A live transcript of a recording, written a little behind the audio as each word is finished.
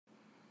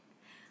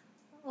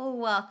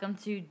Welcome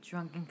to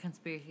Drunken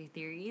Conspiracy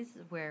Theories,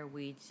 where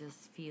we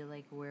just feel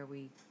like where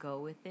we go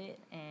with it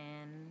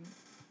and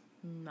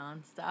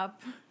nonstop.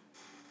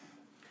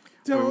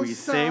 Don't where we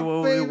stop, say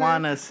what baby. we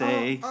want to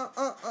say.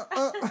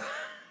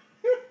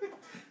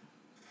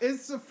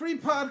 It's a free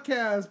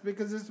podcast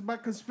because it's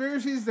about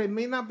conspiracies. They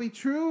may not be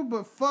true,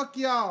 but fuck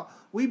y'all.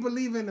 We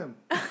believe in them.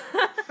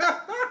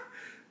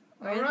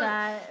 Where's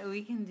that?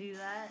 We can do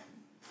that.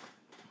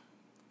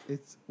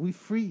 We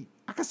free.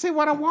 I can say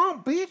what I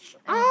want, bitch.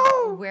 And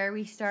Oh! where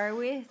we start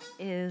with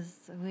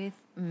is with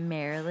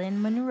Marilyn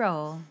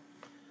Monroe.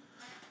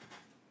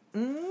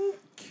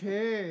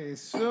 Okay,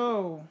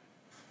 so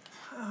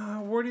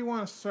where do you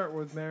want to start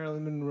with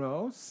Marilyn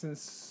Monroe?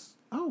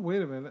 Oh,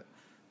 wait a minute.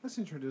 Let's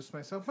introduce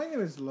myself. My name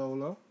is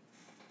Lolo.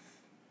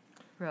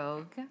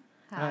 Rogue.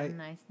 Hi.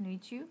 Nice to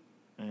meet you.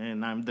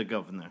 And I'm the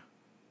governor.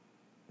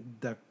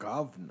 The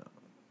governor.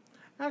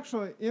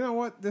 Actually, you know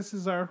what? This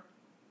is our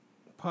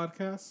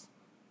podcast.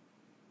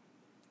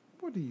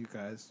 What do you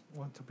guys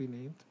want to be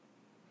named?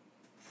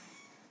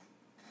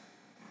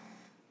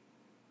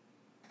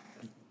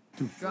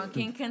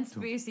 Drunken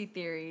Conspiracy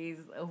Theories.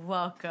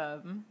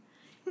 Welcome.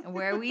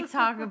 Where we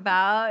talk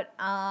about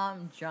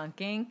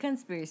drunken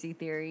conspiracy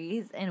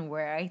theories and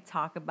where I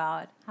talk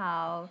about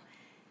how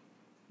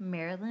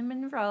Marilyn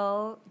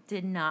Monroe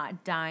did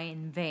not die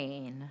in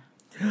vain.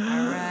 All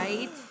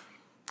right?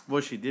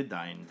 Well, she did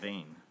die in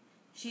vain.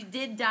 She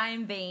did die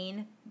in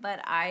vain,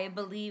 but I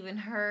believe in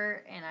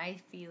her and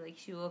I feel like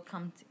she will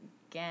come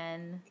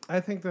again. I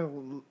think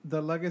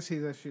the legacy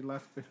that she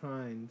left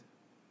behind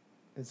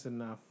is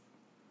enough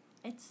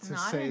It's to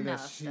not say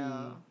enough, that she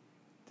though.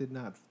 did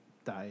not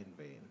die in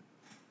vain.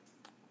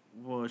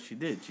 Well, she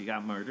did. She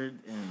got murdered,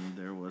 and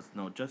there was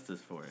no justice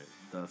for it.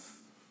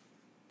 Thus,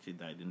 she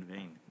died in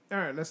vain. All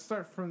right, let's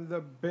start from the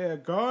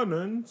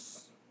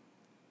beginnings.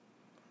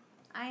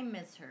 I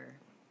miss her.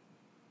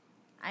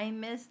 I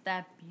miss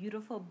that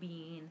beautiful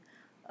being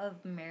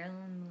of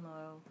Marilyn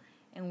Monroe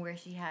and where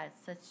she had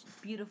such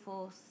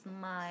beautiful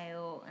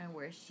smile and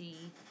where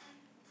she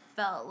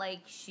felt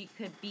like she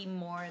could be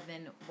more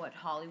than what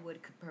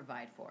Hollywood could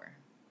provide for her.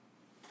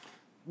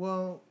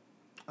 Well,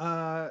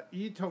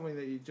 you told me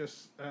that you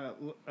just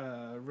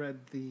read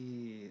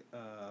the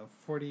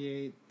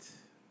 48.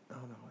 Oh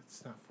no,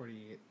 it's not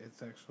 48.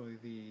 It's actually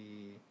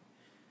the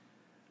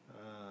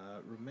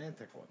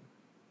romantic one.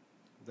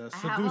 The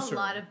Seducer. I have a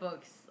lot of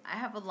books. I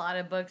have a lot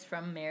of books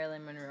from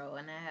Marilyn Monroe,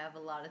 and I have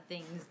a lot of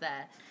things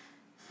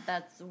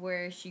that's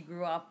where she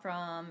grew up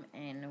from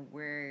and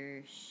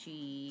where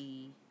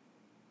she.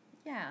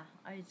 Yeah,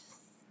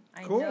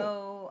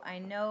 Cool. I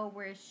know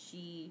where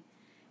she,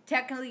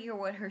 technically, or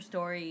what her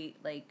story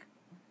like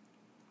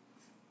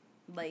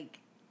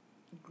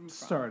grew from.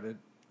 Started.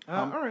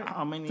 How, all right.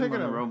 How many take it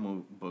Monroe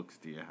over. books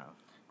do you have?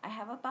 I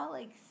have about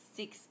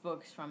 6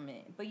 books from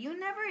it, but you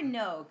never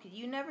know.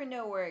 You never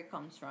know where it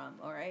comes from.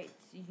 All right,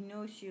 so you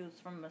know she was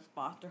from a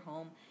foster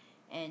home,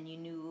 and you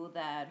knew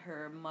that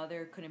her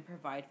mother couldn't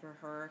provide for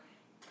her,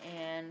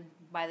 and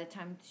by the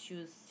time she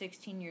was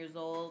 16 years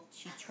old,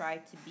 she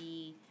tried to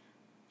be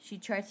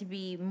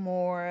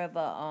more of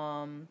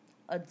a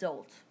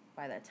adult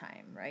by that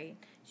time, right?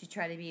 She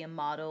tried to be a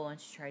model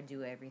and she tried to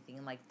do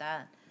everything like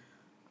that.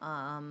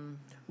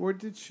 Where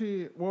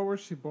was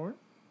she born?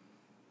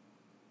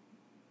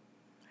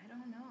 I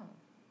don't know.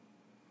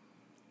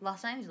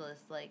 Los Angeles,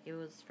 it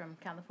was from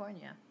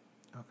California.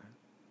 Okay.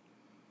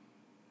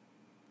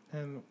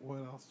 And what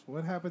else?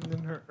 What happened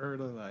in her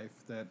early life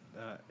that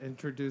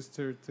introduced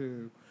her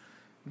to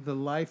the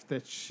life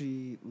that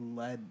she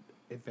led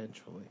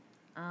eventually?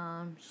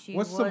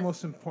 What's the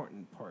most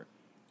important part?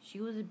 She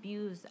was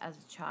abused as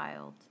a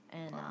child,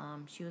 and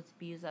she was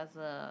abused as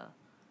a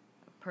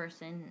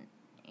person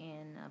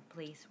in a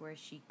place where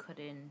she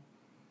couldn't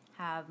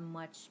have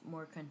much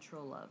more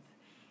control of,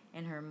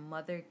 and her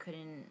mother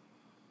couldn't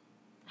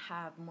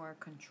have more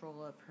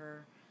control of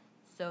her,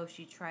 so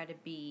she tried to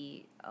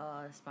be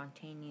a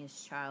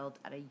spontaneous child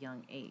at a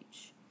young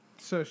age.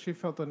 So she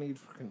felt the need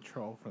for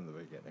control from the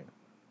beginning.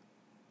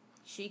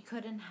 She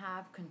couldn't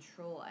have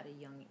control at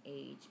a young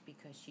age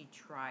because she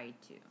tried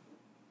to.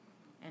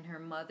 And her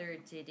mother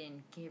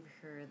didn't give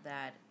her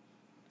that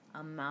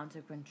amount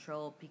of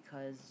control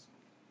because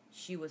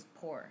she was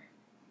poor.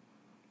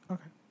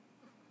 Okay.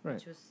 Right.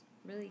 Which was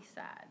really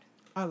sad.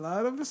 A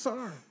lot of us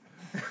are.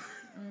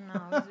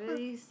 No, it's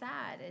really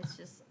sad.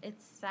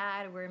 It's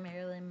sad where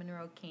Marilyn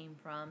Monroe came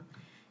from.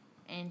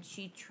 And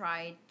she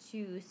tried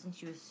to, since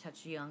she was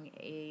such a young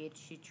age,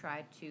 she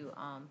tried to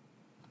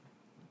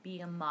be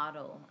a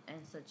model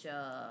and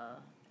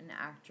an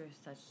actress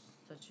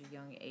such a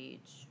young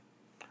age.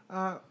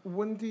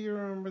 When do you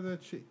remember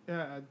that she?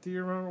 Do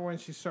you remember when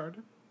she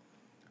started?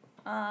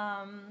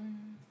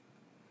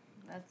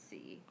 Let's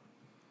see.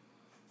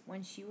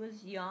 When she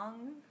was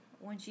young,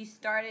 when she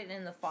started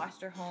in the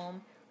foster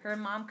home, her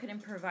mom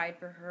couldn't provide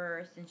for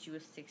her since she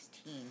was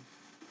 16.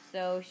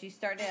 So she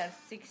started at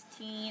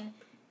 16,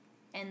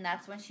 and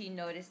that's when she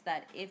noticed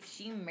that if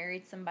she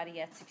married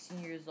somebody at 16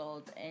 years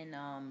old in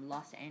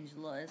Los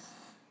Angeles,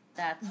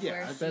 That's Yeah,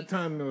 where at she that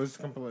time it was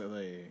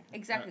completely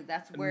exactly.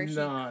 That's where she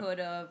not could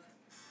have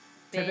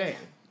been today.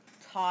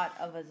 taught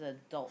of as an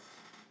adult.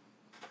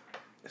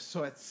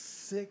 So at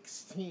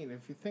 16,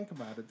 if you think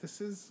about it,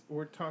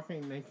 we're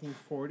talking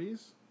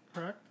 1940s,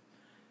 correct?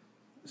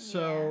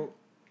 So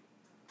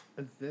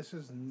this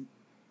is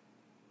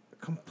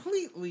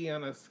completely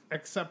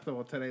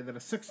unacceptable today that a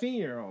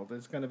 16-year-old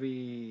is going to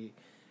be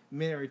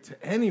married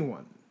to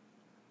anyone.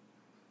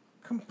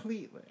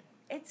 Completely.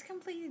 It's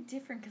completely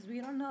different because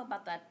we don't know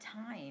about that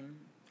time.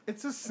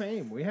 It's the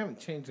same. We haven't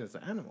changed as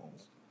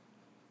animals.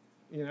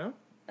 You know?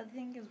 But the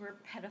thing is, we're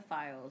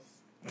pedophiles.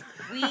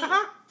 We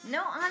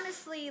no,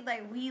 honestly,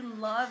 like we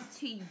love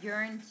to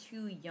yearn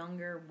to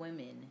younger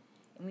women,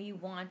 and we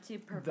want to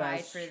provide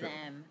That's for true.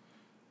 them.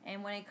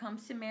 And when it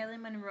comes to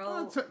Marilyn Monroe,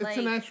 Well, it's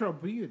a natural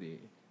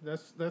beauty.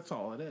 That's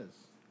all it is.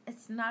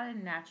 it's not a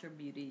natural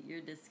beauty.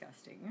 You're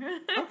disgusting.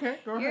 Okay,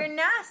 go You're ahead.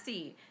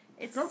 nasty.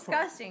 It's Go for it.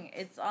 disgusting.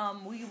 It's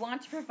we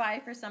want to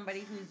provide for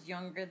somebody who's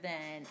younger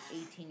than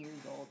 18 years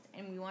old,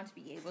 and we want to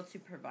be able to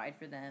provide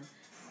for them.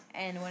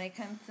 And when it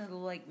comes to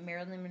like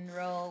Marilyn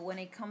Monroe, when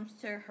it comes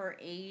to her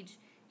age,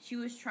 she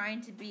was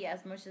trying to be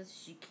as much as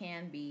she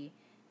can be,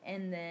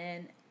 and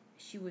then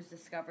she was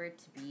discovered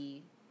to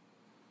be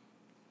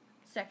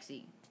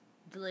sexy,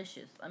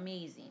 delicious,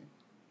 amazing.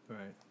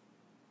 Right.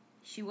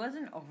 She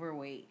wasn't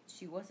overweight.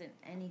 She wasn't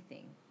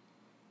anything.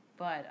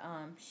 But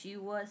she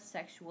was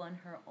sexual in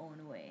her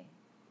own way.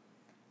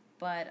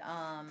 But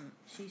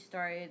she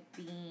started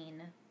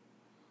being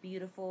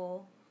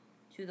beautiful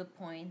to the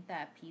point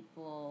that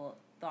people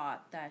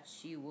thought that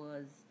she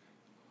was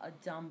a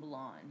dumb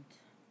blonde.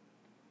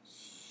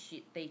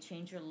 They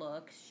changed her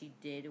look. She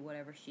did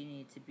whatever she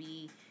needed to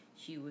be.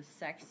 She was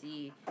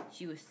sexy.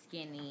 She was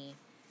skinny.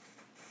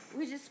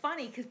 Which is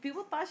funny because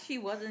people thought she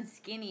wasn't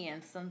skinny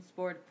in some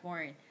sport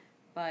porn.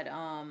 But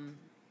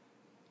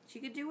she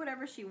could do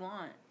whatever she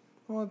want.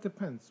 Well, it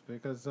depends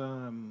because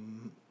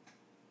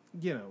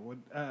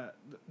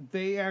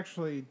they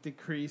actually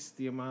decreased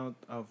the amount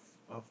of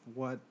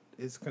what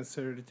is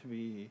considered to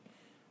be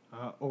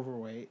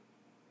overweight,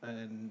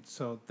 and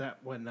so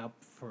that went up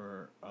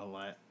for a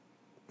lot,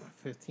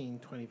 15,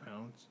 20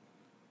 pounds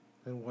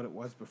than what it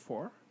was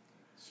before.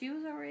 She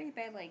was already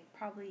by like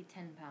probably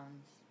 10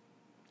 pounds.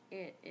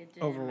 It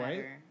didn't Overweight?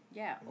 matter.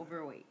 Yeah,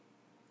 overweight.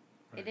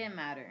 Right. It didn't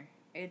matter.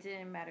 It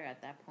didn't matter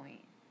at that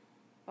point.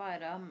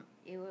 But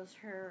it was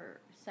her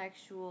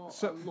sexual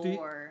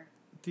allure.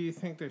 Do you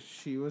think that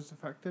she was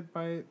affected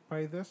by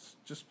this,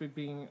 just by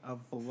being a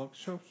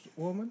voluptuous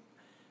woman?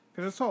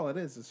 Because that's all it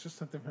is. It's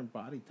just a different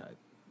body type.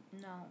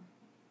 No,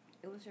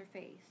 it was her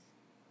face.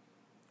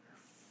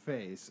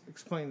 Face.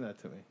 Explain that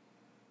to me.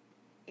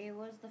 It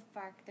was the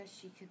fact that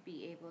she could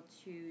be able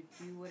to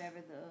do whatever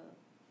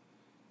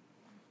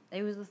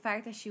It was the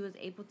fact that she was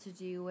able to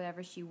do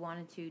whatever she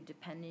wanted to,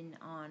 depending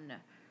on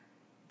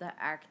the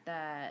act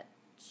that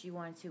she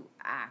wanted to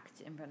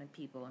act in front of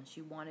people, and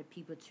she wanted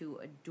people to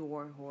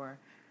adore her,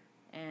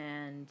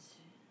 and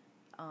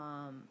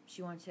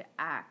she wanted to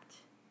act.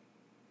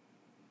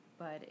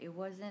 But it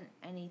wasn't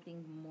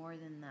anything more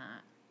than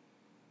that.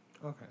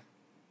 Okay.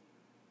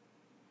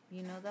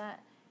 You know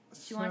that?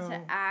 She wanted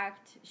to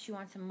act, she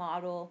wanted to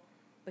model,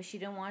 but she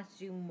didn't want to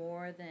do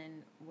more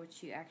than what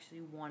she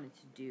actually wanted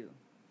to do.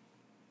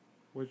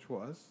 Which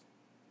was?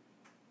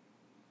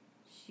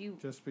 She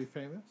Just be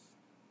famous?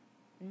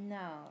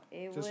 No,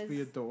 it was Just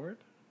be adored?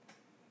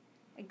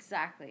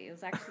 exactly. It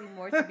was actually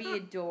more to be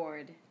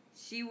adored.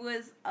 She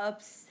was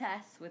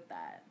obsessed with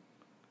that.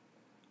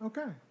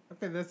 Okay.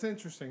 Okay, that's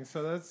interesting.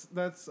 So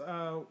that's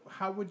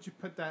how would you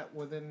put that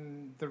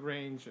within the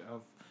range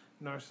of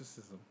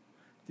narcissism?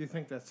 Do you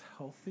think that's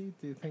healthy?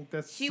 Do you think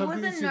that's She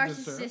something wasn't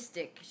she deserves?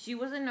 narcissistic. She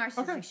wasn't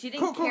narcissistic. Okay. She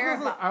didn't care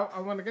cool. about. I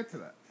want to get to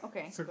that.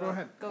 Okay. So go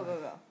ahead. Go.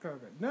 Go.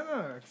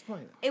 No.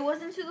 Explain it. It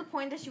wasn't to the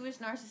point that she was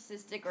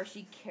narcissistic or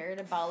she cared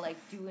about like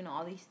doing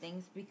all these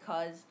things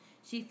because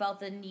she felt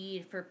the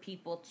need for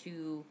people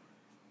to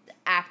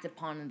act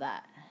upon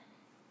that.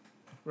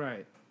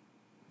 Right.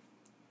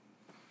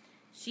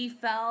 She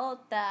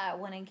felt that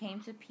when it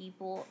came to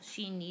people,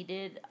 she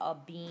needed a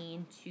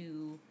being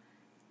to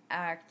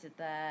act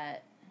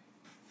that.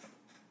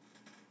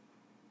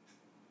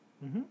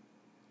 Mm-hmm.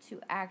 To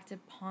act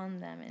upon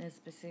them in a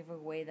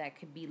specific way that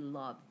could be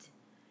loved.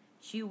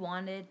 She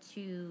wanted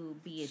to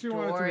be adored. She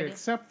wanted to be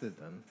accepted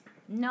then.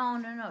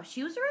 No.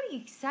 She was already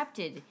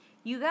accepted.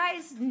 You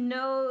guys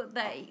know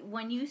that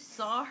when you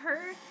saw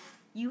her,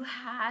 you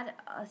had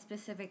a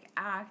specific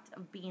act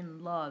of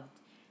being loved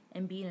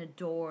and being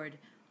adored.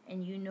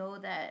 And you know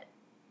that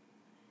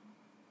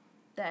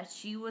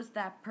she was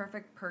that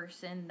perfect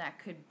person that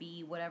could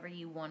be whatever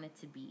you wanted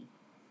to be.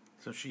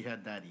 So she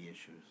had daddy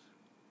issues.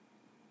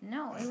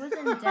 No, it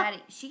wasn't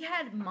daddy. She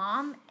had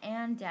mom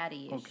and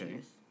daddy issues. Okay.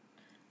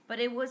 But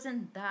it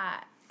wasn't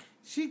that.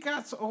 She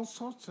got all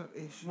sorts of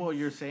issues. Well,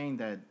 you're saying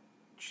that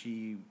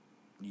she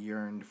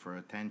yearned for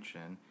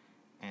attention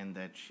and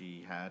that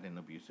she had an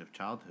abusive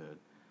childhood.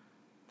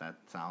 That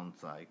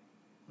sounds like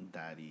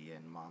daddy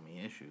and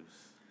mommy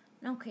issues.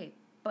 Okay,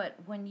 But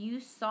when you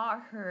saw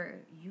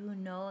her, you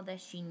know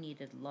that she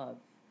needed love.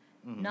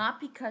 Mhm. Not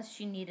because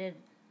she needed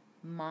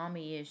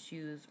mommy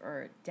issues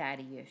or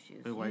daddy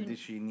issues. But why did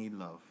she need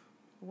love?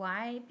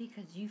 Why?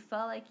 Because you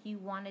felt like you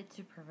wanted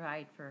to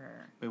provide for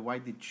her. But why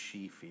did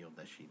she feel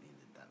that she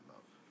needed that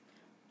love?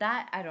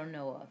 That I don't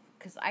know of.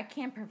 Because I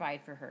can't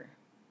provide for her.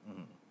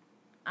 Mhm.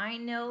 I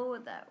know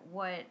that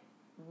what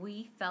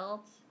we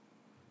felt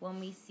when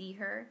we see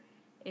her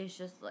is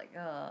just like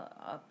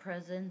a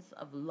presence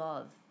of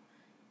love.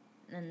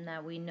 And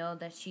that we know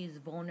that she's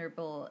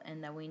vulnerable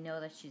and that we know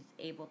that she's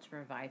able to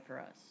provide for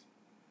us.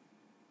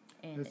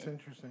 And That's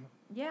interesting.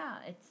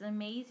 yeah, it's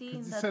amazing.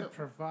 Because you that said the-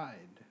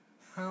 provide.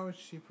 How is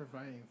she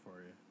providing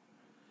for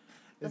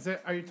you?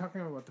 Are you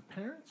talking about the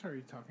parents, or are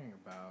you talking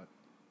about?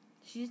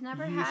 she's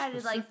never You had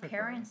like specifically.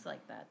 parents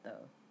like that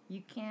though.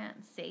 You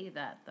can't say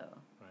that though.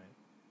 Right.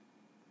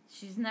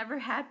 She's never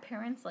had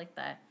parents like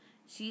that.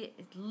 She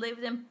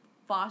lived in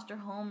foster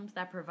homes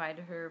that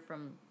provided her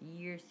from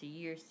years to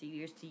years to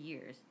years to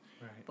years.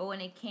 Right. But when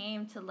it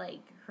came to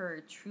like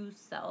her true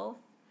self,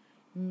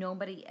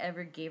 nobody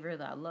ever gave her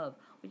that love.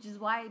 Which is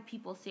why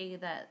people say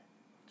that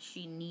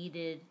she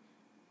needed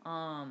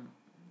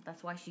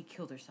that's why she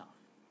killed herself.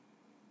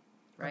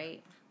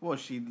 Right? Well,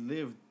 she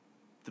lived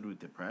through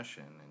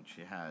depression, and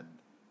she had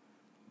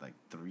like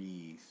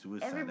 3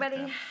 suicide Everybody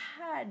attempts.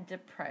 had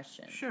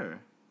depression. Sure,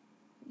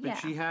 but Yeah.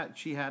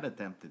 she had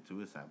attempted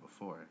suicide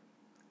before.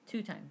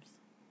 2 times.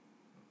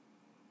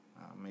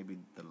 Maybe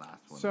the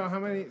last one. So was how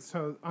the- many?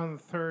 So on the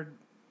third,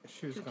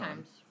 she was 2 gone.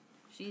 times.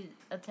 She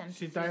attempted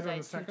She died on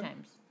the suicide 2 second?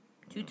 times.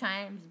 2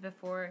 times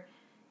before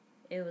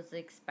it was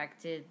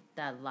expected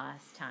that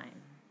last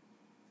time.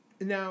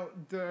 Now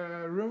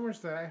the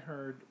rumors that I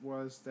heard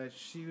was that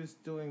she was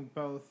doing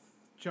both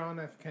John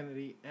F.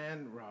 Kennedy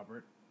and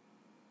Robert.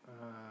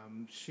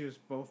 She was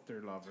both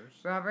their lovers.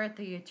 Robert,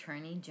 the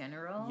Attorney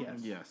General.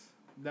 Yes. Yes.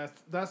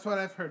 That's what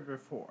I've heard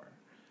before.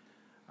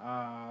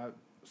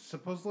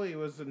 Supposedly it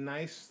was a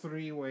nice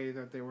 3-way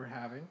that they were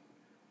having,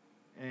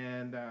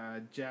 and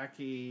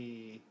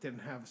Jackie didn't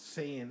have a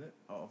say in it,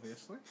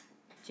 obviously.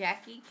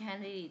 Jackie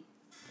Kennedy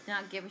did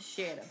not give a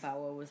shit about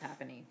what was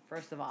happening.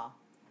 First of all,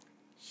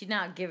 she did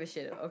not give a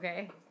shit.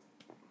 Okay.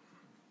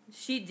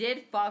 She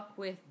did fuck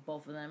with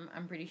both of them.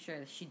 I'm pretty sure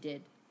that she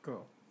did.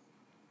 Cool.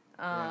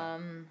 Yeah.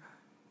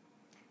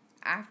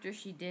 After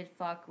she did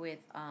fuck with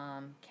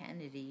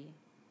Kennedy,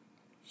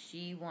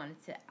 she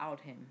wanted to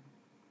out him.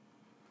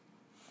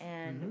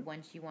 And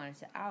when she wanted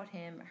to out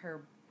him,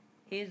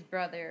 his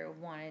brother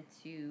wanted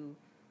to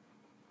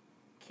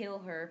kill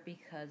her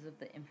because of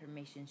the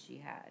information she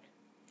had.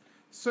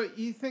 So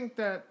you think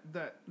that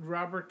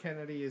Robert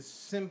Kennedy is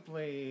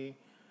simply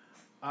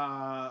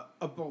a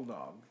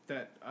bulldog,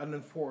 that an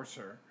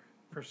enforcer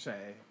per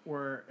se,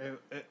 where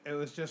it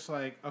was just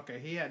like, okay,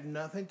 he had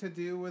nothing to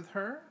do with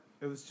her.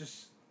 It was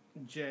just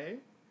Jay.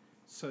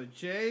 So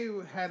Jay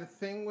had a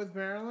thing with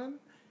Marilyn,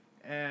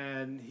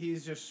 and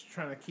he's just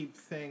trying to keep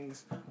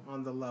things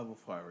on the level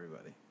for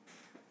everybody.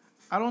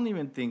 I don't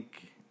even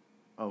think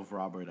of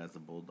Robert as a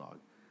bulldog.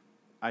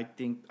 I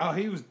think. Oh,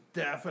 he was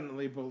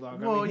definitely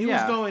bulldog. Well, I mean, he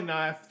yeah. was going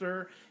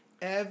after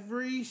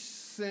every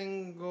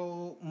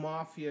single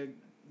mafia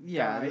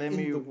guy in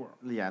the world.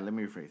 Yeah, let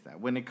me rephrase that.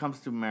 When it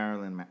comes to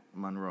Marilyn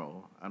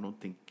Monroe, I don't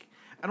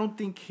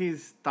think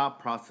his thought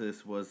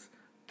process was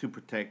to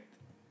protect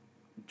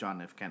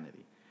John F.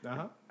 Kennedy.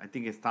 Uh-huh. I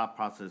think his thought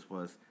process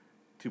was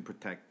to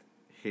protect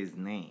his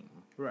name,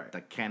 Right.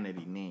 the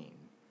Kennedy name,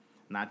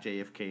 not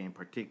JFK in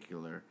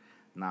particular,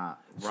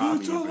 not So Robbie.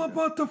 it's all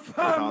about the It's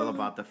all family.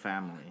 about the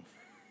family.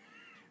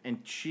 And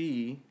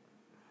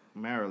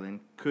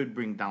Marilyn, could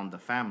bring down the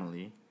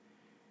family,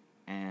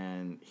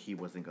 and he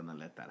wasn't gonna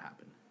let that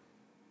happen.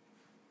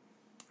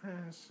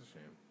 That's a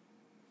shame.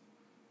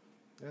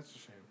 That's a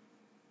shame.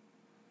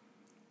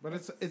 But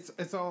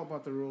it's all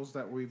about the rules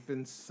that we've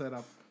been set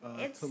up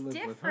It's to live with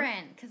her.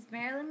 different because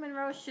Marilyn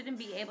Monroe shouldn't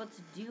be able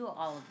to do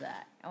all of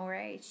that. All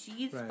right,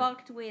 she's Right.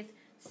 fucked with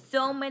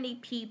so many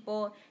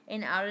people,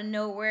 and out of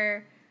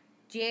nowhere,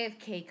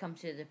 JFK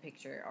comes to the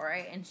picture. All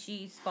right, and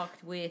she's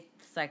fucked with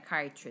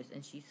psychiatrists,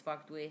 and she's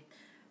fucked with,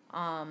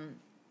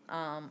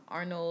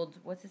 Arnold.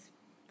 What's his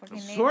fucking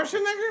name?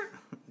 Schwarzenegger?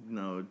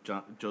 No,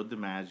 Joe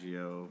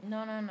DiMaggio.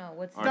 No.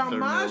 What's his Arthur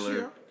name? DiMaggio.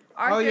 Miller.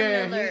 Arthur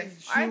yeah, Miller.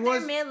 she Arthur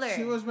was, Miller.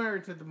 She was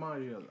married to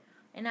DiMaggio, though.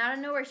 And out of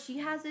nowhere, she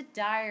has a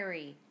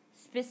diary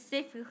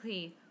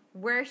specifically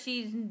where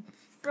she's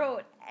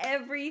wrote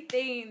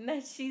everything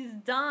that she's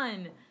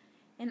done.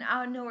 And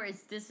out of nowhere,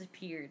 it's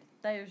disappeared.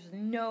 There's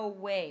no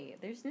way.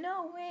 There's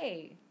no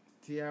way.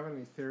 Do you have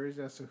any theories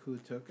as to who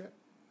took it?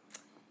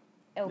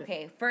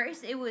 Okay,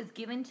 first it was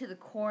given to the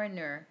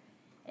coroner,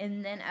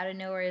 and then out of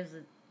nowhere, it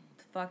was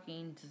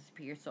fucking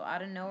disappeared. So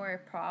out of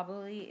nowhere,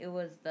 probably it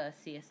was the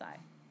CSI.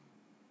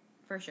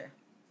 For sure.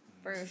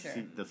 For sure.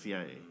 The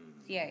CIA.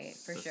 CIA,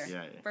 for The sure.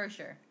 CIA. For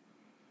sure.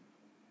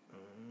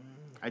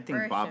 I think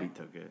For Bobby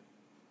sure. took it.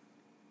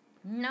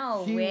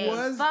 No He way.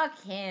 was- Fuck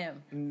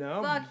him.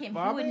 No, Fuck him.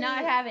 Bobby, He would not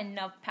have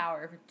enough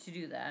power to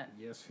do that.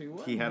 Yes, he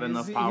would. He had He's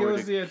enough the- power he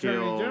was the to Attorney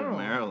kill General.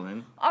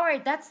 Marilyn. All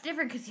right, that's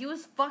different because he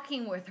was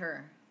fucking with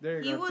her. There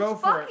you He go. was Go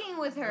for it. fucking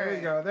with her. There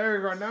you go. There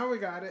you go. Now we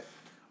got it.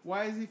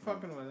 Why is he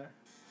fucking with her?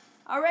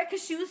 All right,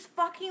 because she was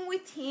fucking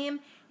with him,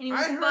 and he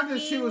was I heard fucking that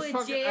she was with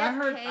fucking.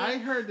 JFK. I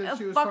heard that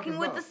she was fucking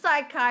with both. the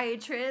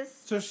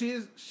psychiatrist. So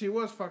she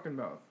was fucking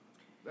both.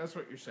 That's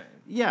what you're saying.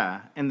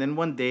 Yeah, and then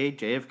one day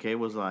JFK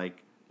was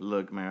like,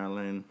 "Look,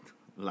 Marilyn,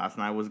 last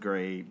night was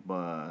great,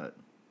 but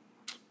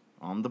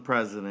I'm the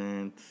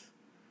president.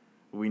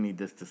 We need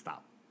this to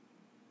stop."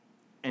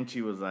 And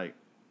she was like,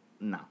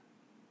 "No."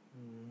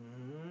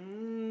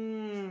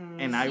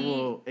 And I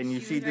will. And you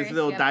she see was this very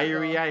little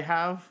diary skeptical. I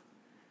have.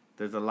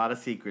 There's a lot of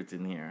secrets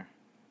in here.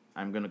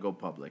 I'm gonna go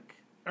public.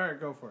 All right,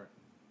 go for it.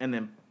 And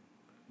then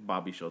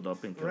Bobby showed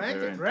up and killed Rank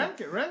her. it, and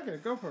rank it, rank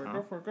it. Go for it, Huh?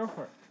 go for it, go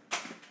for it.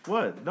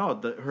 What? No,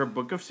 her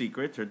book of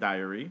secrets, her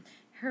diary.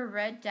 Her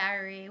red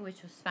diary,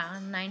 which was found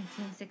in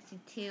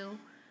 1962,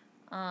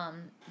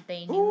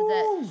 they knew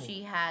that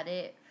she had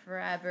it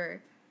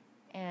forever,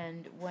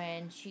 and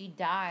when she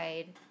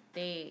died,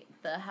 the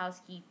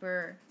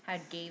housekeeper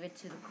had gave it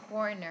to the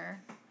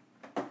coroner,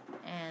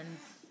 and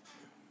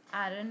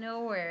out of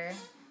nowhere,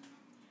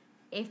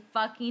 it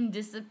fucking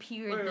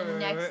disappeared the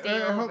next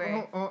day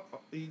over. Hold.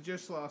 You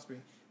just lost me.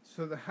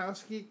 So the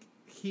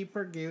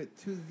housekeeper gave it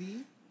to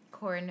the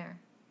Coroner.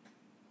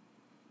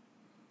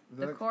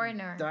 The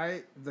coroner.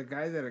 The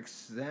guy that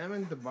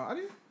examined the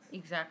body.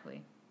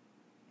 Exactly.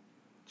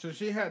 So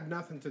she had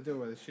nothing to do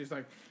with it. She's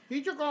like,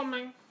 "He took on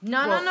me."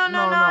 No.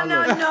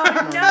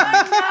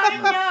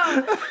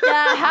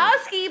 The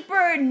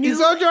housekeeper knew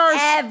It's all yours.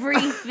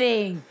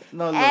 everything.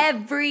 No, look.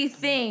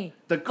 Everything.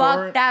 The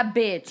Fuck that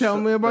bitch. Tell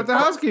me about the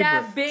Fuck housekeeper.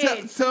 that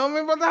bitch. Tell me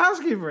about the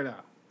housekeeper now.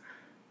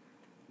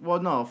 Well,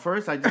 no.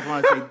 First, I just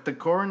want to say the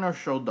coroner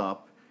showed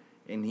up,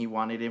 and he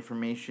wanted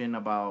information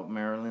about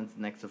Marilyn's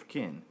next of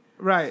kin.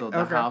 Right. So the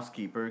okay.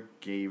 housekeeper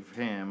gave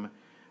him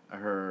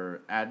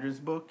her address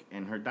book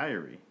and her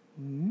diary.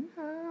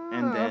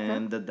 And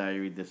then the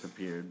diary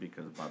disappeared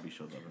because Bobby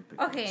showed up and took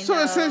it. Okay. So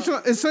no.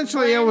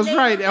 essentially, I When was they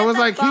right. looked I at was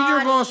the like, "Here you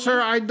go, body-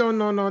 sir. I don't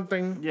know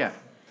nothing." Yeah.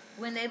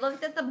 When they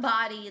looked at the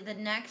body, the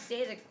next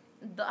day,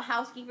 the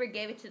housekeeper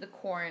gave it to the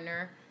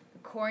coroner. The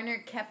coroner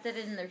kept it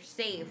in their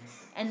safe.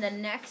 And the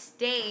next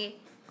day,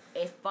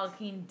 it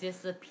fucking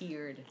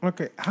disappeared.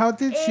 Okay. How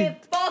did she?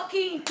 It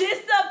fucking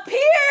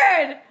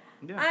disappeared!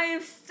 Yeah. I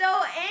am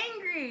so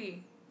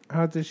angry.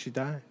 How did she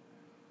die?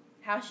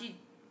 How she...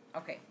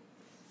 Okay.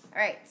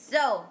 Alright,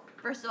 so,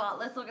 first of all,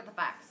 let's look at the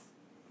facts.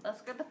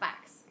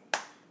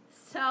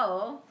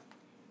 So,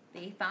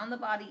 they found the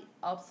body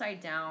upside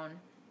down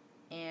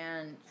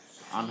and...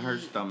 On her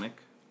she- stomach.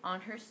 On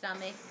her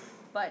stomach,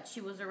 but she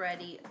was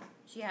already...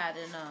 She had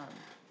an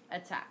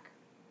attack.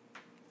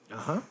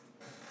 Uh-huh.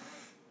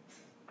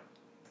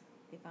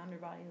 They found her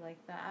body like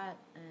that,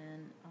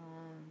 and...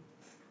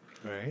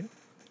 Right.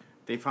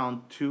 They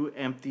found 2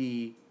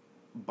 empty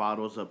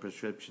bottles of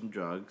prescription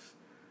drugs.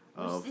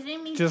 Of Which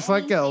didn't mean Just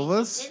like anything.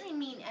 Elvis? It didn't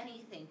mean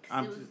anything,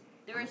 I'm- because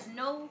there was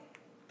no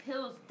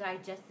pills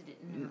digested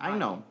in her I body.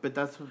 know, but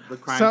that's the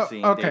crime So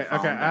scene. okay, They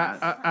found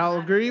that. I'll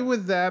agree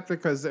with that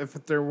because if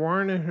there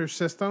weren't in her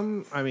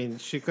system, I mean,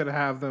 she could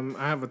have them.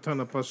 I have a ton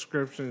of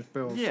prescription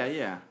pills.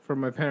 Yeah. From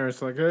my parents,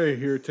 like, "Hey,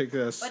 here, take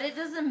this." But it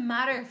doesn't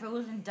matter if it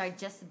wasn't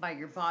digested by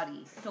your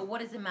body. So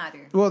what does it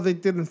matter? Well, they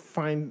didn't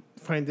find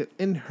it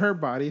in her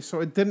body, so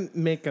it didn't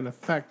make an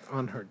effect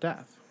on her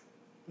death.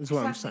 Is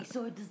what I'm saying.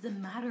 So it doesn't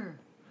matter.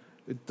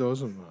 It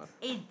doesn't matter.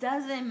 It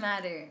doesn't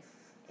matter.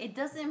 It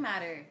doesn't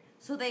matter.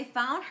 So they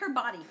found her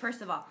body,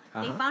 first of all.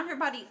 They found her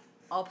body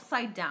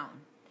upside down.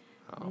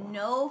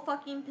 No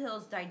fucking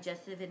pills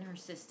digested in her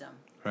system.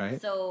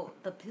 Right. So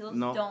the pills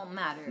No. don't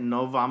matter.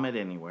 No vomit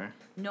anywhere.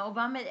 No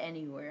vomit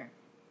anywhere.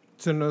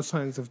 So no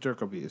signs of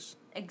drug abuse.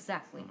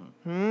 Exactly.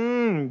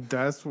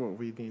 That's what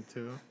we need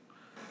to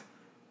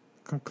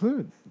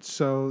conclude.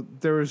 So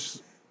there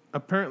was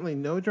apparently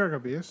no drug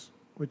abuse,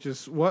 which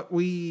is what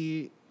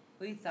we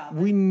We thought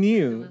We that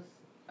knew it was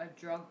a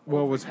drug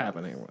what was overdose.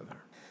 happening with her.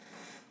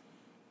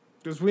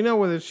 Because we know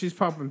whether she's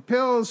popping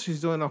pills,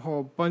 she's doing a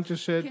whole bunch of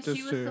shit Because just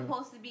she was to.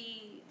 supposed to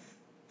be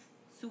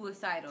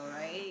suicidal,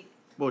 right?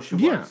 Well, she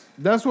Yeah, was.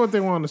 that's what they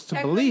want us to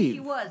Technically believe. She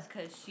was,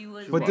 because she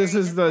was. But this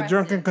very is the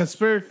depressive.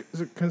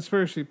 Drunken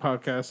Conspiracy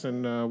podcast,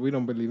 and we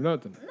don't believe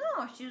nothing.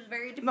 No, she was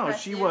very depressive. No,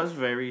 she was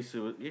very she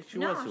was She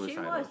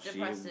suicidal. was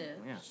depressive.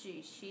 Yeah.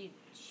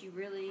 She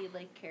really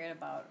cared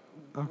about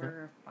Okay. where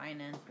her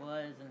finance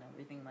was and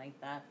everything like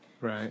that.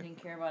 Right. She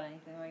didn't care about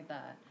anything like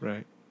that.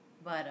 Right.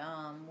 But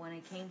when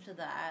it came to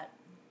that,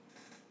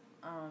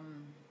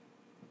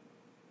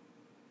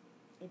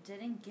 it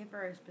didn't give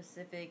her a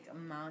specific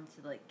amount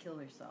to kill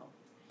herself.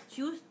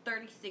 She was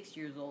 36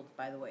 years old,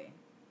 by the way.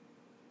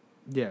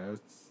 Yeah,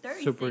 it's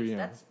 36. super young.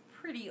 That's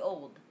pretty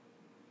old.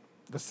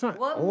 That's not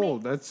what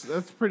old. That's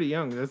pretty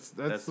young. That's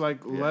That's- like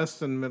yeah. less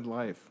than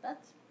midlife.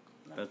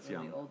 That's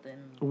really young. old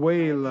in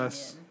Way my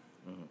less.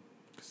 opinion.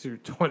 Because you're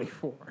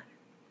 24.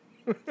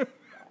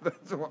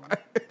 That's why.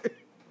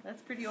 That's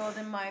pretty old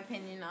in my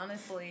opinion,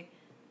 honestly.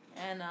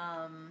 And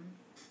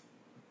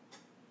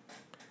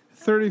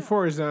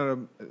 34 is not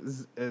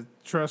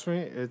trust me,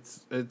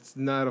 it's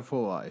not a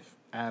full life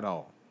at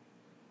all.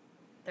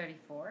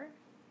 34.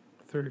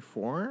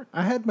 34?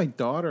 I had my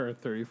daughter at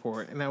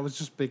 34, and I was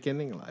just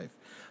beginning life.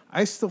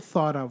 I still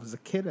thought I was a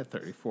kid at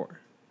 34.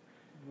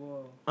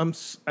 Whoa.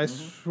 I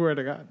swear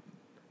to God.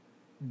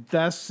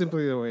 That's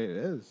simply the way it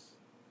is.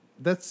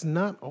 That's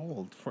not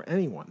old for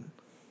anyone.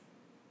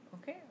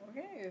 Okay.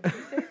 If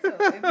you say so.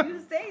 If you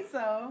say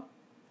so.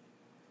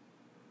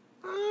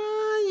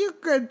 You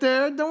good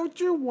there? Don't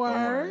you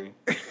worry.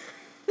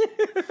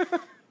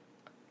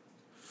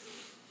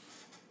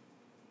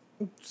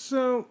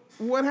 So,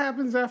 what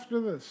happens after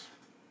this?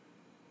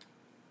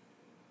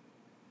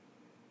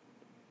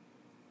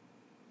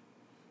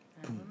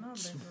 I don't know.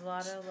 There's a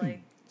lot of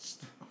like.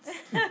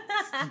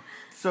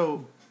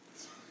 So,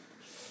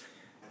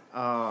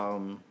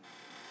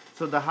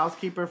 so the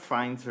housekeeper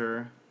finds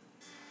her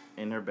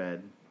in her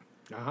bed,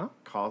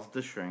 calls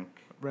the shrink.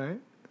 Right.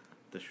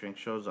 The shrink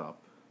shows up.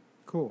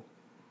 Cool.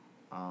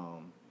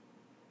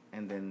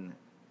 And then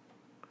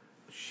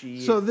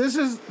So this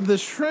is the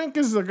shrink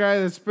is the guy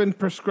that's been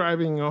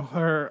prescribing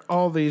her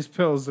all these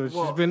pills that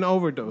she's been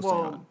overdosing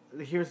on.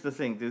 Here's the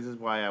thing. This is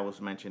why I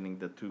was mentioning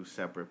the two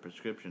separate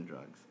prescription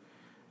drugs.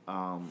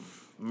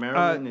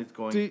 Marilyn is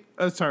going.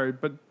 Sorry,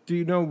 but do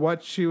you know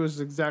what she was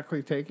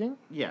exactly taking?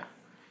 Yeah.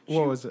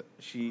 What was it?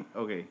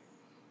 Okay.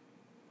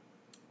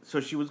 So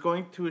she was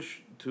going to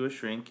a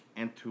shrink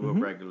and to a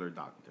regular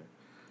doctor.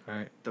 All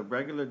right. The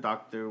regular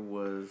doctor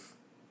was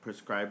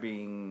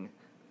prescribing.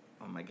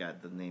 Oh my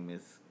God, the name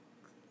is.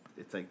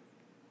 It's like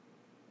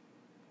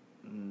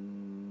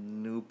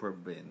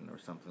Nuperbin or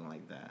something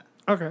like that.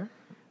 Okay.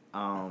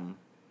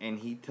 And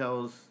he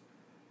tells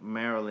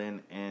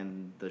Marilyn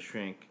and the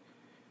shrink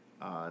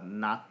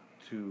not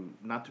to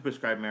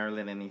prescribe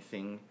Marilyn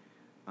anything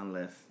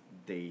unless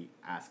they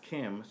ask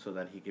him, so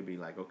that he could be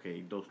like,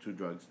 okay, those two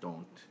drugs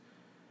don't.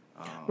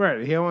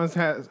 Right. He almost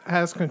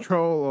has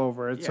control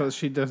over it, so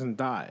she doesn't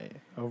die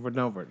over an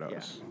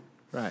overdose. Yeah.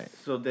 Right.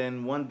 So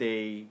then one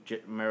day,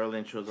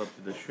 Marilyn shows up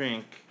to the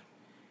shrink,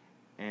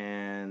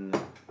 and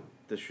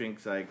the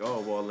shrink's like,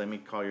 oh, well, let me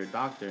call your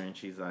doctor. And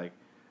she's like,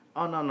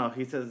 oh, no,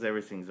 he says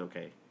everything's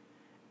okay.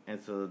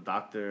 And so the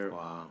doctor,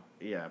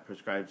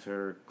 prescribes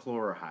her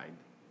chloride.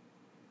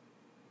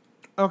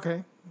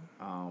 Okay.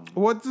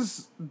 What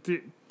does...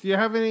 Do you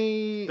have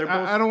any...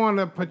 I don't want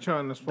to put you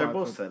on the spot. They're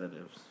both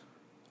sedatives.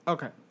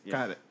 Okay,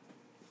 got it.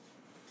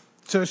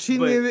 So she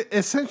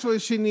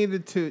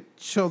needed to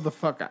chill the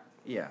fuck out.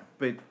 Yeah,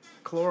 but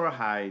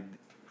chloride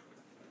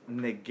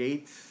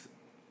negates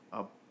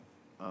a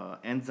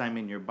enzyme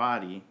in your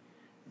body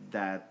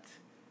that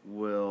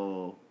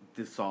will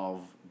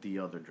dissolve the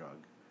other drug.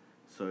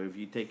 So if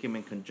you take them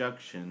in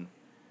conjunction,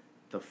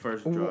 the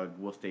first drug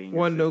will stay in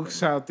your system. One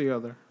nukes out the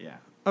other. Yeah.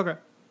 Okay.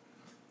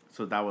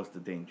 So that was the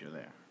danger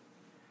there.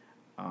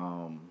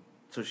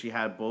 So she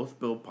had both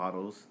pill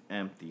bottles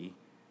empty,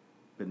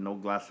 but no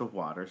glass of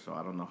water. So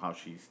I don't know how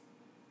she's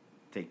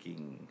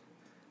taking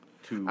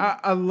two.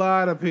 A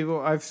lot of people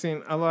I've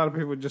seen. A lot of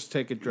people just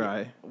take it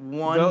dry.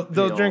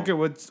 They'll drink it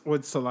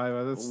with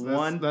saliva. That's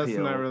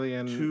pill, not really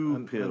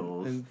two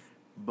pills,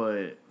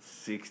 but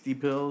 60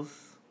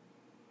 pills.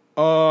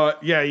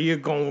 Yeah, you're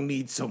gonna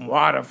need some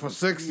water for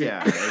 60.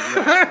 Yeah,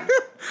 exactly.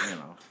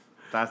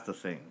 That's the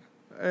thing.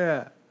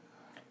 Yeah.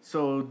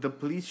 So the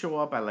police show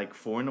up at like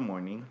 4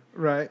 a.m.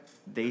 Right.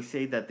 They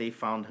say that they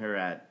found her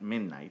at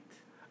midnight.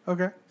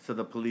 Okay. So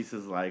the police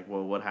is like,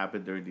 well, what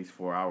happened during these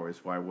 4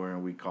 hours? Why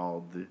weren't we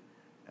called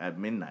at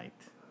midnight?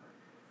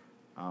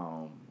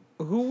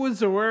 Who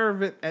was aware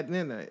of it at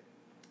midnight?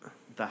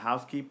 The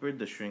housekeeper,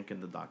 the shrink,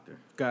 and the doctor.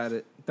 Got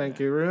it. Thank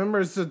you. Remember,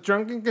 it's a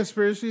Drunken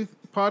Conspiracy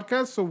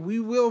podcast, so we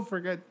will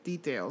forget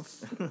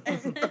details.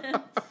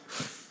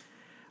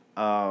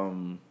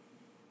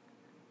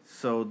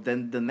 So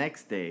then the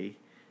next day,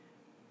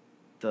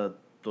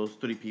 those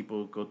 3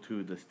 people go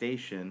to the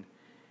station,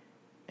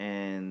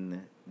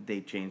 and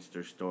they change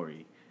their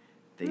story.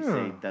 They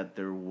say that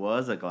there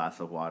was a glass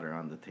of water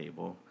on the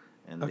table,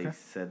 and they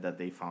said that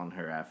they found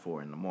her at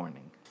 4 a.m.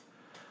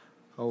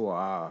 Oh,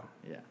 wow.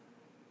 Yeah.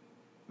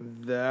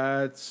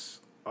 That's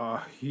a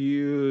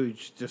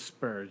huge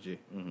disparity.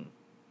 Mm-hmm.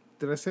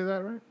 Did I say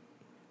that right?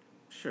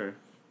 Sure.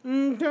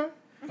 Okay.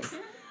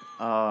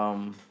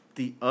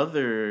 The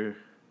other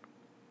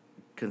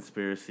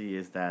conspiracy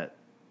is that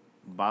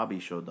Bobby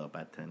showed up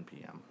at 10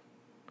 p.m.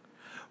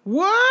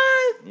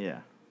 What? Yeah.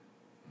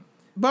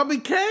 Bobby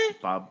K?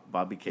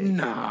 Bobby K.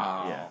 No.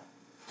 Yeah.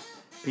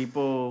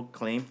 People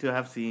claim to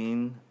have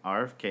seen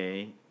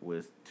RFK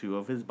with 2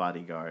 of his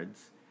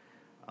bodyguards.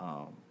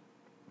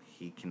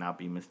 He cannot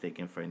be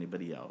mistaken for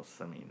anybody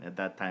else. I mean, at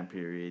that time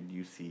period,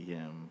 you see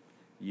him,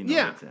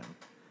 it's him.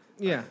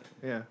 Yeah,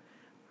 yeah.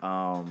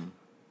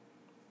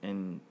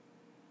 And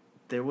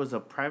there was a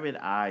private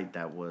eye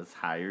that was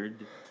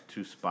hired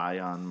to spy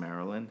on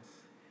Marilyn.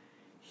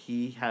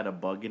 He had a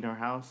bug in her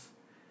house,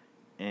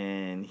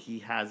 and he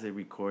has it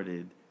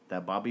recorded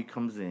that Bobby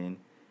comes in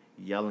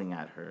yelling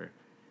at her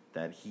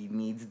that he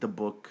needs the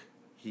book.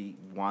 He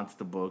wants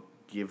the book.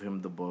 Give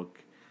him the book.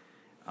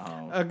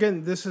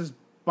 Again, this is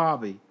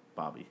Bobby.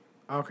 Bobby.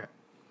 Okay.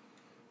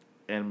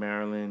 And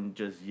Marilyn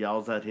just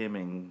yells at him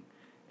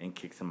and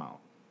kicks him out.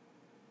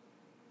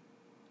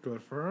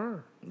 Good for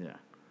her. Yeah.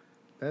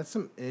 That's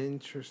some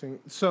interesting.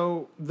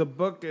 So the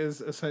book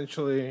is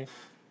essentially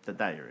The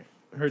diary.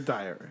 her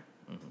diary.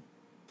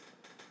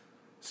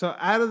 So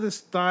out of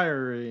this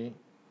diary,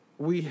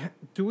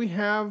 do we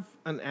have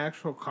an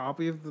actual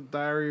copy of the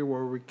diary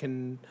where we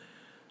can?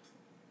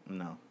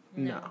 No.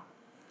 No.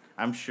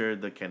 I'm sure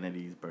the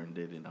Kennedys burned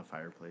it in a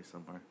fireplace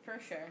somewhere. For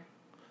sure.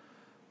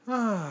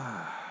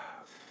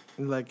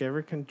 Like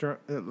every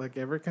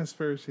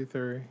conspiracy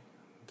theory,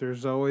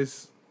 there's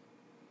always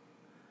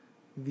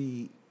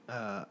the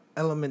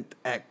element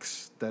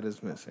X that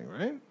is missing,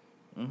 right?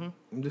 Mm-hmm.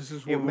 This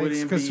is It what makes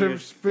wouldn't be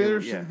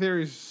conspiracy yeah.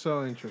 theories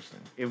so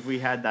interesting. If we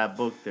had that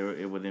book,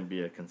 it wouldn't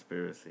be a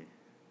conspiracy.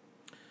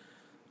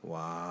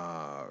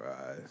 Wow,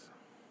 guys.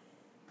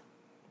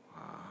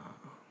 Wow.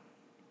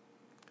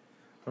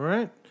 All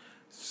right.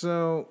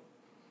 So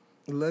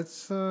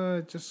let's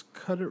just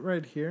cut it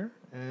right here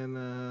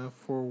and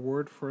for a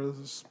word for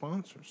the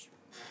sponsors.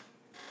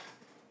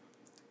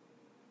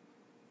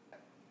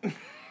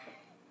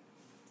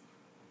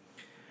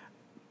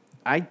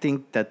 I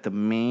think that the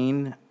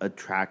main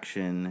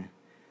attraction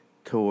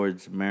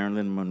towards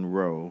Marilyn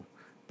Monroe,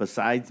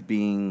 besides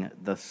being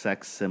the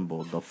sex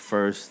symbol, the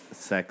first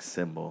sex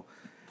symbol,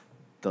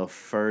 the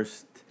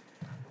first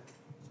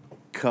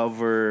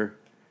cover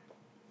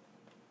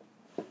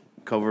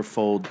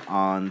fold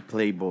on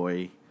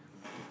Playboy,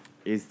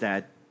 is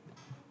that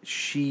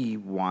she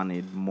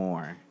wanted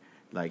more.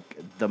 Like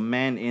the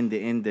men in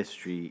the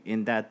industry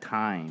in that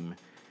time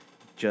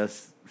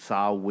just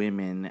saw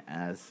women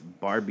as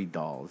Barbie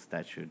dolls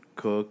that should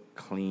cook,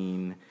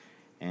 clean,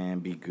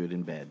 and be good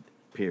in bed.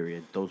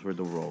 Period. Those were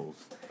the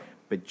roles.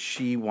 But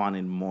she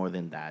wanted more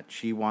than that.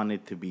 She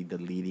wanted to be the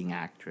leading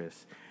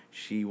actress.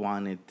 She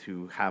wanted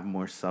to have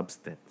more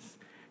substance.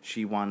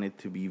 She wanted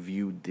to be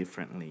viewed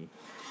differently.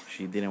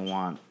 She didn't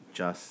want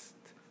just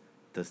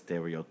the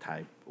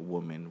stereotype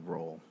woman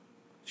role.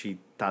 She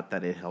thought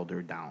that it held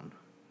her down.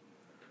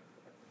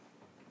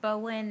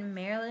 But when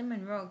Marilyn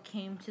Monroe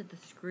came to the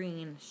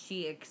screen,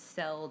 she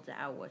excelled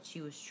at what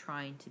she was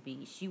trying to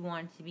be. She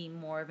wanted to be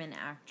more of an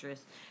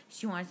actress.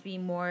 She wanted to be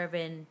more of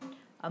a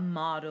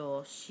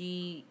model.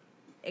 She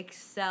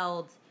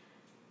excelled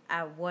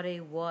at what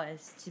it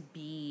was to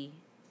be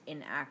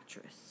an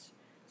actress.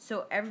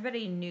 So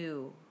everybody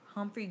knew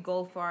Humphrey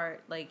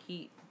Bogart,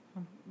 he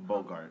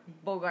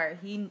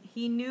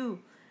knew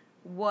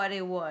what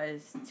it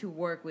was to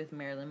work with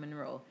Marilyn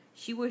Monroe.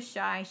 She was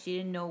shy. She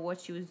didn't know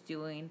what she was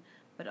doing.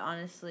 But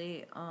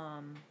honestly,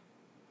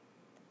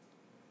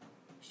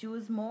 she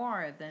was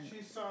more than...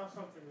 She saw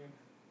something in.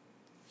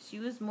 She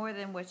was more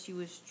than what she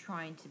was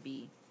trying to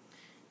be.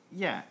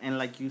 Yeah, and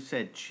like you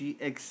said, she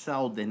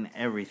excelled in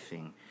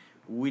everything,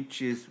 which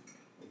is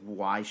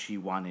why she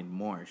wanted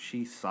more.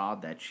 She saw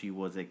that she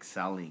was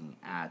excelling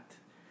at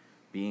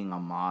being a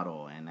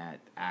model and at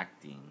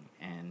acting,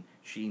 and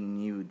she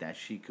knew that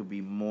she could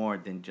be more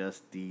than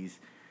just these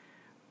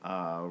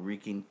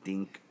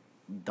rinky-dink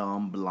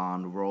dumb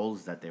blonde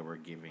roles that they were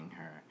giving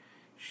her.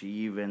 She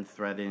even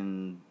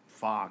threatened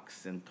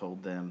Fox and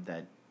told them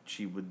that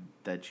she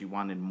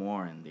wanted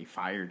more, and they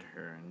fired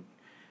her, and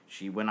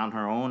she went on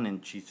her own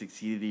and she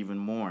succeeded even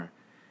more.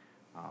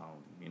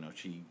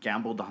 She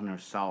gambled on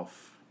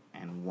herself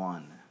and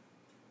won.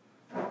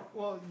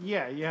 Well,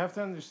 yeah, you have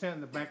to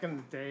understand that back in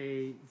the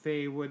day,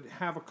 they would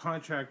have a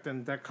contract,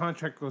 and that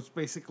contract was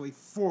basically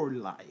for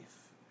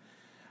life.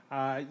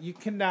 You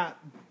cannot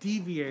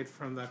deviate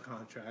from that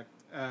contract.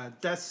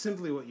 That's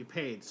simply what you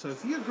paid. So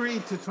if you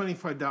agreed to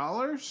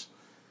 $25,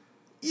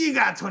 you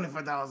got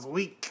 $25 a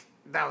week.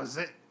 That was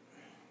it.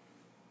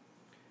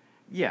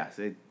 Yes,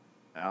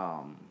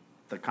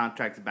 the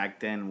contracts back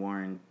then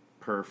weren't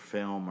per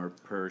film or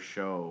per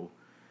show.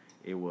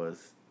 It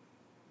was,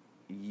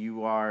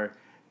 you are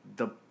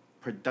the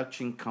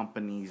production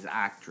company's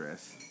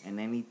actress, and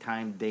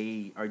anytime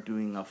they are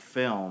doing a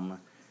film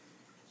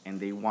and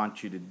they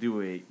want you to do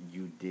it,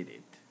 you did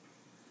it.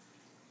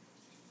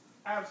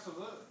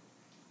 Absolutely.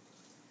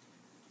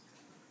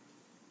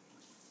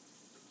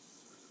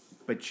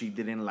 But she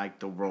didn't like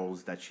the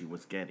roles that she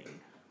was getting.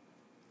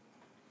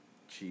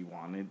 She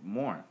wanted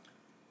more.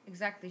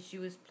 Exactly. She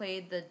was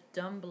played the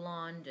dumb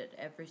blonde at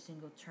every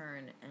single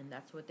turn, and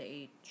that's what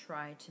they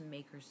tried to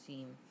make her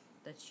seem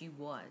that she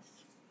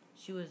was.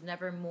 She was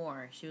never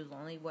more. She was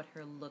only what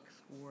her looks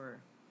were.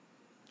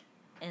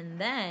 And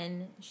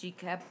then she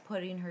kept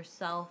putting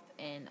herself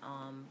in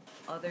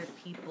other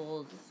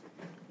people's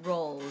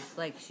roles.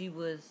 Like she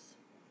was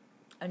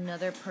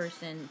another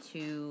person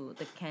to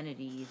the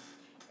Kennedys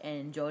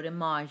and Joe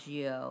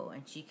DiMaggio,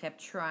 and she kept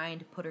trying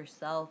to put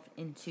herself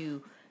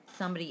into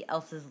somebody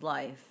else's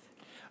life.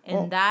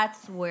 And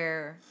that's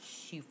where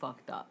she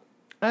fucked up.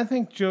 I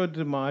think Joe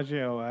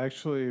DiMaggio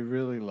actually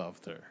really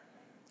loved her.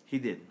 He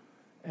did.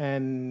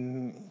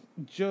 And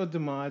Joe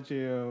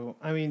DiMaggio,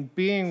 I mean,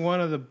 being one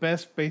of the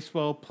best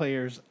baseball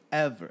players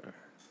ever,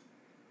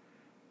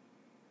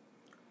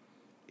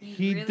 You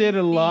he really did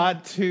a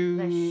lot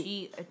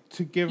think that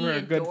to give he her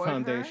a good adored her?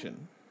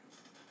 foundation.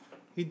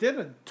 He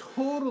did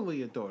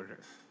totally adored her.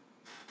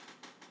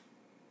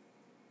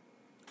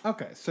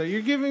 Okay, so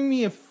you're giving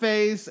me a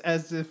face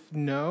as if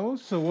no.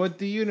 So what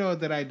do you know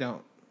that I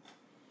don't?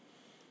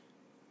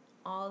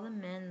 all the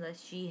men that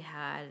she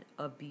had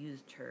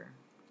abused her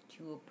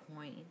to a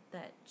point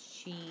that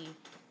she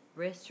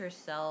risked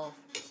herself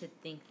to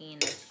thinking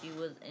that she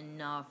was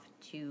enough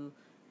to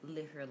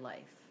live her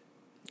life.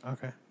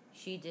 Okay.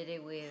 She did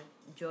it with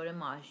Joe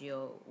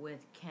DiMaggio,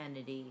 with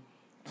Kennedy,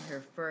 and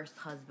her first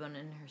husband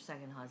and her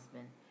second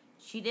husband.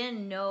 She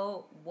didn't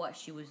know what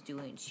she was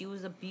doing. She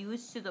was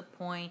abused to the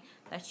point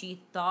that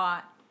she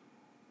thought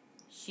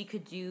she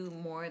could do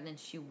more than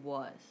she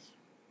was.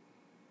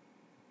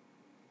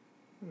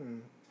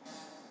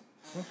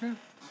 Okay.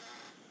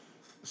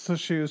 So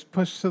she was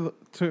pushed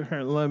to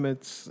her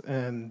limits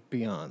and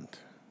beyond.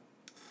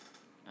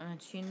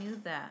 And she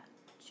knew that.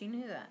 She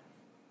knew that.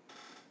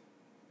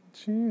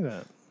 She knew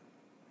that.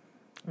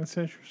 That's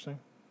interesting.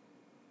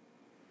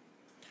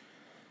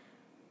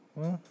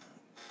 Well,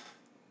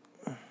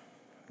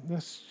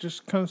 this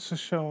just comes to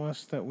show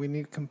us that we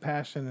need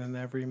compassion in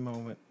every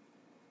moment.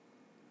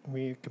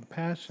 We need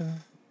compassion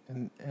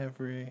in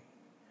every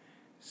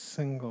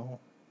single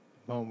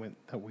moment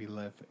that we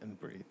live and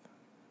breathe.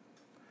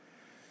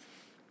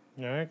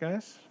 All right,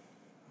 guys.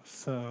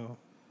 So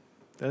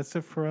that's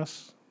it for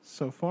us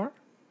so far.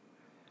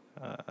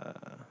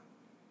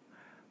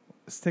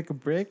 Let's take a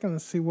break and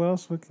let's see what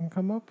else we can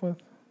come up with.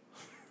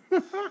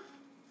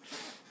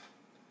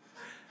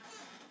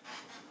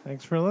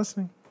 Thanks for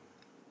listening.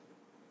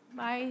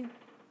 Bye.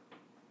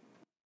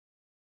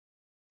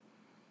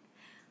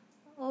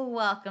 Well,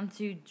 welcome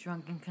to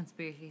Drunken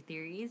Conspiracy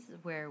Theories,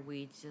 where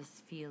we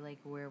just feel like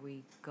where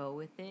we go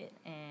with it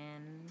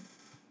and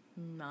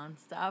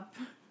nonstop.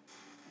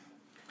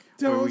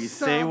 Where we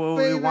say what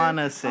we want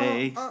to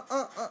say.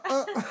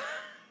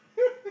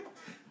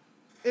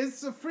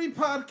 It's a free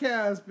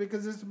podcast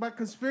because it's about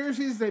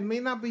conspiracies. They may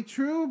not be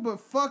true,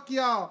 but fuck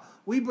y'all.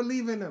 We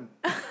believe in them.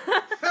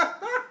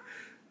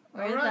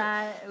 Or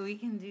that we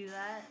can do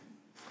that.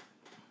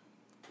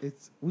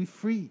 We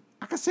free.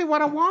 I can say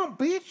what I want,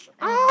 bitch.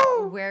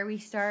 And where we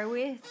start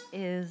with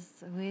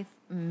is with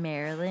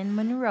Marilyn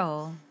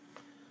Monroe.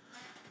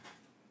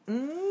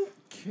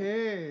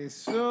 Okay,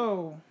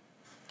 so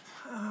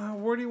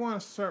where do you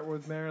want to start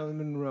with Marilyn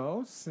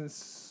Monroe?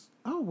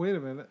 Wait a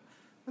minute.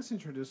 Let's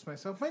introduce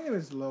myself. My name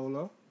is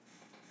Lolo.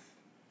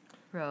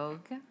 Rogue.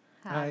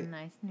 Hi.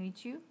 Nice to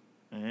meet you.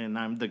 And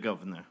I'm the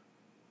governor.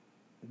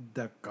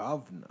 The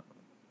governor.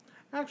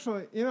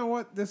 Actually, you know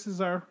what? This is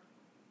our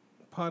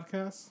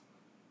podcast.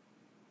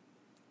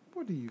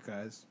 What do you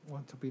guys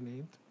want to be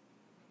named?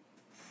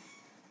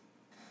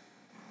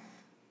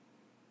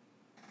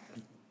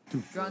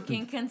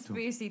 Drunken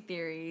Conspiracy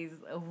Theories.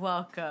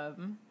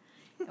 Welcome.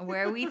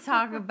 Where we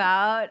talk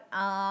about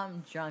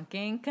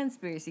drunken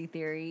conspiracy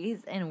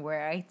theories and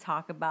where I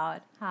talk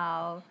about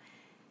how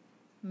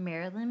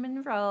Marilyn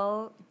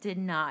Monroe did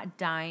not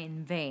die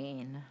in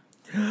vain.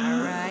 All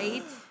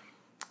right?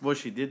 Well,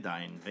 she did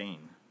die in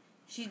vain.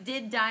 She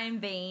did die in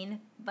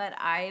vain, but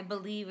I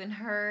believe in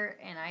her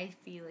and I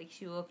feel like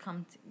she will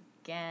come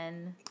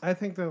again. I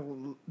think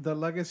the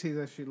legacy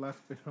that she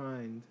left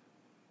behind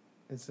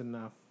is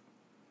enough.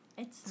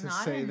 It's to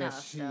not say enough,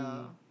 that she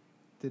though.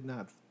 did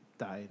not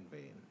die in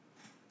vain.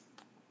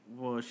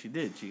 Well, she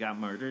did. She got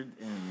murdered,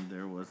 and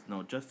there was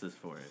no justice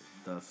for it.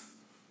 Thus,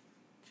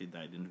 she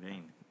died in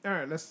vain. All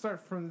right, let's start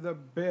from the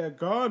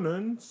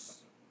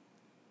beginnings.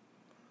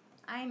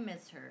 I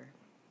miss her.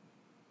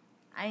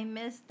 I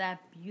miss that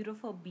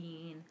beautiful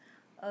being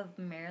of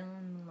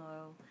Marilyn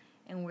Monroe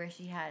and where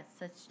she had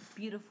such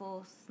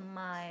beautiful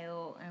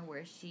smile and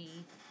where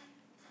she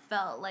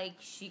felt like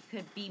she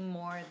could be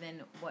more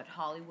than what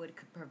Hollywood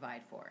could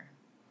provide for her.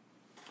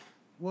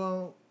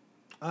 Well,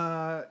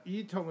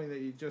 you told me that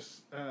you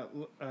just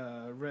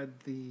read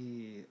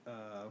the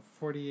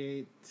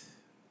 48...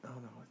 Oh,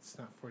 no, it's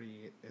not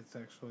 48. It's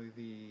actually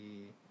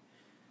the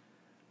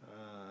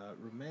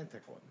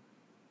romantic one.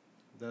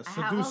 The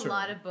Seducer. I have a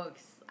lot of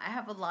books. I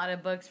have a lot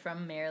of books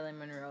from Marilyn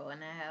Monroe,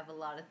 and I have a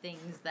lot of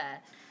things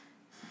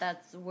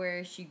that's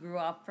where she grew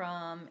up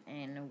from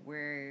and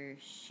where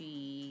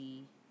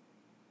she...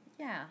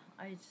 Yeah,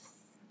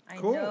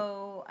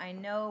 Cool. I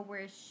know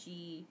where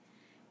she...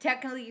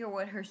 Technically, or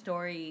what her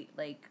story,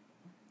 like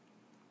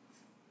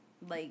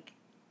grew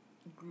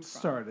from.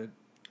 Started.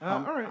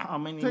 How, all right. how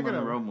many take it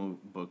Monroe over.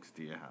 books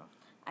do you have?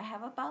 I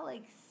have about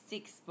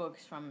 6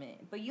 books from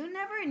it, but you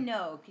never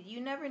know, because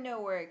you never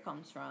know where it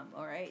comes from,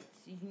 all right?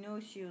 So you know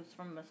she was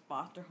from a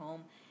foster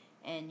home,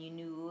 and you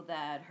knew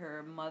that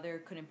her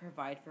mother couldn't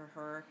provide for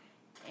her,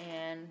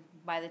 and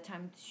by the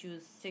time she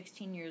was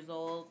 16 years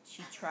old,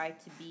 she tried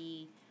to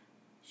be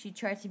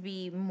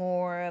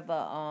more of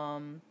a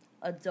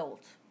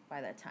adult by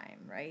that time,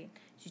 right?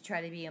 She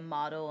tried to be a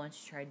model, and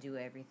she tried to do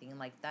everything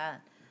like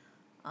that.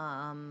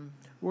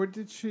 Where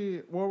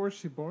was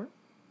she born?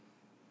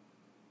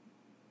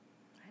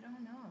 I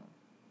don't know.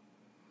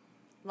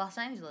 Los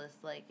Angeles,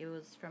 like it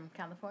was from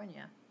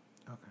California.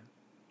 Okay.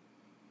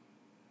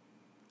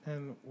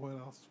 And what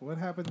else? What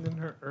happened in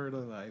her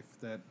early life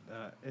that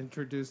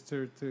introduced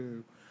her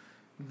to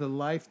the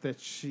life that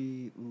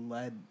she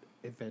led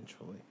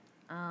eventually?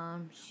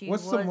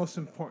 What's the most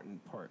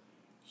important part?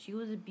 She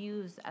was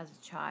abused as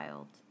a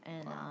child,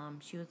 and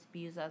she was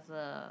abused as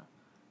a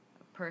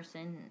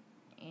person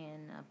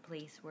in a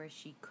place where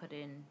she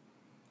couldn't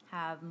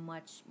have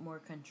much more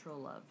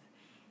control of,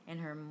 and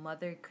her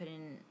mother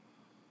couldn't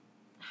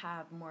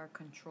have more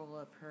control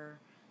of her,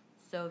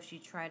 so she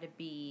tried to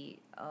be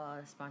a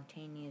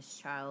spontaneous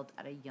child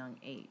at a young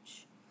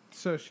age.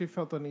 So she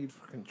felt the need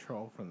for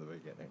control from the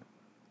beginning.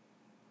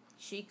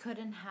 She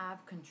couldn't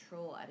have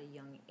control at a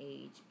young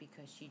age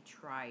because she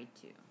tried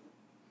to.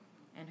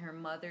 And her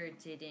mother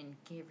didn't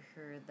give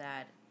her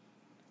that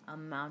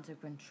amount of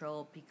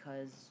control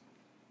because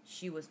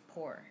she was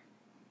poor.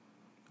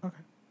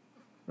 Okay.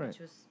 Right. Which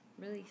was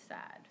really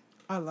sad.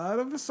 A lot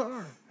of us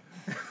are.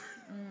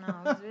 No,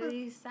 it was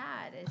really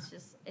sad.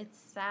 It's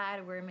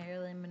sad where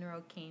Marilyn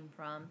Monroe came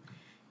from.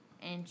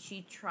 And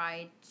she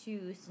tried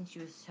to, since she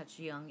was such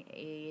a young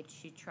age,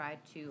 she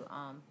tried to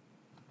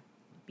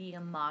be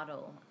a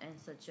model and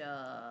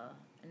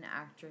an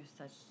actress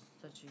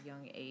such a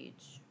young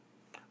age.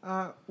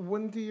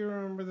 When do you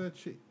remember that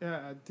she?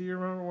 Do you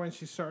remember when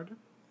she started?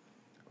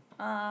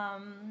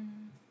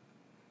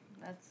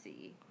 Let's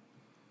see.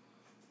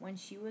 When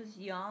she was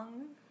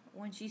young,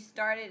 when she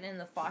started in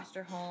the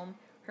foster home,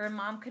 her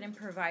mom couldn't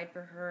provide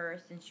for her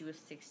since she was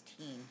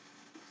 16.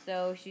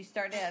 So she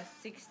started at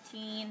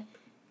 16,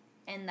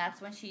 and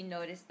that's when she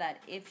noticed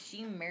that if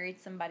she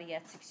married somebody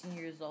at 16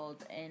 years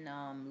old in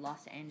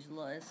Los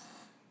Angeles,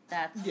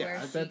 that's where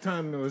at that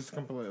time it was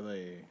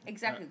completely...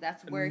 Exactly,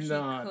 that's where she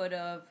could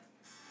have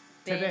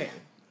been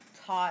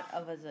taught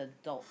of as an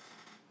adult.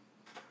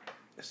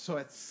 So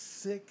at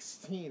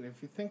 16,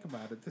 if you think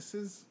about it,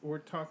 we're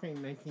talking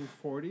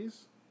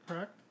 1940s,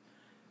 correct?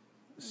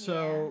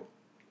 So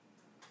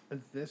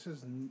this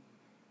is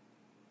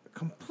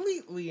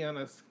completely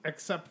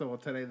unacceptable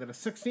today that a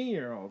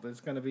 16-year-old is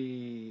going to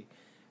be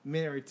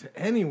married to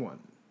anyone.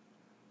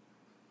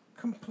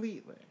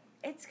 Completely.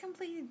 It's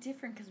completely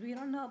different because we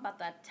don't know about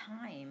that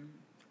time.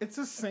 It's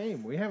the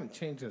same. We haven't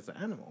changed as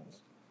animals.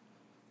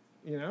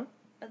 You know?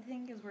 But the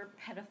thing is, we're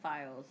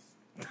pedophiles.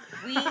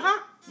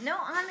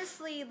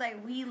 Honestly,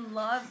 like, we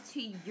love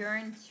to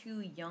yearn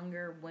to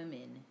younger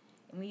women.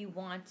 And we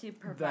want to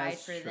provide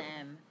for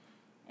them.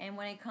 And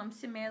when it comes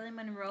to Marilyn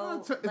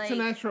Monroe... it's a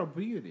natural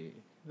beauty.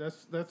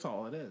 That's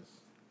all it is.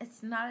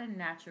 It's not a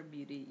natural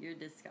beauty. You're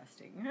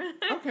disgusting.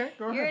 Okay,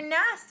 go ahead. You're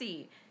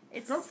nasty.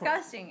 It's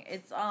disgusting.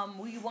 It's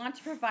we want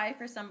to provide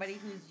for somebody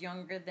who's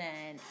younger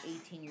than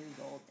 18 years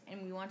old,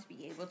 and we want to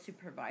be able to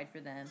provide for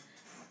them.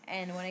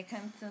 And when it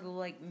comes to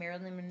like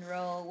Marilyn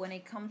Monroe, when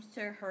it comes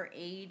to her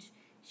age,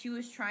 she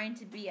was trying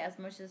to be as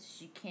much as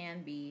she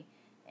can be,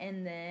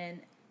 and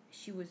then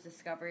she was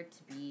discovered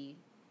to be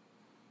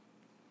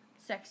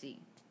sexy,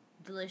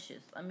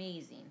 delicious,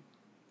 amazing.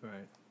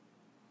 Right.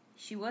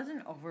 She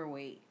wasn't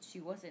overweight. She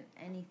wasn't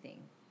anything.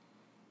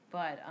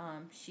 But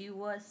she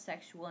was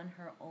sexual in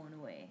her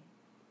own way.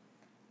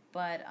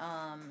 But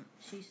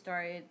she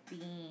started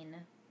being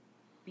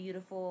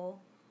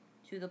beautiful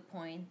to the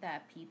point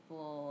that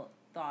people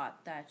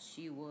thought that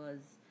she was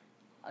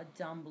a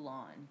dumb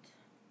blonde.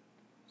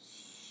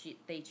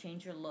 They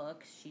changed her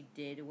looks. She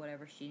did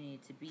whatever she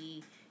needed to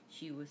be.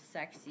 She was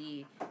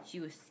sexy. She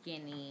was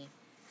skinny.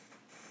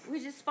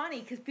 Which is funny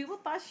because people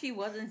thought she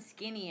wasn't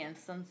skinny in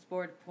some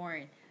sport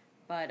porn.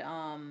 But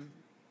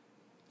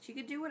she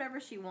could do whatever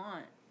she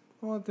wants.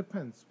 Well, it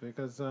depends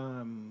because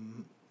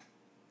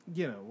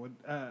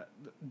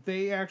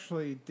they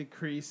actually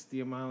decreased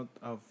the amount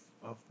of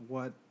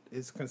what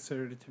is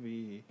considered to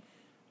be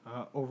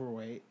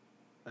overweight,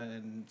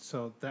 and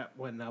so that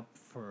went up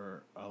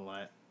for a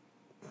lot,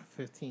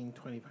 15,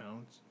 20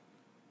 pounds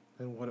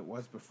than what it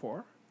was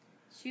before.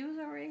 She was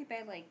already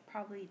by like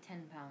probably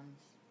 10 pounds.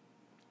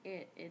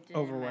 It didn't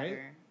overweight?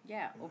 Matter.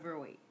 Yeah,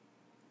 overweight.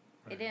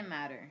 Right. It didn't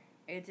matter.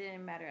 It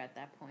didn't matter at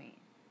that point.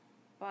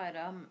 But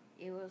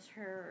it was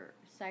her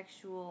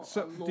sexual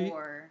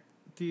allure.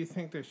 Do you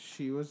think that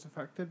she was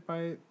affected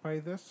by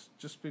this,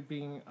 just by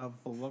being a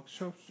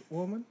voluptuous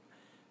woman?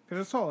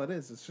 Because that's all it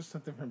is. It's just a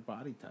different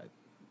body type.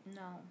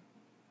 No,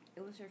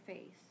 it was her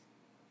face.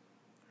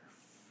 Her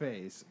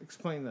face.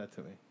 Explain that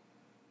to me.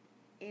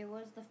 It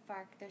was the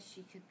fact that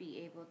she could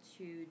be able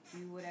to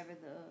do whatever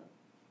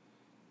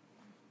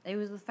It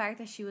was the fact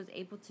that she was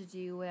able to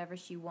do whatever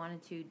she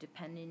wanted to,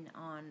 depending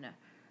on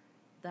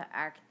the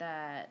act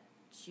that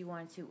she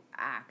wanted to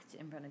act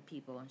in front of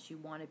people, and she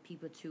wanted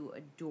people to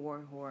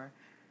adore her,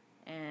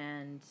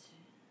 and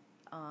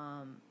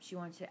she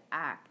wanted to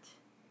act,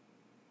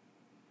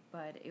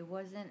 but it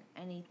wasn't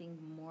anything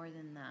more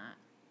than that.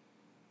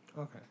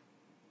 Okay.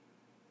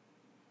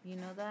 You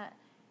know that?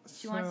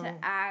 She wanted to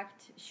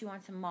act, she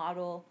wanted to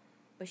model,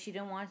 but she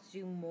didn't want to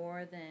do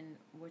more than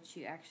what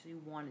she actually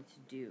wanted to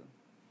do.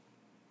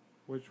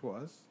 which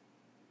was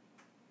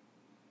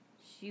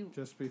She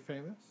just be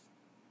famous,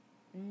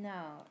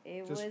 no,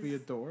 it just was be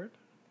adored.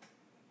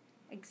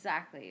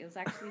 exactly. It was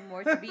actually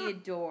more to be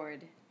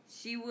adored.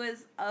 She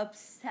was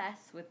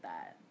obsessed with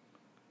that.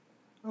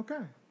 Okay.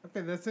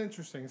 Okay, that's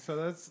interesting. So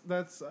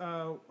that's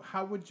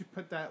how would you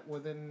put that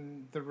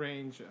within the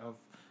range of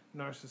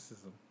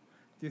narcissism?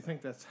 Do you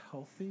think that's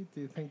healthy? Do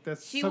you think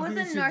that's She something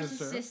wasn't she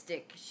deserves?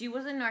 narcissistic. She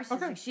wasn't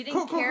narcissistic. Okay, She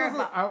didn't care cool.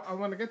 about. I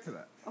want to get to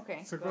that.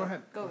 Okay. So go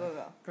ahead. Go.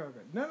 Go.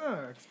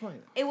 No. Explain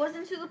it. It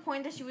wasn't to the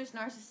point that she was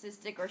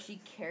narcissistic or she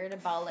cared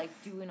about like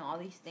doing all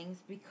these things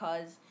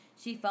because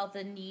she felt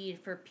the need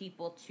for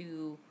people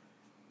to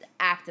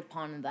act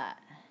upon that.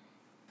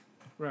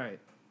 Right.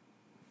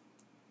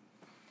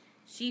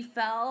 She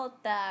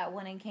felt that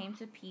when it came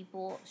to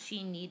people,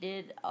 she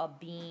needed a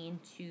being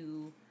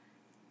to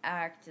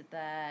act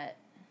that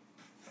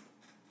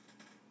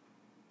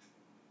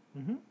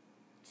Mm-hmm.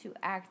 to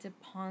act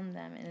upon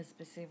them in a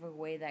specific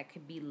way that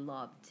could be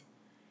loved.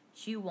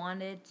 She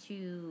wanted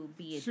to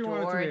be adored. She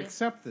wanted to be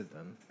accepted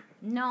then.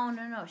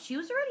 No. She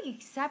was already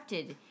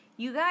accepted.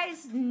 You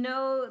guys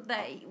know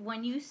that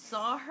when you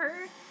saw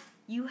her,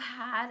 you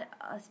had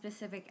a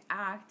specific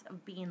act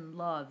of being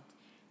loved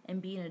and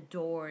being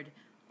adored,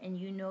 and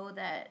you know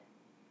that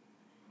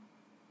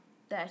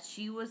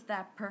she was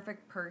that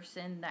perfect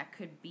person that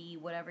could be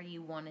whatever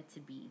you wanted to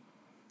be.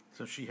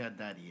 So she had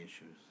daddy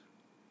issues.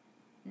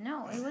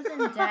 No, it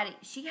wasn't daddy.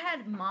 She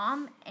had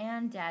mom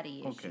and daddy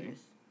issues. Okay.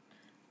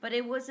 But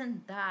it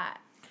wasn't that.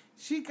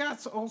 She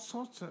got all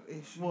sorts of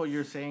issues. Well,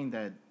 you're saying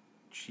that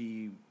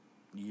she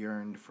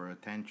yearned for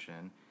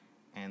attention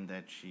and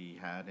that she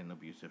had an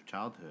abusive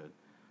childhood.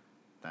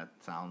 That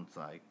sounds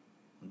like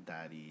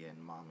daddy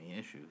and mommy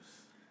issues.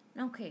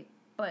 Okay,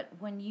 but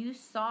when you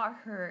saw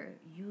her,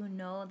 you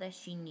know that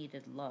she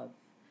needed love.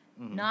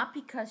 Mhm. Not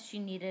because she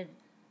needed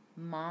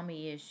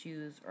mommy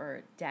issues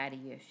or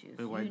daddy issues.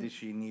 But why did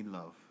she need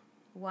love?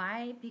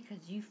 Why?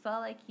 Because you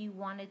felt like you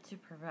wanted to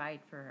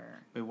provide for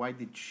her. But why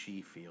did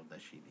she feel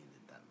that she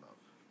needed that love?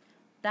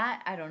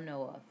 That I don't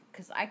know of,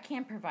 because I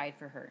can't provide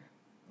for her.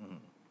 Mhm.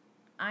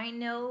 I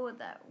know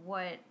that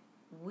what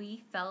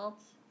we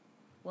felt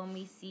when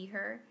we see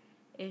her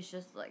is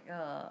just like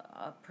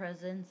a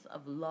presence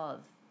of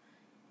love.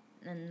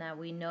 And that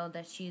we know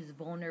that she's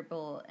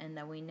vulnerable and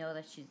that we know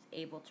that she's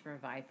able to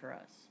provide for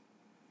us.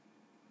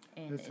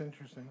 And That's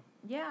interesting.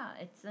 yeah,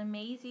 it's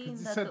amazing. Because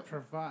you that said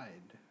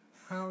provide.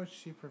 How is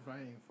she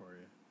providing for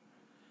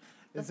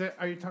you?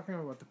 Are you talking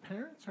about the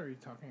parents or are you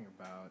talking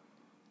about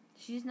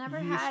she's never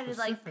you had like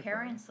specifically?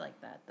 parents like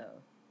that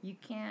though. You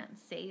can't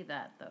say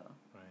that though.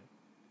 right?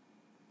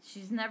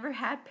 She's never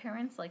had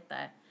parents like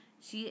that.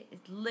 She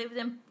lived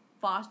in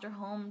foster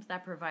homes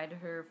that provided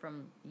her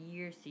from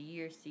years to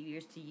years to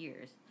years to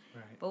years.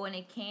 Right. But when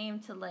it came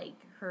to like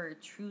her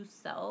true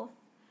self,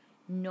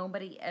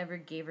 nobody ever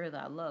gave her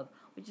that love,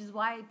 which is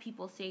why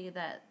people say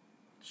that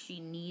she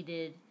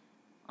needed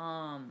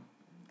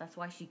that's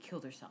why she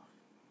killed herself.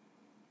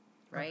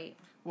 Right?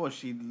 Well,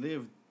 she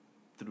lived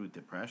through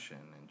depression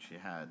and she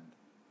had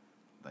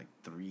like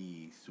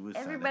 3 suicide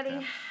Everybody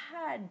attempts.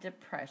 had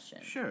depression.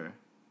 Sure.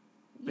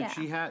 But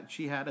Yeah.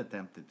 she had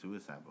attempted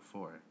suicide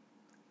before.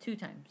 2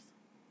 times.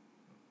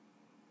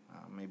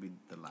 Maybe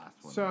the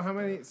last one. So was how the-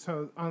 many?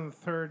 So on the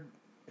third,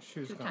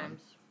 she was 2 gone.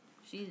 times.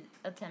 She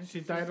attempted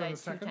She died on the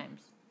suicide 2 second?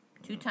 times.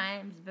 2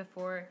 times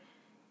before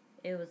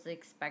it was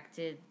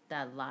expected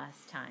that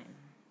last time.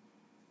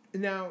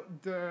 Now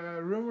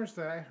the rumors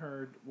that I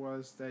heard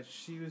was that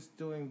she was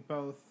doing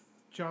both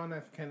John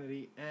F.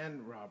 Kennedy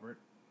and Robert.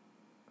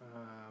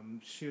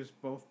 She was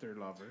both their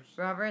lovers.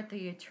 Robert,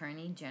 the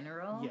Attorney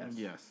General. Yes.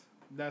 Yes.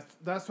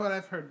 That's what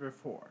I've heard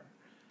before.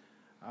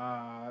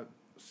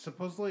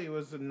 Supposedly it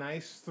was a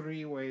nice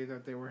 3-way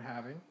that they were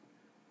having,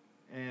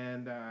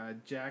 and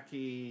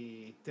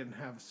Jackie didn't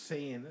have a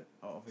say in it,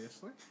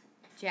 obviously.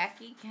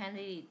 Jackie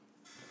Kennedy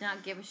did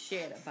not give a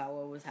shit about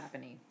what was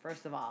happening,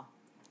 first of all.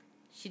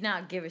 She did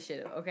not give a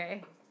shit,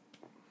 okay?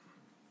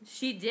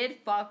 She did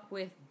fuck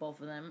with both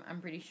of them.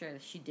 I'm pretty sure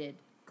that she did.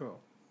 Cool.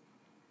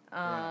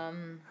 Yeah.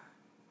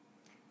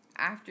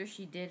 After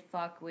she did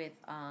fuck with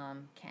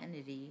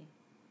Kennedy,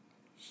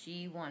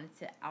 she wanted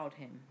to out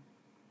him.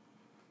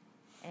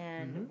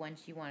 And when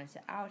she wanted to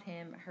out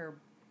him,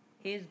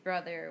 his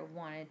brother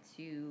wanted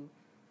to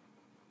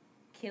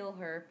kill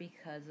her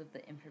because of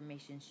the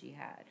information she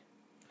had.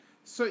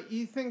 So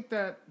you think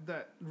that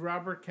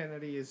Robert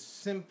Kennedy is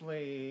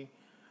simply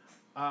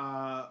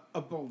a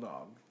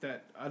bulldog,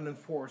 an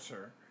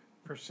enforcer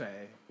per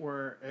se,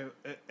 where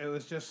it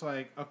was just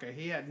like, okay,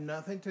 he had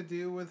nothing to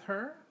do with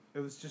her. It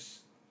was just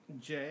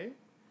Jay.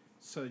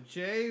 So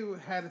Jay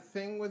had a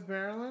thing with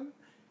Marilyn,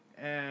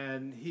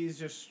 and he's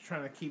just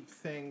trying to keep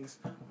things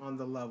on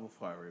the level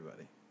for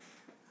everybody.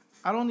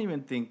 I don't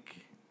even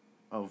think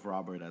of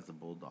Robert as a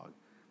bulldog.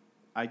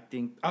 I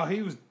think Oh,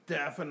 he was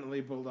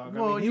definitely bulldog.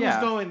 Well, I mean, he yeah.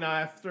 was going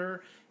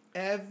after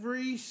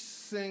every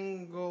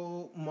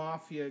single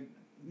mafia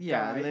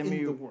guy in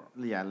the world.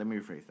 Yeah, let me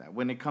rephrase that.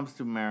 When it comes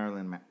to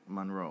Marilyn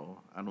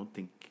Monroe, I don't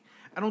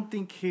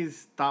think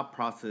his thought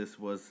process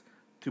was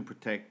to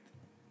protect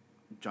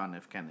John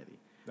F. Kennedy.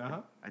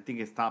 Uh-huh. I think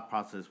his thought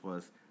process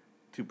was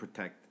to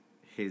protect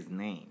his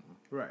name,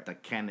 Right. the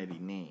Kennedy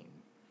name,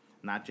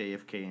 not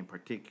JFK in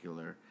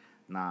particular,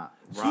 not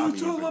So Robbie.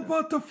 it's all in particular.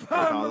 about the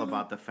family. It's all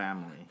about the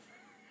family.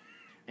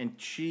 And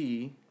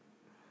she,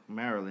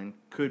 Marilyn,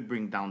 could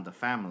bring down the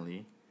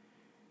family,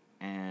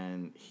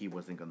 and he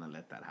wasn't going to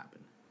let that happen.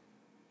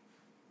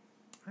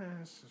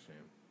 That's a shame.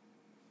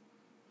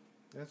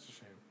 That's a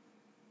shame.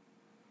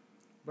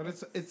 But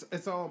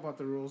it's all about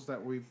the rules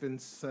that we've been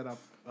set up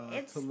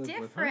It's to live with.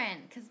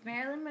 different because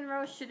Marilyn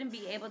Monroe shouldn't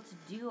be able to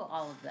do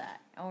all of that.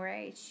 All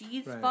right,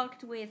 she's Right.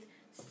 fucked with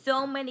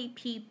so many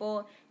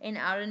people, and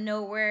out of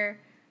nowhere,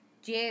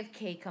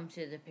 JFK comes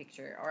to the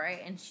picture. All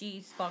right, and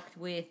she's fucked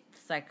with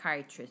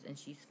psychiatrists, and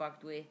she's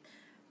fucked with,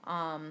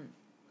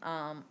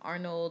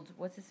 Arnold.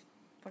 What's his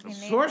fucking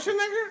name?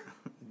 Schwarzenegger?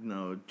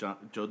 No,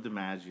 Joe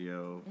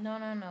DiMaggio.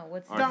 No.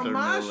 What's his Arthur name?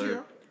 DiMaggio.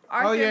 Miller.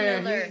 Arthur yeah,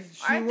 Miller.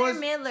 she Arthur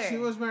Miller. She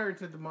was married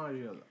to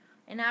DiMaggio. Though.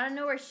 And out of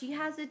nowhere, she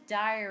has a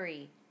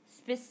diary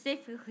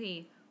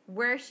specifically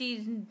where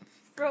she's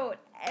wrote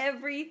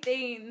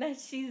everything that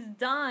she's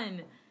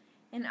done.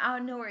 And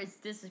out of nowhere, it's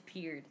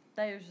disappeared.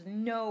 There's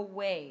no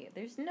way.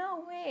 There's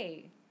no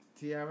way.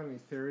 Do you have any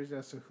theories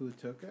as to who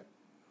took it?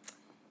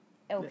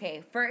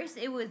 Okay, first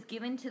it was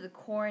given to the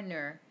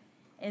coroner,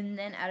 and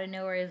then out of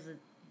nowhere, it was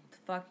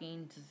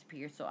fucking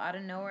disappeared. So out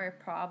of nowhere,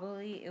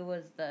 probably it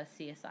was the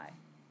CSI.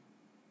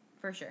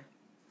 For sure.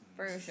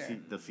 For sure.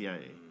 The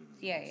CIA.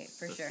 CIA,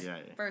 for The sure.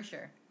 CIA. For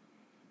sure.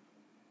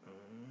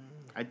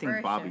 I think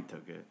For Bobby sure.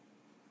 took it.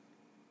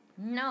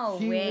 No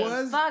He way.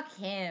 was- Fuck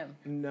him.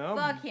 No.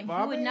 Fuck him. He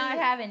Bobby? would not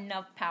have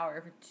enough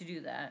power to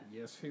do that.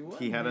 Yes, he would.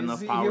 He had He's enough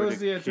the- power he was to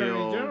the Attorney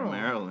kill General.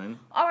 Marilyn.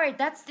 All right,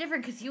 that's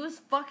different because he was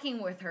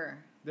fucking with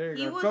her. There you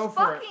He go. was Go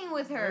for it. fucking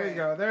with her. There you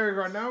go. There you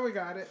go. Now we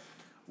got it.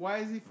 Why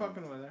is he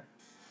fucking with her?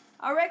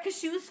 All right, because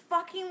she was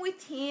fucking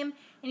with him,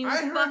 and he was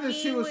I heard fucking that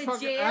she was with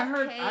fucking.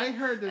 JFK. I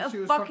heard that she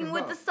was fucking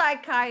with both. the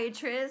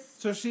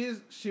psychiatrist. So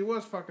she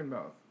was fucking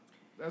both.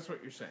 That's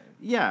what you're saying.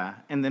 Yeah,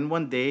 and then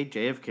one day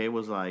JFK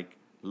was like,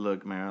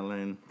 "Look,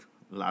 Marilyn,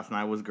 last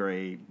night was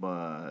great,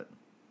 but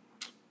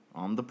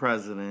I'm the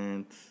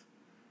president.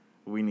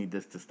 We need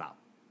this to stop."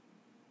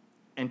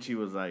 And she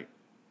was like,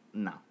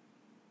 "No."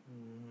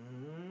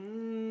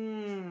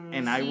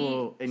 And I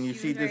will. And you she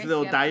see was this very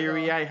little skeptical.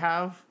 diary I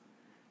have.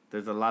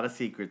 There's a lot of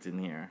secrets in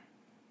here.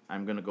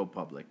 I'm gonna go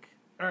public.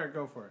 All right,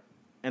 go for it.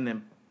 And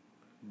then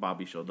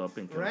Bobby showed up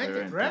and killed Rank her.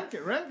 it, and rank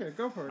it, rank it.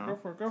 Go for it, Huh? go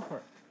for it, go for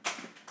it.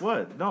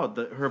 What? No,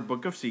 her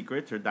book of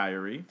secrets, her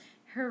diary.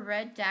 Her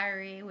red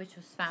diary, which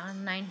was found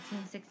in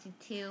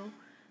 1962,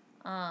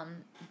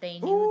 they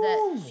knew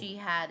that she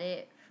had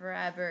it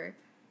forever,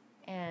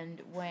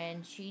 and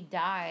when she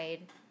died,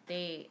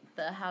 the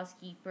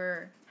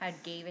housekeeper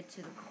had gave it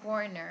to the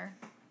coroner,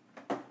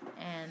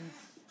 and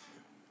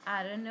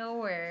out of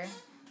nowhere,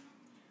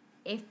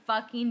 it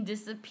fucking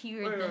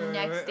disappeared the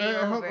next day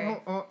over.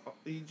 Hold.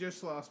 You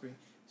just lost me.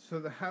 So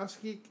the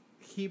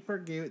housekeeper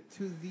gave it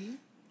to the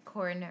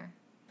Coroner.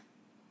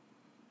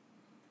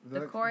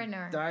 The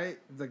coroner.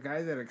 The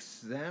guy that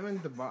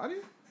examined the body.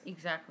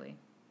 Exactly.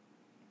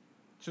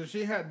 So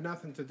she had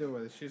nothing to do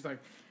with it. She's like,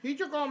 "He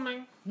took on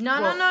me."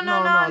 No. Well,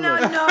 No.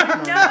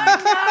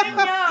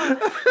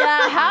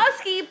 The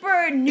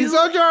housekeeper knew It's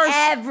all yours.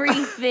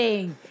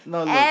 everything. No,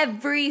 look.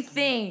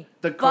 Everything.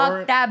 The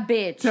Fuck that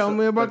bitch. Tell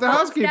me about the Fuck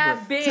housekeeper.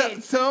 that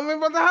bitch. Tell me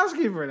about the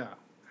housekeeper now.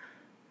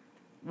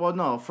 Well,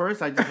 no.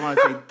 First, I just want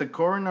to say the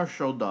coroner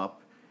showed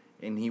up,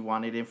 and he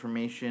wanted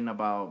information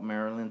about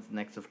Marilyn's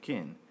next of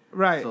kin.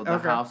 Right. So the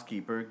okay.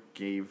 housekeeper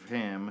gave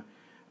him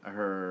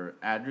her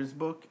address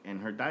book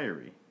and her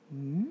diary.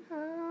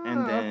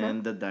 And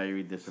then the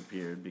diary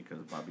disappeared because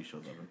Bobby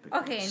showed up and picked it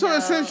up. Okay. So no.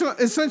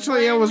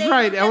 essentially, I When was they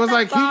right. looked I at was the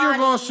like, "He just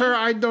go, body- sir.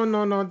 I don't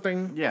know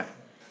nothing." Yeah.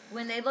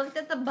 When they looked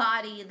at the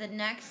body, the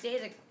next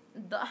day,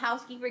 the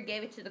housekeeper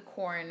gave it to the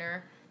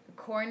coroner. The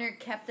coroner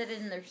kept it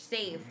in their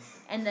safe.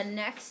 And the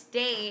next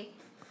day,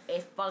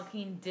 it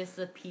fucking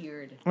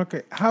disappeared.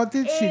 Okay. How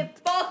did she? It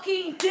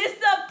fucking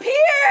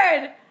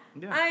disappeared!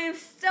 Yeah. I am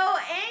so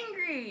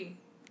angry.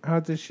 How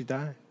did she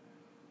die?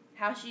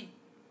 How she...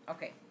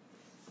 Okay.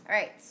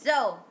 Alright,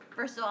 so,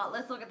 first of all,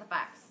 let's look at the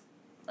facts.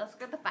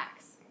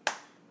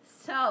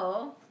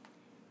 So,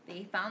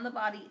 they found the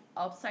body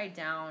upside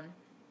down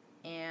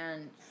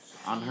and...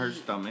 On her she-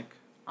 stomach.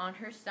 On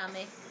her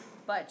stomach,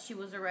 but she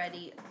was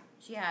already...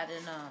 She had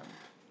an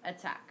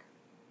attack.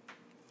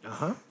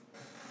 Uh-huh.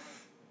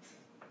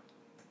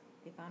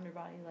 They found her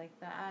body like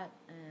that,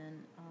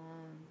 and...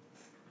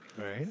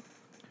 Right.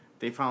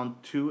 They found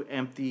 2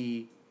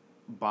 empty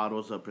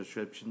bottles of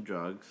prescription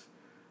drugs.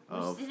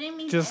 Of Which didn't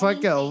mean Just like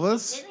anything.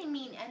 Elvis? It didn't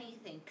mean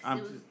anything. 'Cause I'm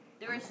it was,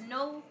 there was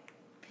no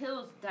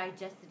pills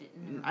digested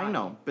in her I body.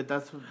 know, but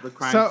that's the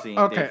crime So scene.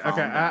 okay, They found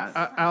okay,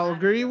 that. I'll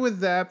agree with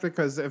that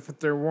because if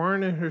there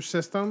weren't in her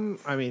system,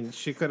 I mean,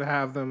 she could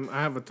have them.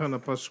 I have a ton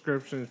of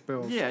prescription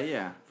pills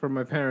Yeah. from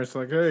my parents.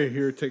 Like, hey,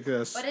 here, take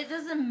this. But it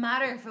doesn't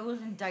matter if it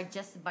wasn't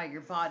digested by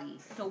your body.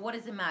 So what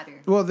does it matter?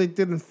 Well, they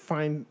didn't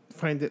find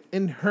it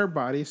in her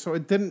body, so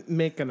it didn't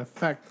make an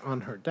effect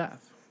on her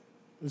death.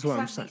 Is what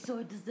I'm Exactly. saying. So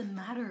it doesn't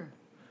matter.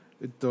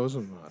 It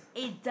doesn't matter.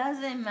 It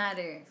doesn't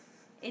matter.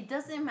 It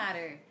doesn't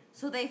matter.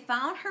 So they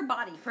found her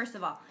body. First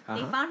of all,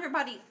 they found her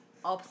body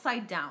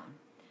upside down.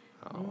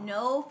 Oh.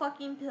 No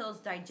fucking pills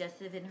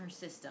digested in her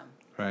system.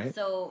 Right.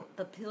 So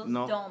the pills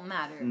No. don't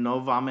matter. No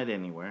vomit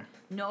anywhere.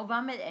 No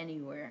vomit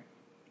anywhere.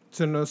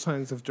 So no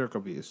signs of drug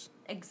abuse.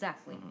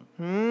 Exactly.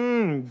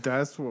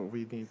 That's what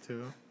we need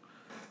to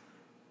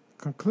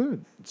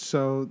conclude.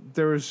 So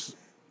there was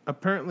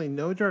apparently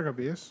no drug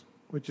abuse,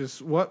 which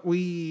is what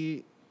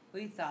we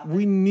We thought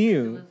We that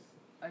knew it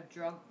was a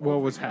drug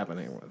what was overdose.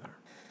 happening with her.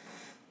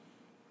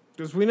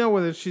 Because we know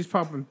whether she's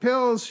popping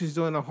pills, she's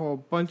doing a whole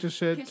bunch of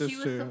shit Because just she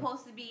was to.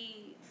 supposed to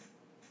be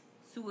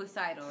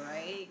suicidal,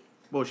 right?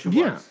 Well, she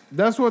Yeah, was.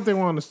 that's what they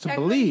want us to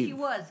Technically believe. she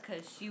was,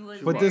 because she was.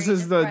 But this very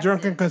is the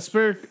Drunken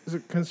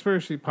depressive.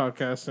 Conspiracy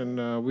podcast,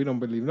 and we don't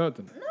believe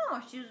nothing.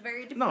 No, she was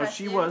very depressive. No,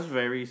 she was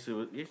very she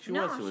was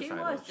No, suicidal. she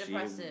was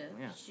depressive.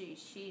 Yeah.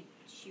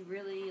 She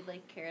really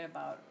like cared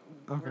about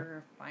Okay. where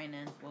her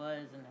finance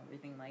was and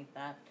everything like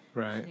that. She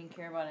Right, didn't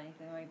care about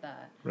anything like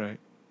that. right.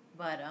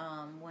 But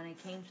when it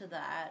came to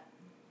that,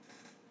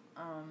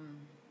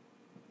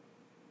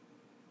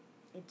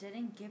 it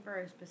didn't give her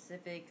a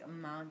specific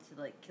amount to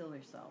like kill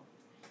herself.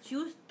 She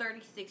was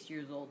 36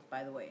 years old,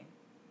 by the way.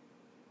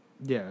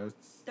 Yeah,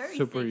 it's 36.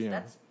 super young.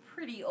 That's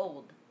pretty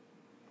old.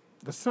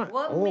 That's not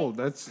What old.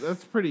 That's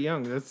pretty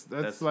young. That's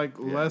That's- like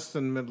yeah. less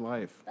than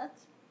midlife.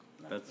 That's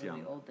really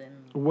young. old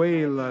in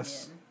Way my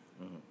less.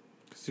 opinion.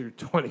 Because you're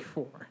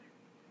 24.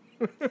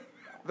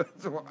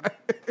 That's why.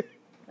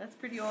 That's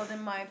pretty old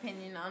in my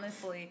opinion,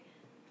 honestly.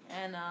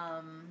 And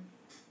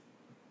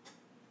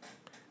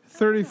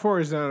 34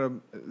 is not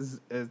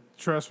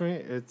trust me,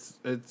 it's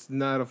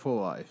not a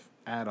full life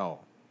at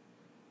all.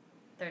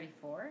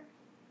 34.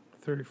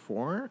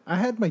 34? I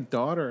had my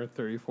daughter at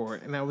 34,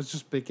 and I was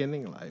just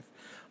beginning life.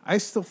 I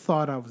still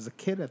thought I was a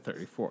kid at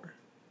 34.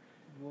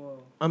 Whoa.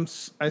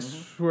 I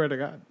swear to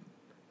God.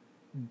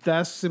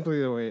 That's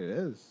simply the way it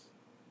is.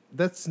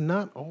 That's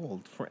not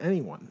old for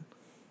anyone.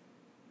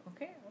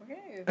 Okay.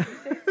 If you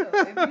say so.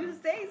 If you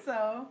say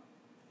so.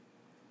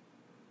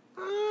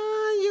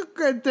 You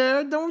good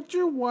there? Don't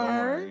you Don't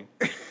worry.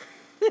 worry.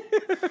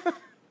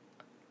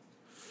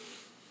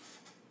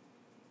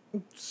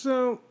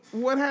 So,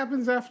 what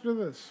happens after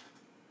this?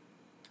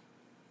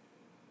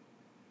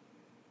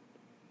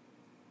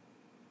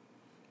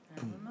 I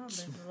don't know.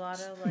 There's a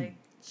lot of like.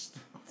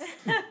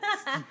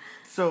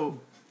 So,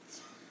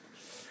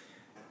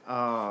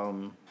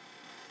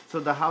 so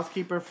the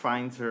housekeeper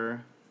finds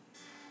her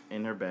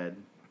in her bed,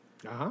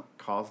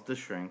 calls the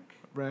shrink.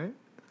 Right.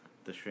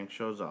 The shrink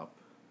shows up,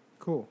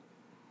 Cool.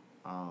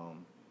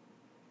 and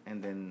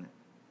then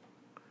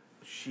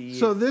she.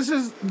 So this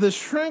is the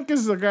shrink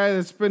is the guy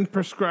that's been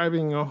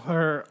prescribing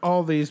her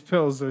all these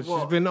pills that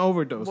Well- she's been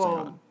overdosing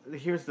Well, on.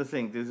 here's the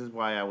thing. This is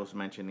why I was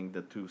mentioning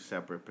the two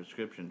separate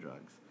prescription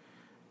drugs.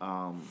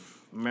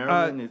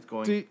 Marilyn is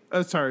going.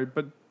 Sorry,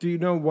 but do you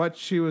know what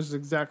she was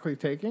exactly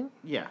taking?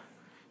 Yeah.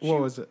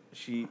 What was it?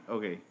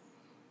 Okay.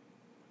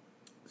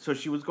 So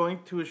she was going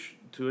to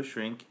a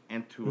shrink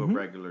and to a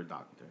regular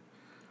doctor.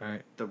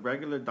 Right. The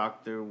regular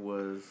doctor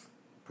was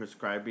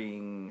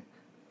prescribing.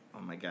 Oh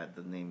my God,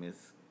 the name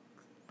is.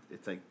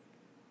 It's like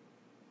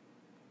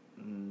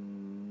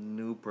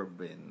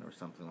Nuperbin or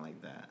something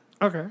like that.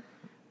 Okay.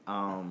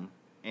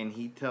 And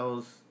he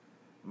tells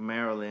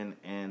Marilyn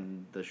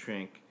and the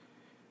shrink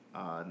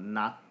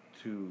not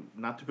to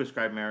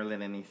prescribe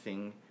Marilyn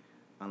anything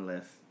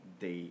unless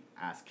they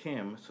ask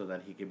him, so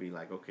that he could be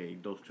like, okay,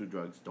 those two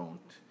drugs don't.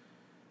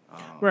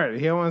 Right.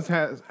 He almost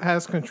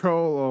has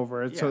control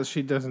over it so Yeah.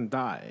 she doesn't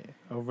die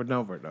of an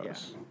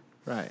overdose.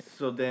 Right.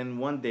 So then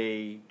one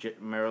day,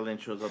 Marilyn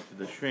shows up to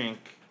the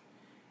shrink,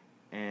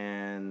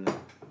 and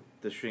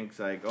the shrink's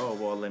like, oh,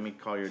 well, let me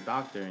call your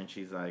doctor. And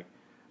she's like,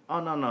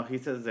 oh, no, he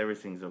says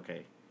everything's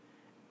okay.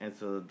 And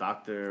so the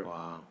doctor,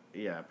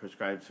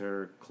 prescribes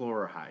her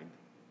chloride.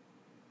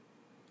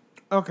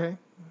 Okay.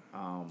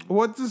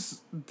 What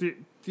does... Do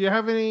you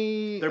have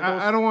any... They're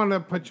both- I don't want to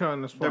put you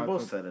on the spot. They're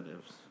both but-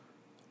 sedatives.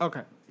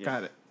 Okay. Yeah.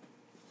 Got it.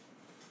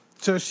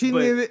 So she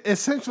But- needed...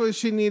 Essentially,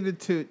 she needed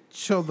to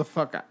chill the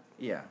fuck out.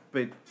 Yeah,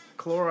 but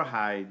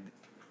chloride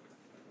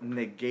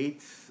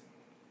negates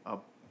a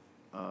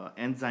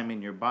enzyme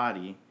in your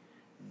body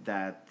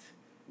that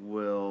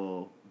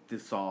will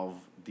dissolve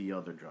the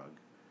other drug.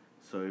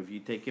 So if you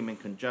take them in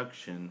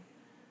conjunction,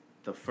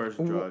 the first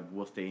drug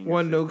will stay in your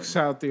One system. nukes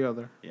out the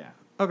other. Yeah.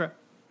 Okay.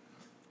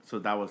 So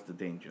that was the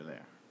danger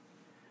there.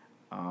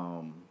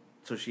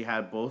 So she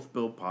had both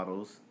pill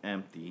bottles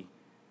empty,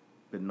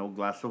 with no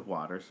glass of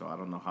water. So I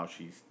don't know how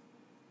she's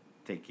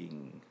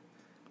taking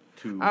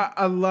two.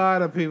 A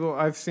lot of people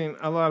I've seen.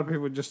 A lot of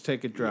people just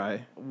take it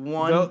dry.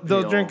 One They'll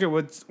pill, drink it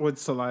with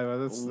saliva.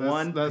 That's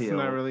one that's pill,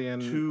 not really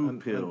two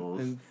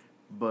pills,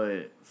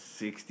 but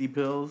 60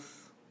 pills.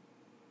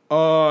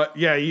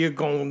 Yeah, you're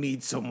gonna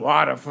need some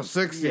water for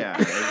 60. Yeah,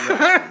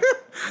 exactly.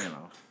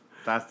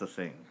 That's the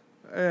thing.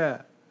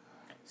 Yeah.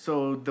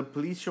 So the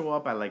police show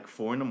up at like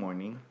 4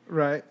 a.m.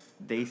 Right.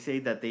 They say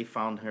that they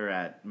found her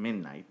at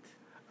midnight.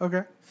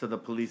 Okay. So the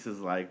police is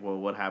like, well,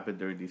 what happened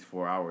during these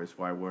 4 hours?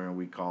 Why weren't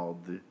we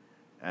called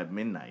at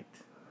midnight?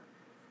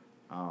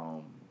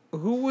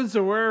 Who was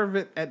aware of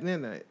it at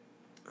midnight?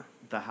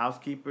 The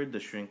housekeeper, the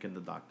shrink, and the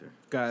doctor.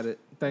 Got it.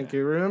 Thank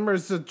you. Remember,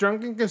 it's a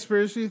Drunken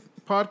Conspiracy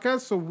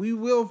podcast, so we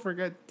will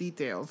forget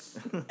details.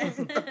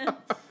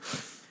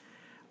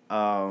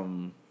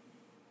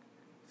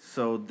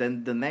 So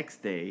then the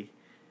next day,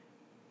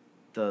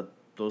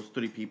 those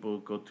three people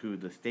go to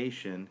the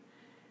station,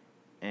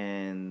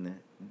 and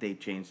they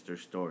change their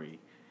story.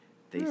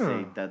 They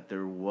say that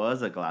there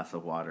was a glass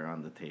of water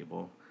on the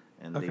table,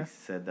 and they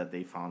said that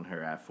they found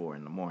her at 4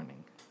 a.m.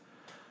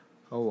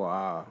 Oh,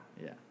 wow.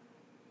 Yeah.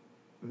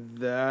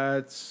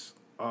 That's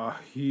a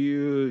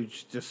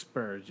huge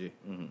disparity.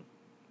 Mm-hmm.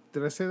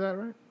 Did I say that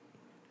right?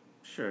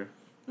 Sure.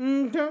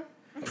 Okay.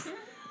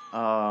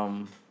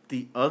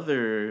 The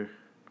other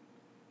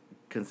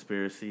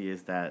conspiracy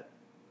is that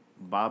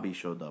Bobby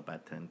showed up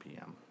at 10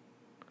 p.m.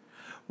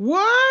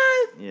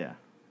 What? Yeah.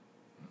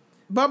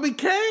 Bobby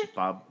K?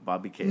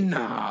 Bobby K. No.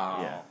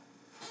 Yeah.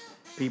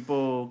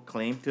 People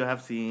claim to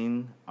have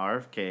seen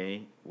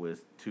RFK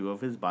with two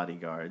of his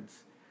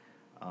bodyguards.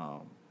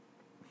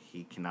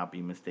 He cannot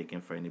be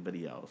mistaken for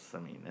anybody else. I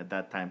mean, at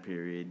that time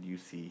period, you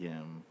see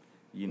him,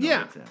 you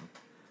know it's him.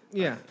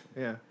 Yeah,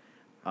 yeah.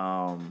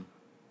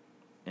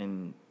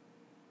 And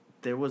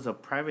there was a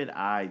private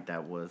eye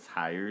that was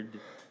hired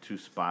to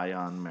spy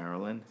on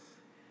Marilyn.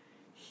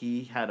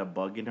 He had a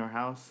bug in her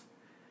house,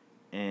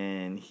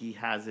 and he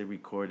has it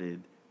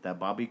recorded that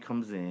Bobby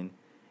comes in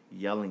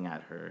yelling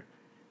at her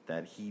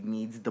that he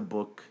needs the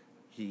book,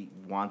 he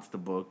wants the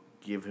book,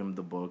 give him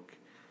the book.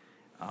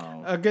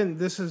 Again,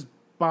 this is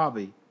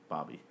Bobby.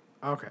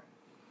 Okay.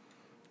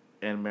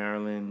 And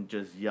Marilyn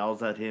just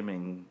yells at him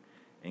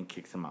and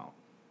kicks him out.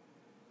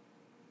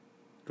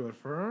 Good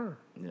for her.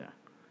 Yeah.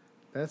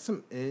 That's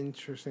some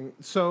interesting.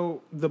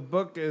 So the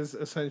book is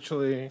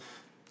essentially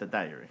The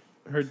diary.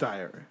 her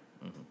diary.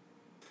 Mm-hmm.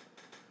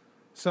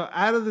 So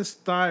out of this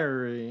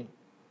diary,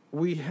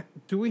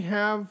 do we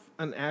have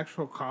an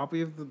actual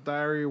copy of the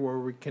diary where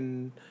we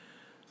can?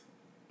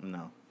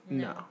 No.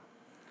 No.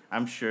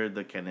 I'm sure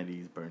the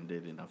Kennedys burned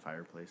it in a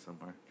fireplace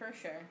somewhere. For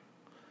sure.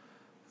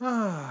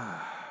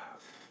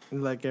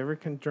 Like every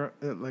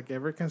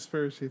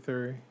conspiracy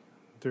theory,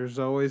 there's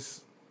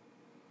always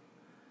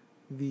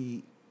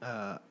the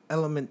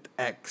element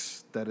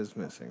X that is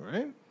missing,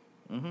 right?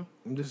 Mm-hmm.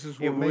 And this is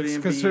It what makes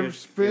wouldn't be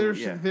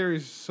conspiracy yeah.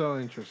 theories so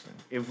interesting.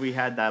 If we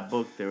had that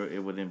book,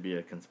 it wouldn't be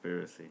a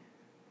conspiracy.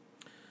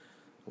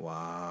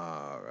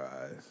 Wow,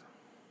 guys.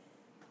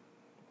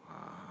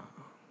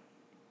 Wow.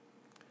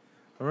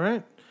 All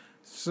right.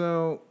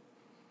 So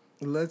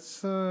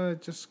let's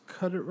just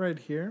cut it right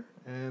here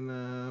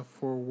and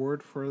for a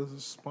word for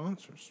the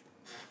sponsors.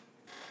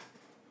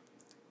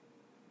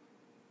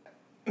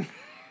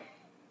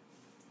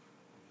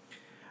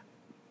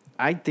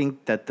 I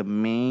think that the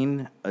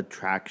main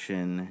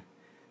attraction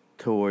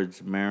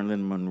towards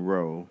Marilyn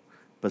Monroe,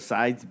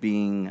 besides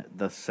being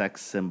the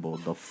sex symbol,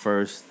 the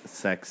first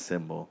sex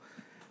symbol,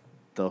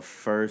 the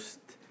first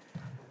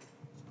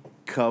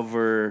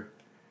cover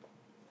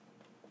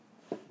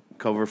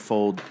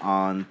fold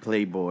on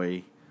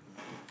Playboy,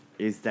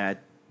 is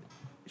that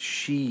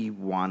she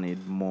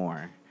wanted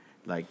more.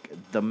 Like,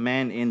 the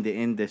men in the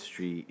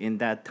industry in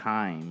that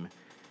time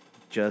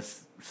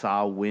just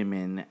saw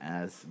women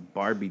as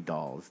Barbie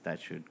dolls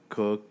that should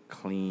cook,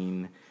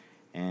 clean,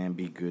 and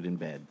be good in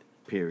bed.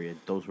 Period.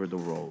 Those were the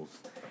roles.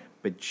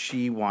 But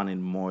she wanted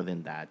more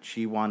than that.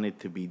 She wanted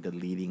to be the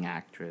leading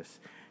actress.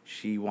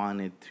 She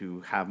wanted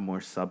to have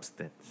more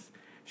substance.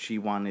 She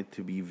wanted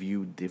to be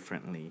viewed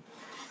differently.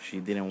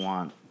 She didn't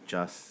want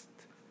just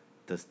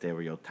the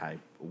stereotype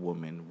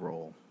woman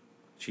role.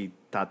 She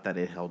thought that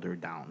it held her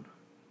down.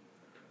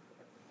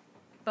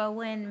 But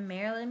when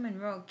Marilyn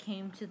Monroe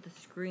came to the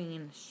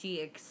screen, she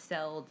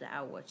excelled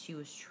at what she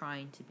was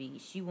trying to be.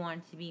 She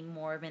wanted to be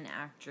more of an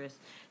actress.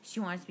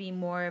 She wanted to be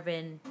more of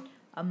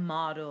a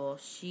model.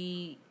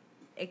 She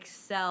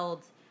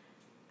excelled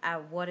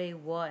at what it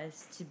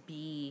was to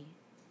be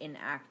an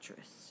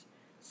actress.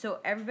 So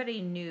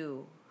everybody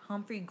knew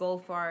Humphrey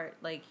Bogart,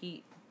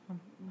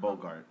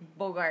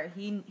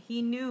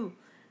 he knew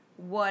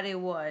what it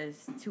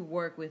was to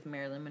work with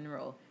Marilyn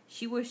Monroe.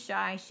 She was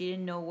shy. She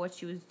didn't know what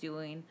she was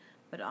doing.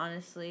 But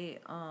honestly,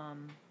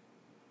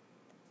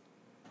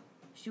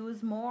 she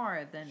was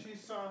more than... She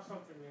saw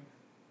something in.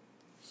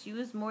 She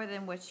was more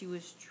than what she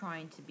was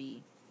trying to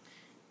be.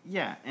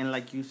 Yeah, and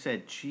like you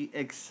said, she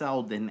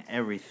excelled in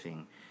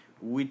everything,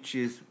 which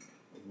is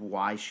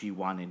why she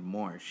wanted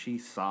more. She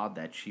saw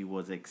that she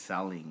was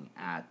excelling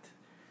at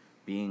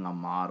being a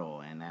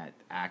model and at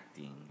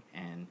acting,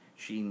 and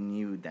she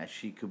knew that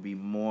she could be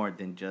more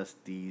than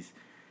just these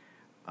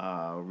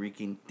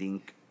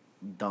rinky-dink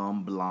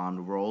dumb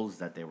blonde roles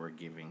that they were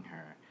giving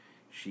her.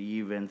 She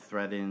even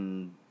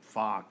threatened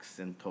Fox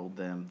and told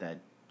them that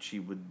she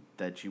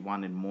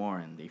wanted more,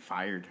 and they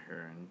fired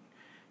her. And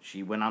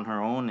she went on her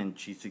own, and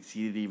she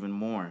succeeded even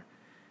more.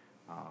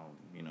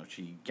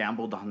 She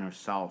gambled on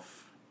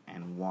herself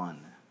and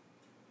won.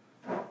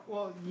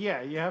 Well,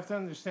 yeah, you have to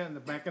understand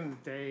that back in the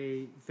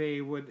day,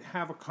 they would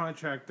have a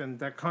contract, and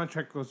that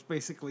contract was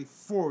basically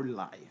for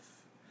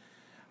life.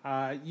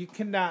 You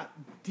cannot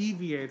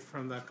deviate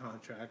from that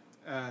contract.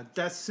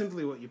 That's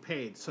simply what you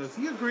paid. So if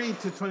you agreed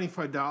to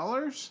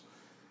 $25,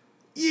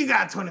 you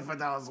got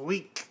 $25 a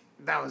week.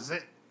 That was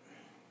it.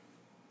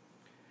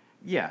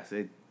 Yes,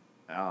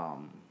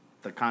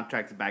 the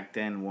contracts back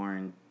then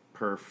weren't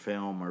per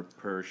film or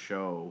per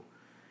show.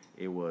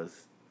 It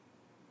was,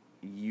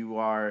 you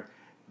are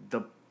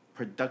the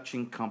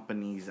production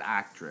company's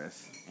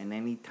actress, and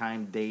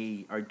anytime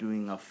they are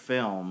doing a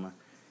film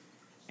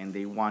and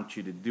they want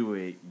you to do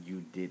it,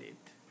 you did it.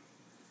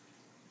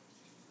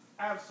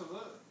 Absolutely.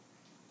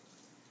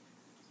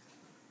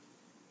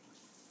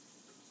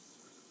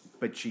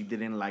 But she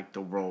didn't like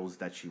the roles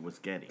that she was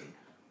getting.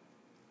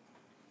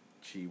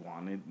 She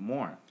wanted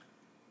more.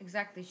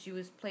 Exactly. She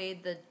was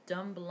played the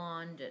dumb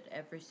blonde at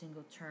every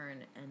single turn,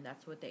 and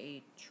that's what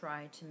they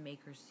tried to make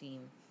her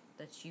seem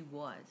that she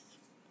was.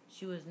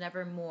 She was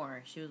never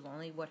more. She was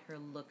only what her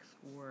looks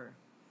were.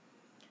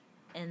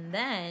 And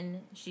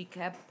then she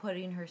kept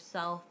putting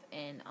herself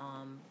in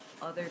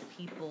other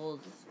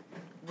people's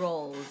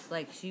roles.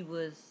 Like she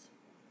was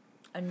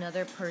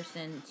another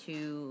person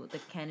to the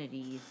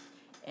Kennedys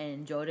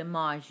and Joe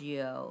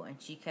DiMaggio, and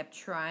she kept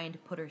trying to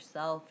put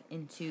herself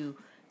into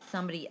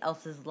somebody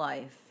else's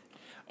life.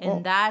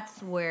 And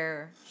that's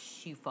where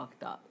she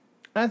fucked up.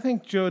 I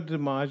think Joe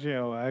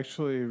DiMaggio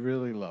actually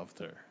really loved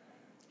her.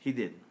 He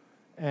did.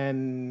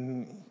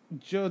 And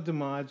Joe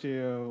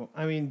DiMaggio,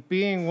 I mean,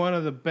 being one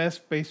of the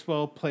best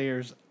baseball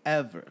players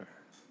ever,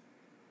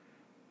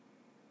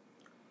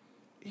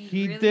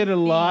 he really did a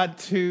lot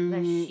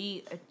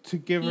that to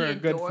give her a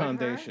good adored her?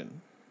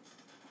 foundation.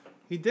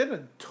 He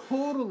did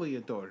totally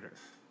adored her.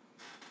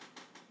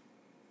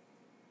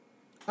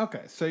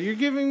 Okay, so you're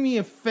giving me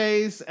a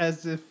face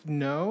as if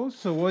no.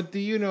 So what do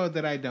you know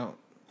that I don't?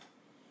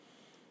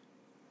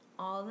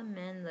 All the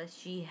men that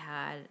she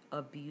had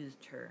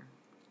abused her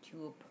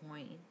to a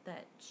point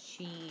that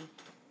she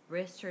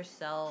risked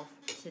herself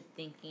to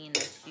thinking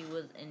that she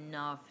was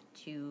enough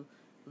to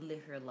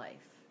live her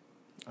life.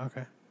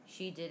 Okay.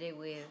 She did it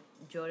with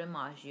Joe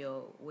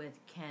DiMaggio, with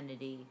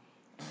Kennedy,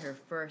 and her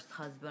first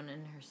husband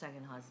and her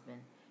second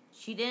husband.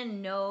 She didn't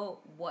know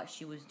what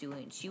she was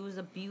doing. She was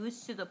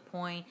abused to the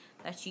point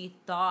that she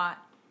thought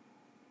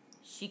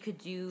she could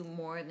do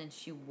more than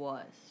she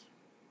was.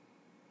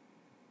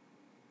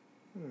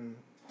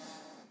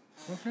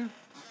 Okay.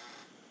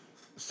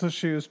 So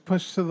she was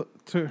pushed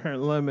to her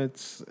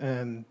limits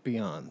and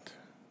beyond.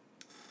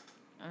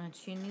 And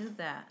she knew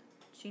that.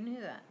 She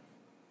knew that.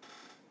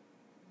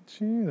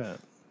 She knew that.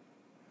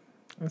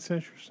 That's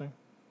interesting.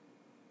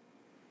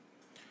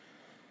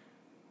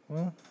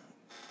 Well,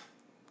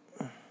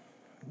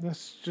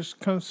 this just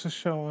comes to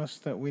show us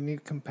that we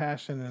need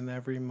compassion in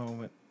every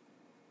moment.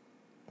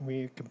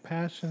 We need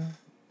compassion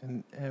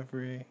in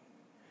every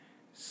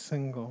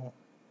single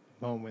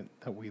moment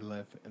that we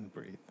live and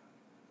breathe.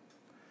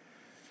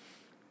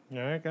 All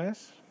right,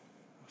 guys.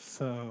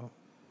 So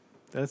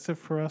that's it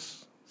for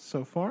us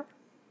so far.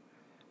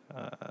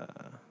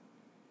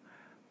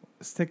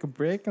 Let's take a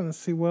break and let's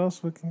see what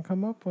else we can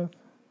come up with.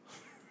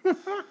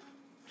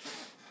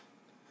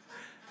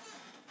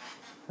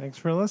 Thanks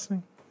for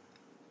listening.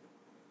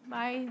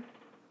 Bye.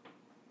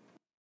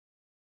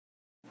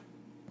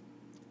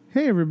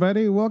 Hey,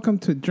 everybody. Welcome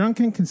to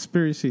Drunken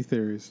Conspiracy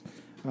Theories.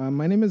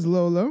 My name is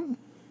Lolo.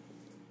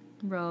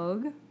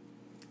 Rogue.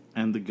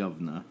 And the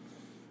governor.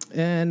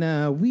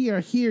 And we are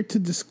here to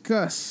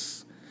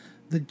discuss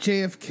the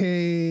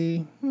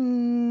JFK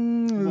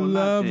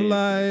love JFK.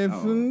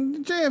 life,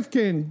 and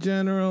JFK in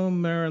general,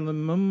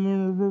 Marilyn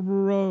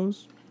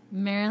Monroe's.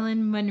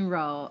 Marilyn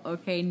Monroe.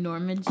 Okay,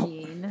 Norma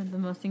Jean, the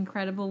most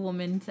incredible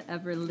woman to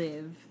ever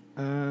live.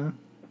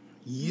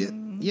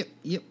 Yep.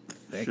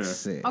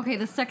 Sure. Okay,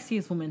 the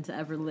sexiest woman to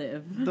ever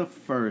live. The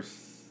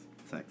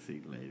first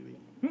sexy lady.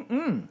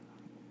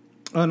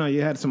 Oh, no,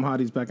 you had some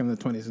hotties back in the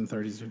 20s and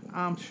 30s.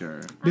 I'm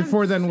sure.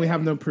 Before then, we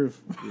have no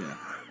proof. Yeah.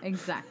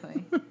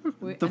 Exactly.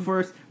 The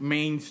first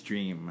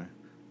mainstream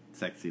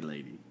sexy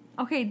lady.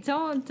 Okay,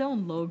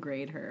 don't low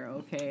grade her.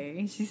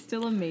 Okay, she's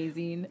still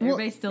amazing.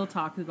 Everybody still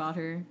talks about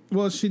her.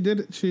 Well,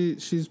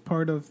 she's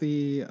part of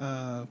the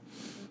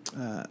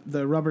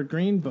Robert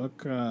Greene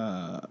book,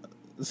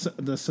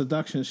 The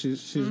Seduction.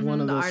 She's one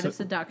of the the Art of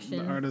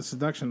Seduction. The Art of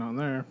Seduction on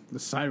there. The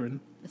Siren.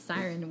 The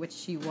siren, which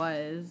she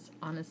was.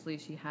 Honestly,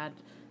 she had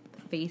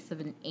the face of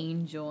an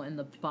angel and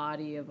the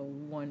body of a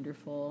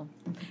wonderful.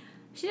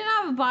 She didn't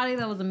have a body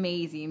that was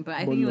amazing, but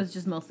I think it was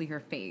just mostly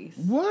her face.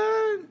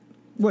 What?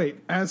 Wait,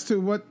 as to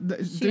what?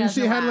 Didn't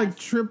she had like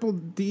triple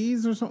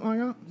D's or something like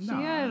that? She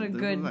had a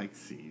good like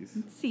C's.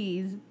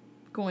 C's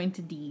going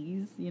to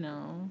D's. You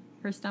know,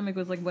 her stomach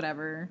was like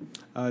whatever.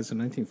 It's the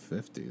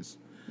 1950s.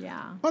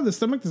 Yeah. Oh, the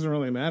stomach doesn't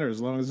really matter as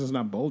long as it's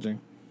not bulging.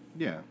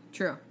 Yeah.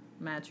 True.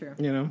 Mad true.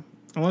 You know,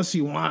 unless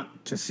you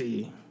want to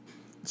see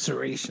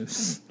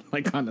serrations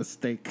like on a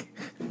steak.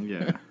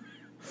 Yeah.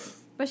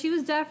 But she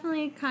was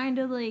definitely kind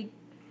of like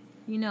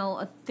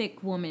a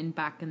thick woman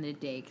back in the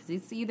day, because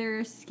it's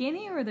either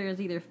skinny or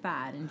there's either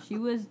fat, and she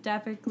was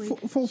definitely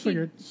full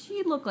figured.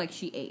 She looked like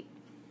she ate,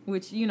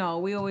 which we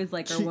always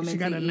like our women She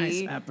got to a nice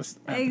eat.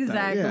 appetite.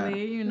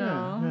 Exactly,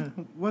 Yeah.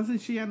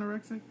 Wasn't she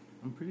anorexic?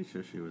 I'm pretty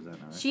sure she was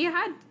anorexic. She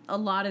had a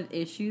lot of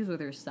issues with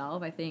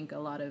herself. I think a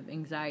lot of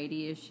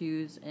anxiety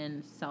issues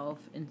and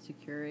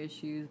self-insecure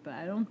issues, but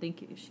I don't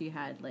think she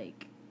had,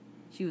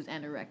 she was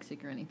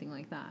anorexic or anything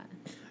like that.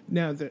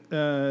 Now,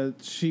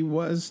 she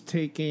was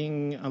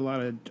taking a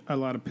lot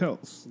of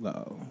pills,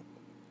 though.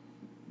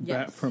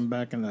 Yes. From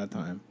back in that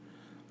time.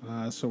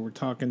 So we're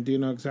talking, do you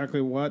know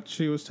exactly what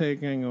she was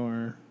taking,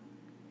 or?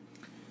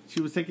 She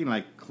was taking,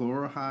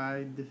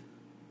 chloride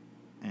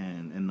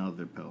and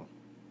another pill.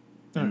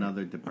 All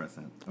Another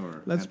depressant.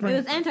 Or Let's It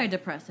was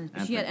antidepressants,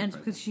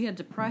 but she had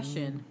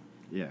depression.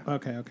 Yeah.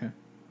 Okay.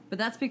 But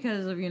that's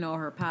because of,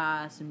 her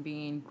past and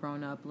being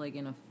grown up,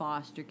 in a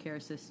foster care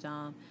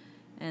system.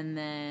 And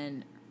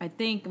then I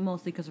think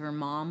mostly because her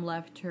mom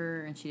left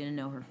her and she didn't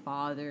know her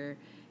father.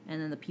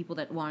 And then the people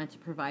that wanted to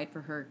provide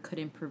for her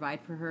couldn't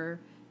provide for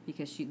her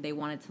because they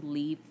wanted to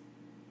leave.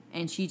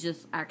 And she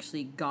just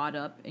actually got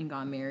up and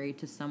got married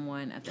to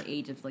someone at the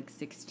age of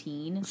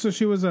 16. So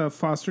she was a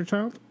foster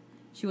child?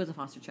 She was a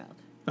foster child.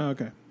 Oh,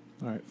 okay.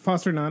 All right.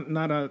 Foster, not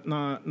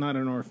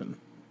an orphan.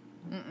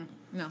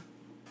 No.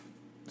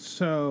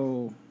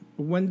 So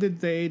when did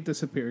they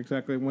disappear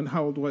exactly?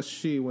 How old was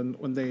she when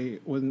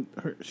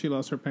she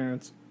lost her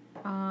parents?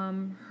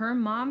 Her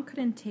mom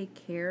couldn't take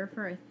care of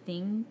her, I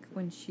think,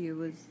 when she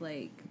was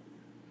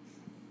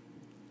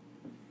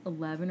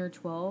 11 or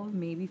 12,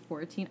 maybe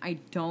 14. I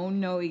don't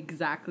know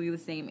exactly the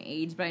same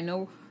age, but I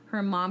know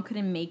her mom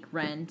couldn't make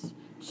rent.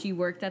 She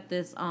worked at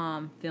this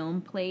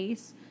film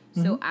place.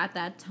 So at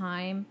that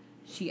time,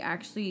 she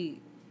actually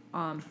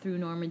threw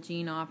Norma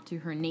Jean off to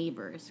her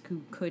neighbors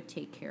who could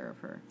take care of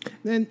her.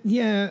 And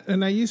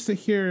I used to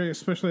hear,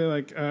 especially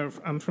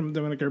I'm from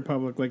Dominican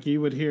Republic,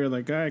 you would hear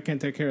I can't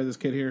take care of this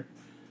kid here,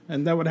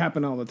 and that would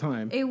happen all the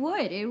time. It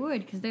would,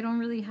 because they don't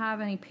really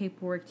have any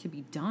paperwork to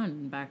be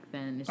done back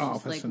then. It's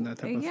Office and that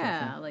type of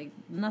stuff.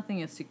 Nothing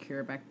is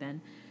secure back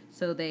then.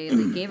 So they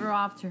gave her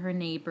off to her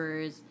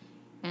neighbors,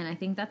 and I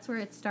think that's where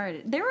it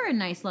started. They were a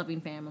nice, loving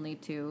family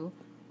too.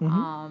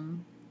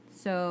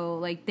 So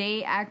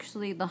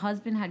the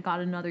husband had got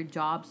another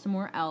job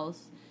somewhere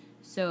else.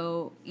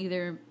 So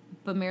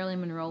but Marilyn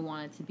Monroe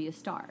wanted to be a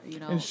star,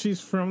 And she's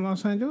from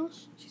Los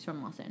Angeles? She's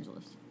from Los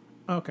Angeles.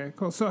 Okay,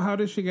 cool. So how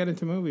did she get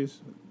into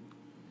movies?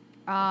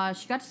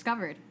 She got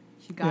discovered.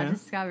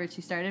 Discovered.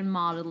 She started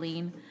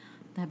modeling,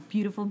 that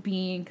beautiful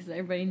being, because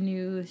everybody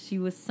knew she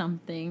was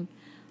something.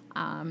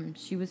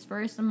 She was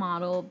first a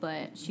model,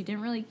 but she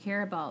didn't really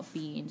care about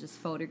being just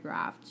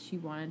photographed. She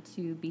wanted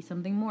to be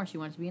something more. She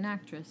wanted to be an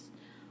actress.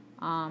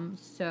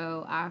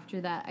 So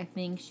after that, I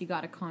think she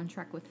got a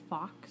contract with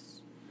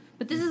Fox.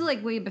 But this is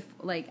way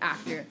before,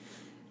 after.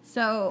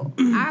 So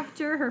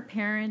after her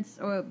parents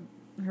or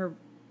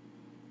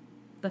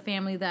the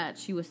family that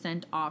she was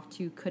sent off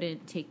to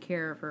couldn't take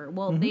care of her.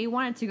 Well, they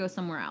wanted to go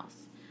somewhere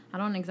else. I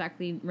don't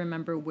exactly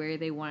remember where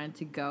they wanted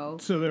to go.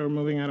 So they were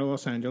moving out of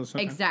Los Angeles?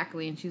 Okay.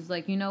 Exactly. And she's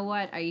like, you know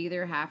what? I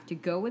either have to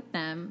go with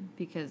them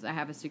because I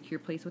have a secure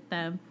place with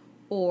them,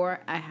 or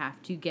I have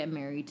to get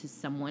married to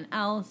someone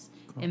else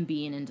and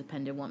be an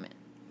independent woman.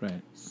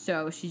 Right.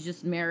 So she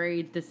just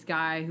married this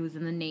guy who's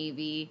in the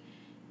Navy,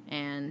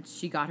 and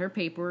she got her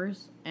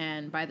papers,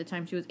 and by the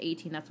time she was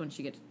 18, that's when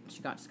she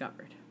got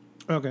discovered.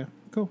 Okay,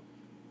 cool.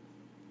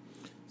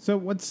 So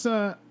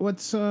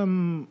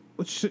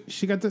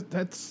she got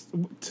that's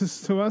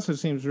to us it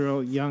seems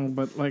real young,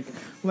 but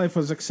life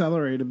was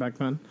accelerated back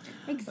then.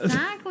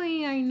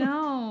 Exactly, I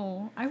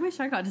know. I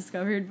wish I got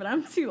discovered, but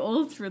I'm too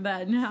old for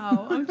that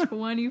now. I'm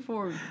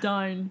 24,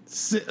 done.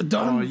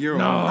 Done? Oh, you're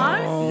no. old.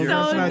 I'm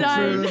so That's not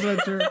true. done. That's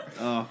not true.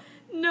 Oh,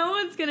 No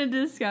one's gonna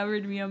discover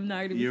me. I'm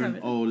not gonna you're become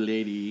an old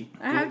lady.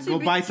 I have to go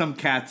be- buy some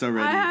cats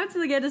already. I have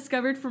to get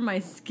discovered for my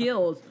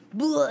skills.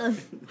 Blah.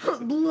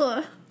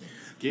 Blah.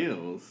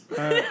 Skills.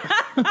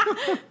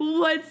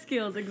 What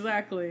skills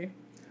exactly?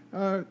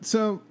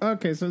 So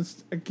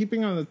it's,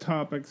 keeping on the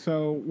topic.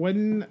 So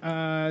when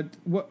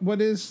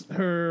what is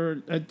her?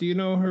 Do you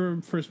know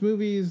her first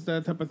movies,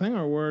 that type of thing,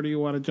 or where do you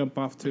want to jump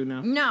off to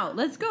now? No,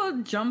 let's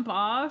go jump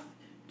off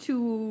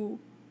to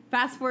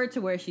fast forward to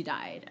where she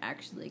died,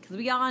 actually, because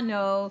we all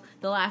know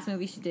the last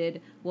movie she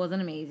did wasn't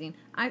amazing.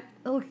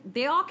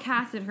 They all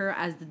casted her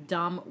as the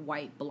dumb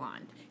white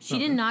blonde. She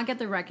did not get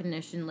the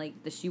recognition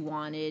that she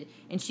wanted,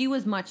 and she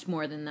was much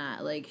more than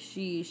that.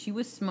 She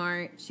was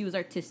smart, she was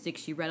artistic,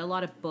 she read a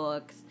lot of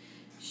books,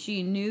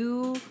 she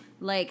knew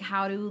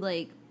how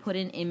to put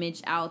an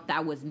image out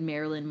that was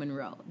Marilyn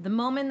Monroe. The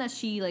moment that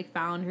she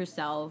found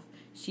herself,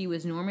 she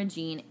was Norma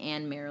Jean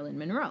and Marilyn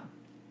Monroe.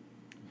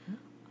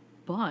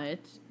 But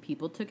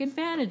people took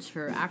advantage of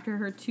her. After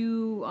her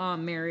 2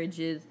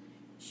 marriages,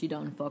 she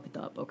done fucked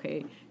up,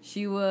 okay?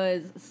 She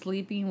was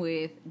sleeping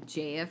with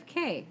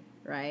JFK,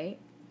 right?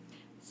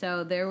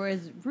 So there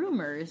was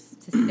rumors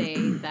to say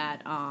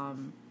that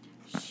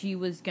she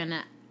was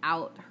gonna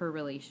out her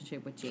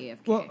relationship with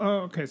JFK. Well,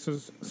 okay,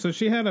 so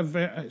she had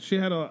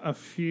a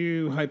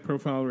few high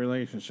profile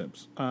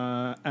relationships.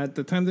 At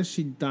the time that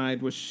she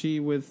died, was she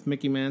with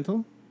Mickey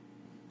Mantle,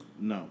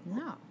 No.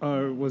 no.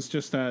 or was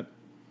just that?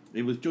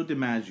 It was Joe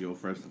DiMaggio,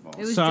 first of all.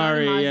 It was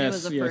Sorry, Joe DiMaggio yes,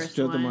 was the yes, first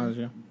Joe one.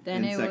 DiMaggio.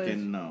 Then and it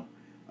second, no.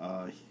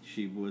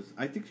 She was.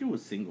 I think she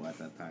was single at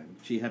that time.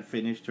 She had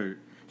finished her.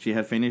 She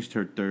had finished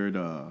her third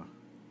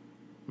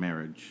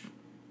marriage.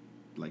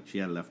 Like she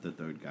had left the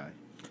third guy.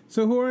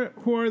 So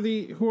who are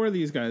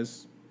these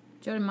guys?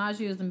 Joe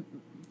DiMaggio is a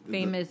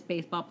famous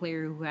baseball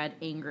player who had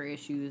anger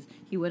issues.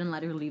 He wouldn't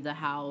let her leave the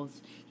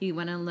house. He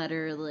wouldn't let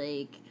her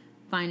like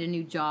find a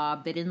new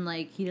job. He didn't The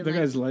like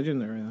guy's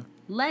legendary, though.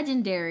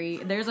 legendary.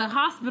 There's a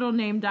hospital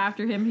named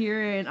after him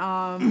here in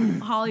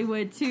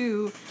Hollywood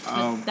too.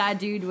 But that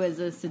dude was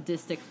a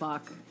sadistic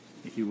fuck.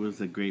 He was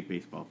a great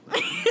baseball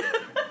player.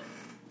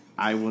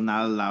 I will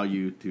not allow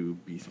you to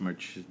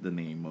besmirch the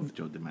name of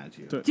Joe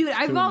DiMaggio. Dude,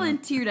 I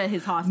volunteered at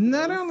his hospital.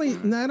 Not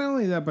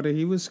only that, but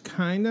he was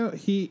kind of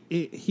he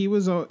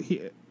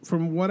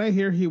from what I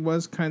hear, he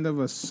was kind of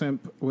a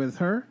simp with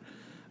her,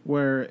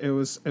 where it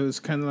was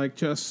kind of like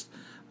just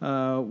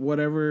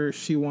whatever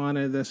she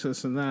wanted, this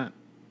and that.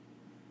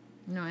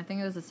 No, I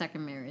think it was the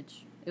second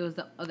marriage. It was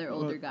the other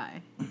older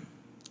guy.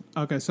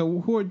 Okay,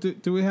 so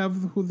do we have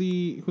who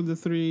the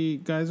three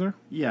guys are?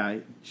 Yeah,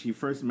 she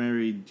first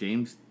married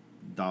James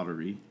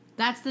Daugherty.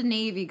 That's the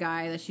Navy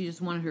guy that she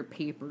just wanted her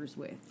papers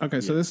with.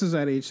 Okay, so this is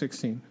at age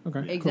 16.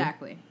 Okay,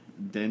 Exactly.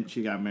 Then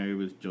she got married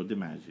with Joe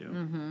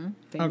DiMaggio.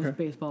 Famous Okay.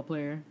 baseball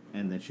player.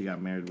 And then she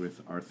got married with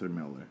Arthur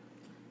Miller.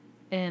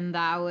 And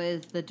that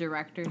was the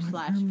director /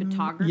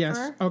 photographer. Cool.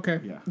 Yes. Okay.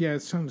 Yeah. Yeah,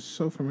 it sounds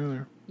so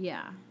familiar.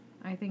 Yeah.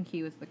 I think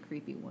he was the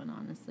creepy one,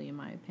 honestly, in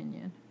my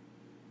opinion.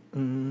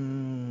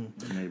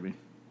 Maybe.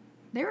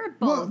 They were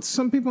both. Well,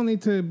 some people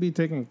need to be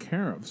taken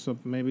care of, so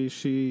maybe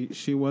she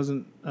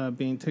wasn't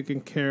being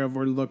taken care of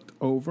or looked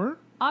over.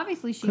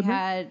 Obviously, she Could be.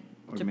 had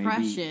Or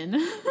depression.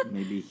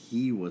 Maybe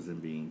he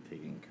wasn't being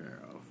taken care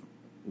of.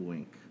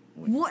 Wink.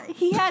 Wink. What?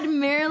 He had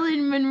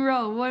Marilyn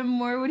Monroe. What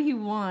more would he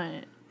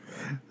want?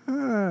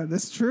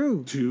 That's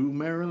true. 2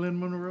 Marilyn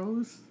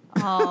Monroes?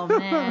 Oh,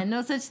 man.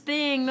 No such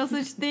thing. No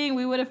such thing.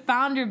 We would have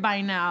found her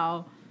by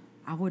now.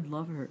 I would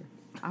love her.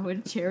 I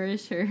would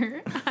cherish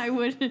her. I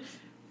would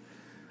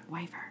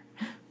wife her.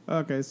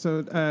 Okay,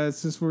 so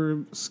since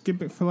we're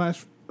skipping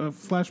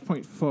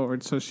flashpoint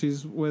forward, so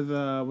she's with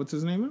what's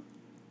his name?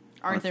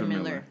 Arthur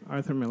Miller.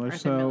 Arthur Miller. Arthur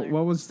So Miller.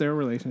 what was their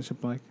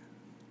relationship like?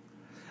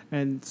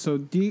 And so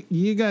do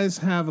you guys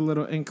have a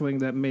little inkling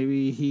that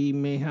maybe he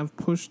may have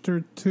pushed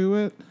her to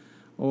it?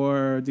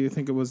 Or do you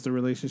think it was the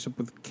relationship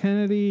with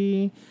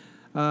Kennedy?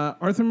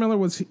 Arthur Miller,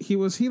 was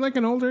he like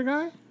an older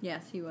guy?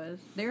 Yes, he was.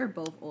 They were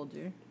both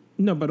older.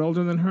 No, but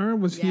older than her?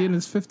 Was he in Yeah.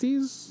 his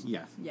 50s?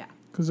 Yes. Yeah.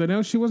 Because I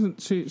know she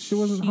wasn't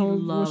how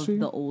old was she?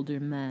 the older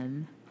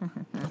men.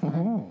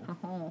 Oh.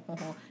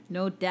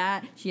 No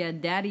dad. She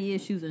had daddy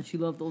issues and she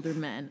loved older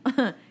men.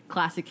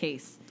 Classic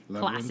case.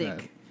 Love them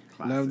Classic.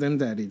 Love them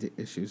daddy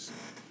issues.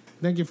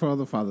 Thank you for all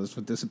the fathers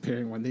for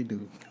disappearing when they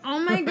do. Oh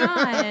my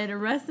god.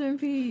 Rest in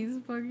peace.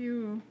 Fuck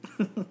you.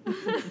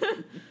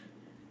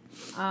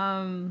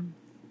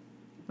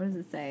 What does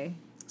it say?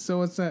 So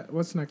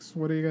what's next?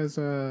 What are you guys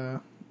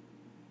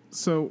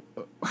so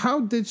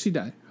how did she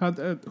die?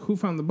 Who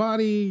found the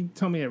body?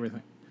 Tell me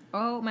everything.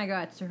 Oh my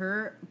god. So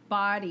her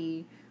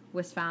body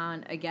was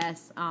found, I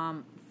guess,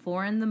 4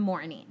 a.m.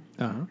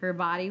 Uh-huh. Her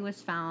body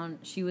was found.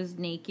 She was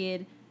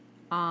naked,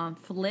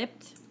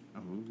 flipped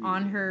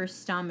on her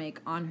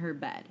stomach on her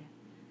bed.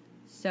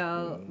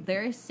 So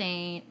they're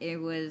saying it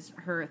was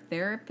her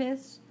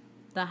therapist,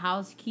 the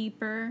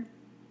housekeeper,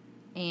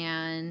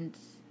 and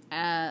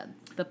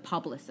the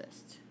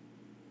publicist,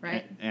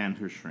 right? And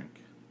her shrink.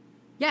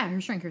 Yeah,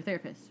 her shrink, her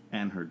therapist,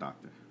 And her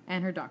doctor.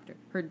 and her doctor.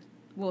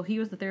 He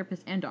was the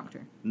therapist and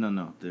doctor.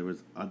 No. There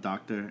was a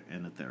doctor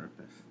and a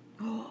therapist.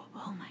 Oh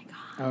my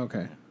god.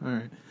 Okay. All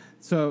right.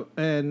 So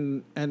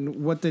and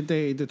what did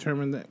they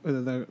determine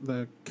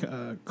the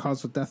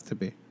cause of death to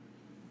be?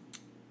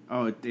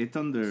 Oh, it's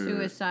under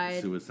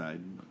Suicide.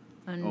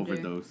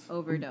 Overdose.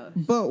 Overdose.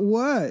 But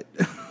what?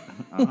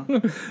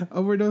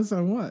 Overdose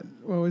on what?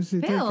 What was she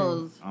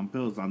Pills. On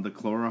pills, on the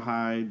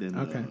chloride and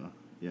Okay.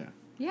 yeah.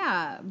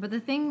 Yeah, but the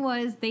thing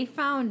was, they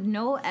found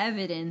no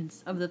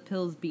evidence of the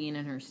pills being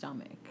in her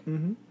stomach.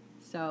 Mm-hmm.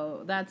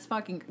 So that's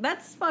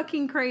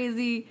fucking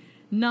crazy.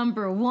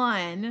 Number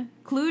one,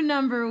 clue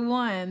number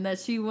one, that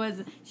she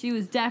was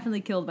definitely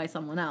killed by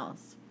someone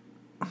else.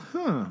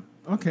 Huh.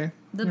 Okay.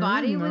 The All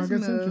body right, now was it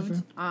gets moved.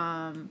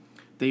 interesting.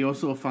 They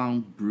also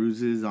found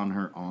bruises on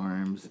her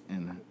arms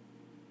and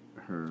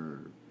her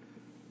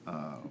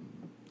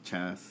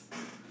chest.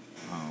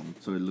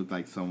 So it looked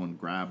like someone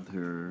grabbed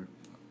her.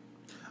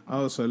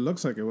 Oh, so it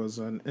looks like it was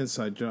an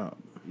inside job.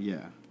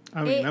 Yeah.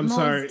 I mean, It I'm most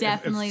sorry.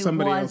 definitely if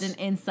somebody was else, an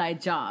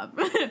inside job.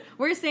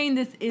 We're saying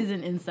this is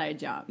an inside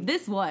job.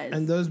 This was.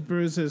 and those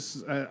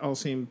bruises all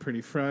seem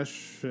pretty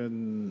fresh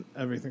and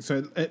everything.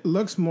 So it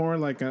looks more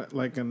like an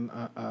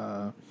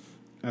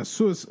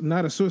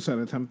not a suicide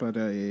attempt, but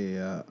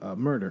a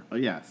murder. Oh,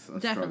 yes, a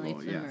Definitely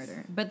struggle, it's a yes.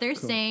 murder. But they're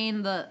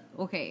saying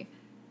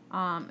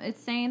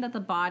it's saying that the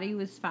body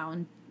was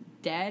found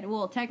dead.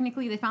 Well,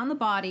 technically, they found the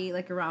body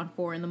like around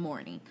 4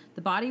 a.m.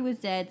 The body was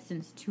dead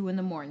since 2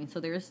 a.m. So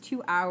there's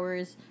 2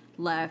 hours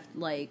left,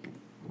 like,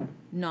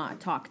 not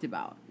talked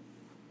about.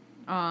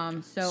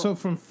 So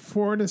from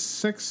 4 to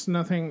 6,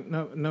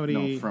 nobody.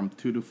 No, from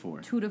 2 to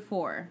 4. 2 to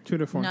 4. 2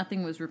 to 4.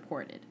 Nothing was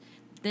reported.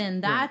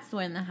 Then that's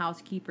when the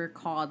housekeeper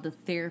called the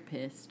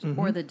therapist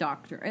or the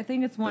doctor. I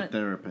think it's one. The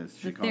therapist.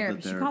 She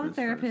called the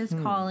therapist,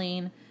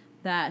 calling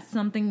that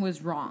something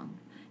was wrong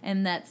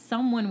and that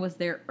someone was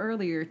there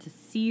earlier to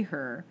see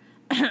her.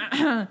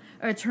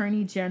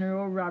 Attorney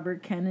General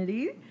Robert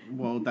Kennedy.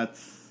 Well,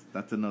 that's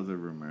another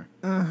rumor.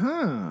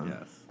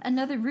 Yes.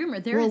 Another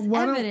rumor. There is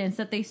evidence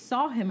that they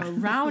saw him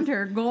around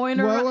her going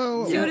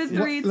around 2 to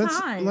 3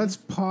 times. Let's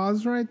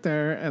pause right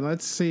there and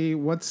let's see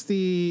what's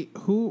her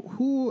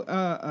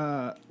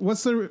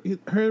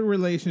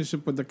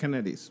relationship with the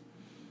Kennedys.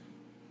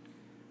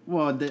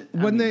 Well,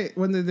 when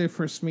did they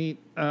first meet?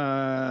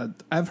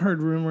 I've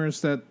heard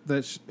rumors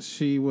that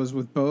she was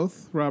with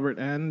both Robert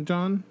and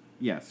John.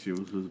 Yes, she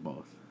was with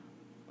both.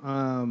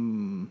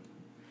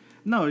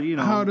 No, you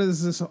know. How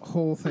does this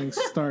whole thing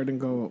start and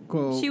go?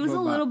 She was a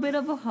little bit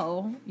of a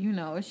hoe, you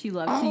know. She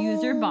loved to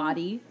use her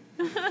body.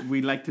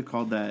 We like to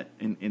call that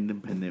an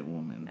independent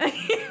woman.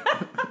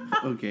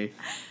 Okay.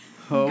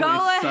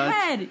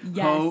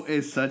 Ho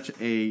is such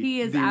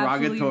a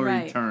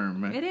derogatory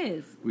term. It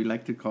is. We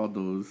like to call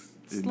those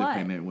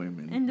independent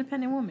women.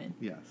 Independent woman.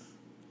 Yes.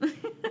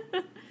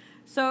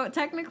 So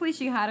technically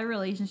she had a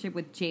relationship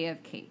with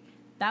JFK.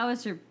 That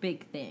was her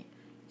big thing.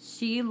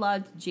 She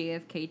loved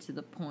JFK to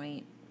the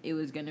point it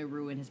was going to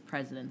ruin his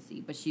presidency,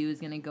 but she was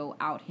going to go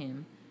out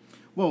him.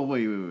 Well,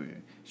 wait.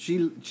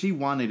 She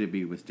wanted to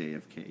be with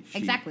JFK.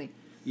 Exactly.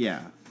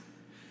 Yeah.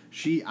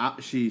 She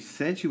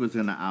said she was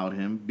going to out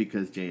him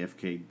because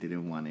JFK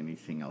didn't want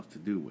anything else to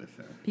do with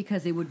her.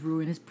 Because it would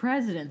ruin his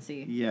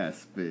presidency.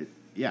 Yes, but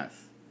yes.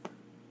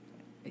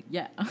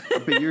 Yeah.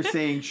 But you're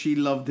saying she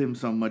loved him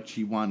so much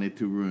she wanted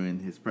to ruin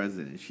his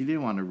presidency. She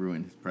didn't want to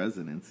ruin his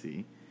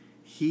presidency.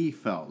 He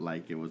felt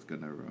like it was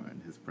going to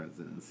ruin his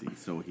presidency,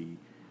 so he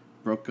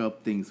broke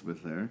up things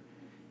with her,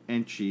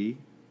 and she,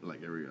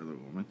 like every other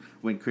woman,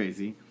 went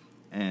crazy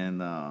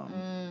and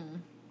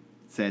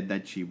said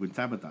that she would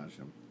sabotage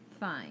him.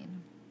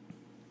 Fine.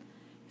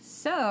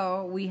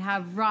 So we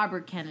have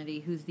Robert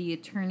Kennedy, who's the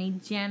Attorney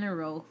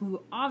General,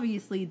 who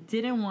obviously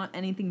didn't want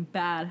anything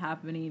bad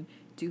happening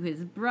to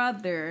his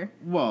brother.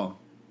 Well,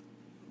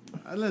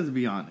 let's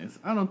be honest.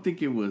 I don't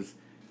think it was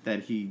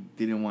that he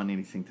didn't want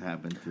anything to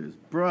happen to his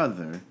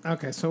brother.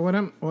 Okay, so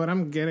what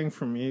I'm getting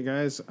from you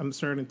guys, I'm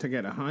starting to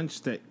get a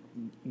hunch that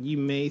you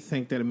may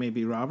think that it may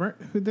be Robert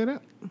who did it.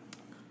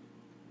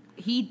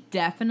 He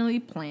definitely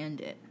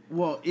planned it.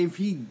 Well, if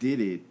he did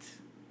it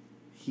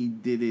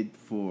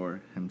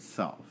for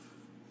himself.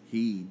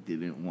 He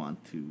didn't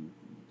want to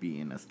be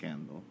in a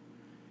scandal.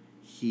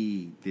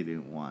 He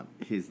didn't want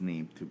his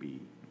name to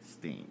be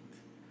stained.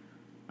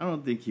 I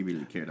don't think he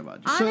really cared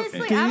about JFK.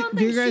 Honestly, I don't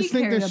think she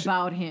cared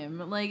about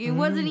him. Like, it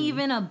wasn't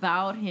even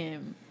about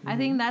him. I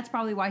think that's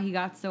probably why he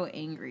got so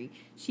angry.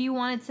 She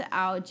wanted to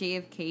out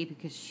JFK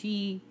because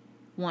she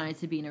wanted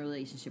to be in a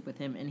relationship with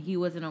him, and he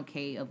wasn't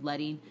okay of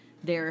letting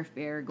their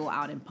affair go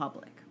out in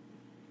public.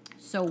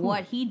 So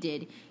what he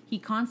did, he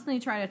constantly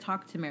tried to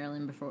talk to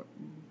Marilyn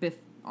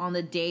on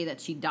the day that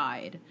she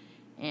died.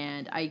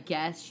 And I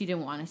guess she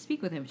didn't want to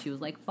speak with him. She was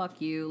like, fuck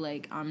you.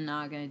 Like, I'm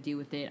not going to deal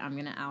with it. I'm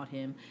going to out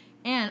him.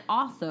 And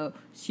also,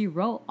 she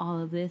wrote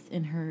all of this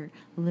in her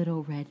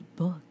little red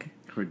book.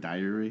 Her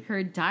diary?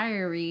 Her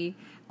diary,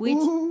 which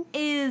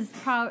is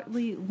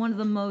probably one of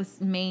the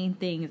most main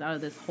things out of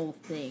this whole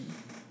thing.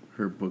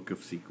 Her book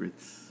of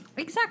secrets.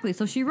 Exactly.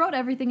 So she wrote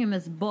everything in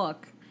this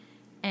book.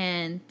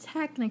 And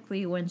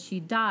technically, when she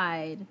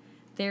died,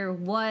 there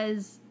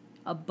was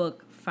a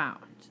book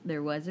found.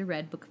 There was a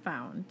red book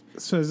found.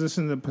 So is this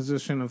in the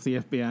position of the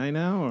FBI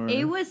now? Or?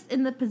 It was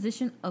in the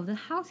position of the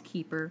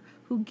housekeeper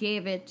who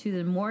gave it to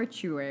the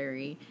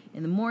mortuary.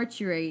 And the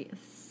mortuary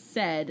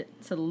said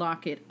to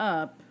lock it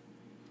up.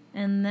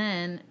 And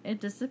then it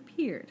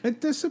disappeared.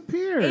 It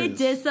disappeared. It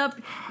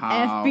disappeared.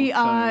 How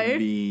FBI.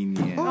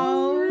 Convenient.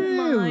 Oh,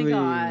 really? my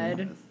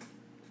God.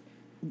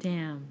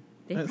 Damn.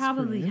 They That's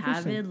probably pretty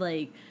have it,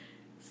 like,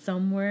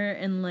 somewhere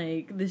in,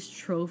 like, this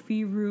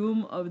trophy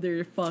room of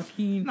their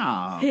fucking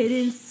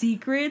hidden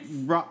secrets.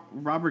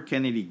 Robert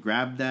Kennedy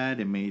grabbed that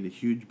and made a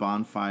huge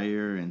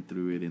bonfire and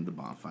threw it in the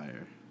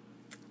bonfire.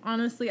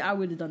 Honestly, I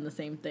would have done the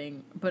same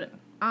thing. But,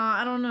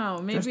 I don't know.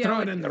 Maybe just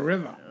throw it in the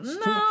river.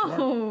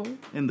 No.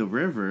 In the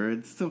river,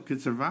 it still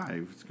could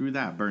survive. Screw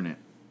that. Burn it.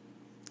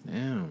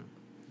 Damn.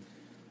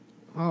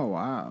 Oh,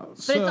 wow.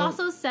 But it's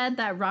also said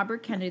that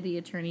Robert Kennedy, the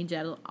Attorney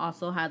General,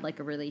 also had, like,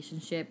 a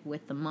relationship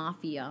with the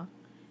mafia.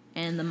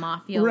 And the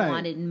mafia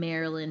wanted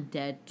Marilyn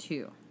dead,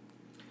 too.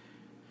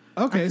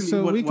 Okay, Actually,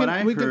 so what- we what can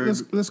I we can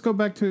heard-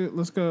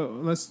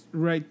 let's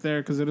right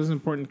there because it is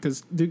important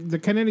because the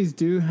Kennedys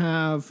do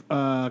have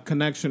a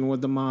connection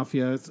with the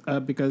mafia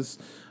because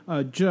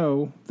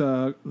Joe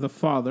the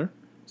father,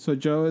 so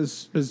Joe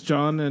is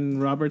John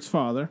and Robert's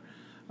father,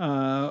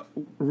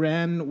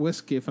 ran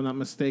whiskey, if I'm not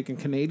mistaken,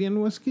 Canadian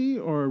whiskey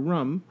or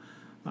rum,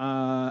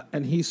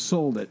 and he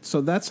sold it.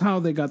 So that's how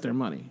they got their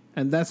money,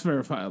 and that's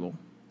verifiable.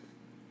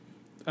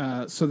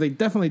 So they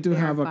definitely do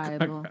Verifiable.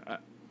 have a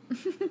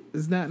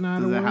is that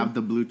not Does a it word? have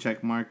the blue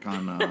check mark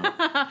on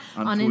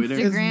On Twitter?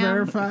 It's Instagram.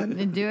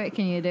 verified. Do it.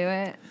 Can you do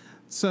it?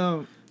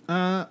 So,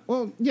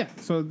 well, yeah.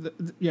 So,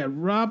 yeah,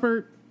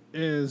 Robert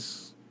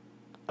is.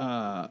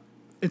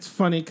 It's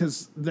funny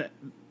because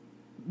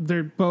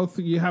they're both.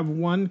 You have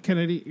one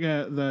Kennedy,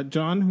 the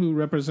John who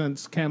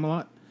represents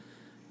Camelot.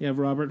 You have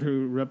Robert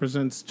who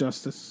represents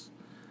Justice,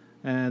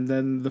 and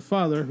then the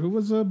father who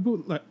was a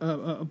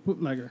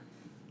bootlegger.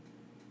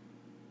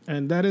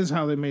 And that is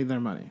how they made their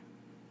money.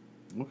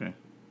 Okay.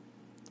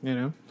 You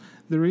know,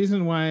 the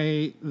reason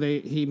why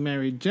he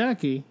married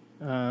Jackie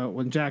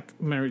when Jack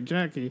married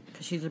Jackie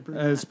Because she's a brute.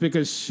 is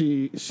because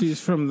she's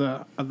from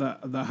the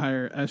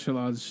higher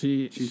echelons.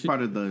 She's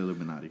part of the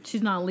Illuminati.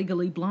 She's not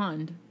legally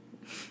blonde.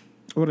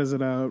 What is it?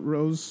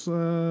 Rose.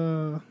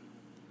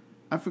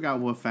 I forgot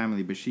what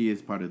family, but she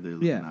is part of the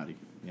Illuminati.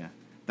 Yeah.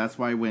 That's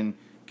why when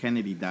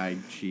Kennedy died,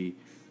 she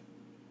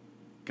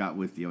got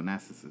with the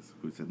Onassis,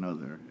 who's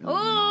another Illuminati.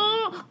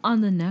 Oh,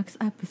 on the next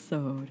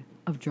episode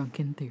of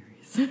Drunken Theories.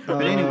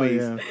 But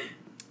anyways,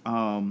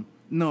 yeah.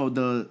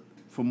 no,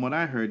 from what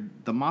I heard,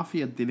 the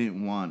mafia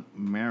didn't want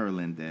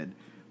Marilyn dead.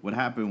 What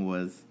happened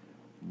was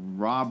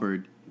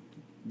Robert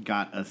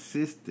got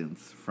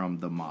assistance from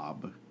the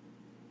mob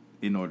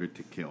in order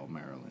to kill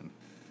Marilyn.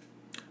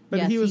 But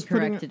Yes, he was he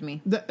corrected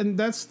putting, me. And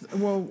that's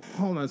hold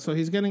on. So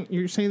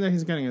you're saying that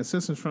he's getting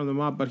assistance from the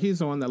mob, but he's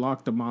the one that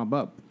locked the mob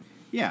up.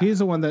 Yeah. He's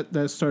the one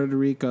that started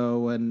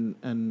RICO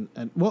and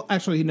well,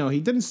 actually, no,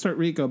 he didn't start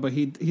RICO, but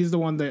he's the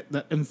one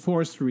that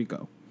enforced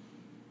RICO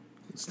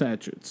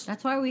statutes.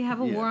 That's why we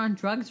have a Yeah. war on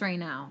drugs right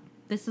now.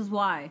 This is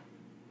why.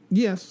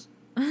 Yes,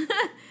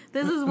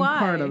 This is why.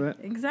 part of it.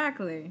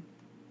 Exactly.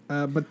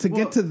 but to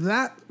get to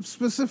that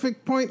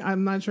specific point,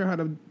 I'm not sure how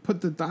to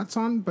put the dots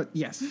on. But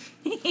yes,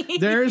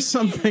 there is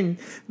something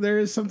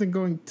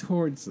going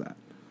towards that.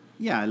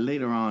 Yeah,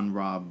 later on,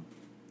 Rob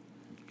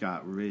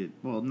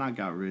not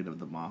got rid of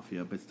the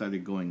mafia, but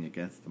started going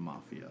against the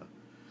mafia.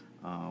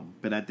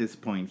 But at this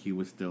point, he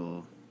was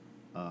still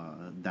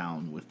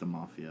down with the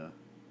mafia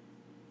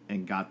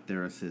and got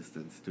their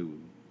assistance to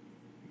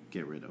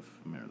get rid of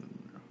Marilyn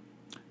Monroe.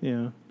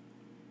 Yeah.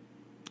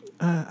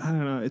 I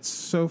don't know. It's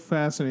so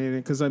fascinating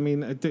because I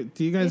mean, do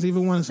you guys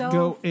even want to so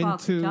go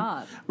fucked into?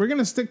 up. We're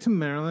gonna stick to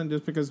Marilyn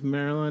just because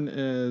Marilyn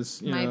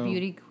is My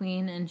beauty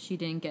queen, and she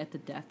didn't get the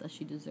death that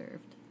she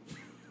deserved.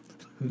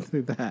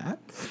 that.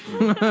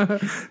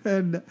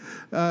 And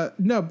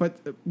no, but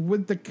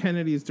with the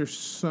Kennedys, there's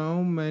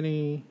so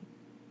many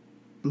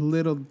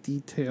little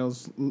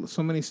details,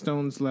 so many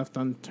stones left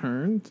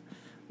unturned.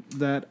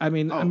 That I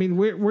mean,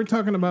 we're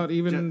talking about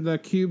even the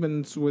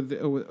Cubans with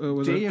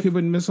the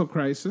Cuban Missile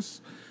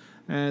Crisis,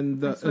 and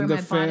the where my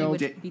body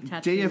failed. would be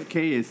tattooed.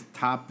 JFK is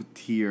top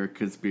tier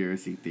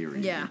conspiracy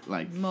theory. Yeah,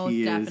 like most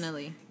he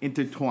definitely. is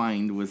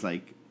intertwined with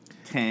like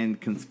 10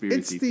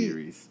 conspiracy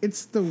theories.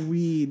 It's the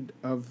weed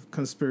of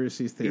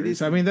conspiracy theories.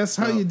 is I mean, that's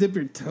how the- you dip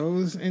your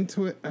toes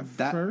into it at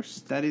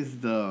first. That is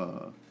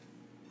the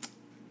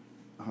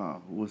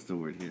what's the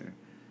word here?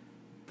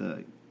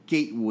 The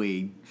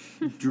gateway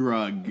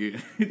drug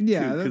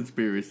Yeah, to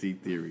conspiracy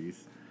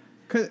theories.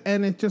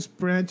 And it just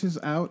branches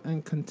out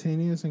and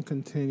continues and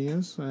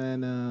continues.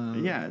 And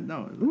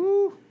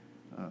Ooh.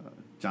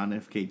 John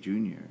F. K.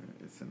 Jr.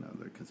 is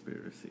another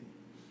conspiracy.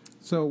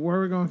 So where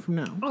are we going from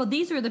now? Oh,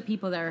 these were the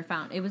people that were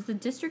found. It was the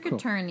district Cool.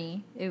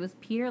 attorney, it was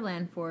Peter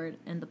Lanford,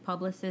 and the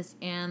publicist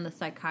and the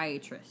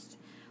psychiatrist.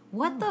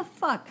 What the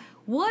fuck?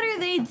 What are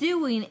they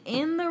doing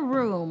in the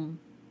room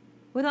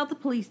without the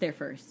police there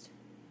first?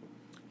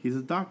 He's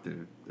a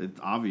doctor. It's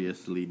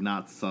obviously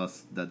not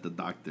sus that the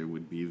doctor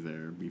would be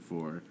there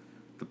before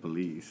the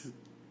police.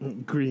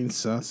 Green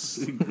sus.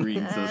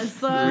 Green sus.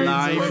 sus.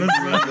 Lime green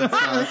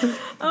sus.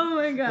 Oh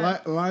my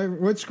god. Lime.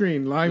 Which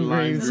green? Lime Lime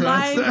green. green. sus.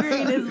 Lime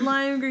green is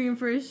lime green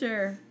for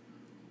sure.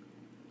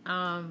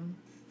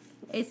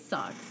 It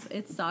sucks.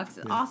 It sucks.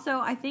 Yeah. Also,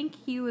 I think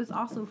he was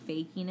also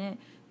faking it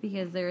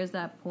because there is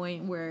that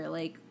point where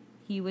like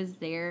he was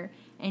there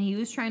and he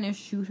was trying to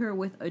shoot her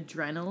with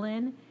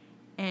adrenaline,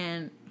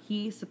 and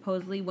he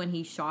supposedly when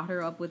he shot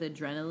her up with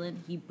adrenaline,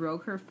 he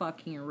broke her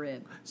fucking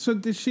rib. So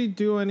did she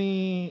do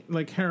any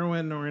like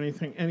heroin or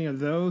anything? Any of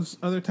those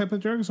other type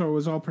of drugs, or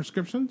was it all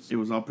prescriptions? It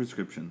was all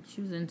prescriptions.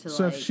 She was into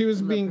So like, if she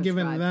was the being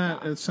given prescribed that,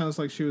 stuff. it sounds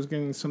like she was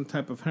getting some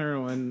type of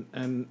heroin,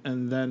 and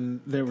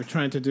then they were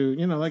trying to do,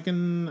 like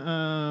in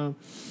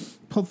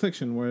Pulp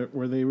Fiction,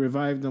 where they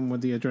revived them with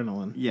the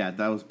adrenaline. Yeah,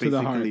 that was To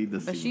the basically heart. the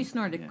scene. But she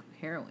snorted Yeah.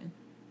 heroin.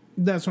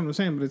 That's what I'm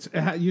saying,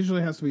 but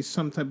usually has to be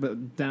some type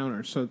of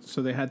downer. So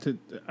they had to.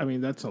 I mean,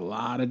 that's a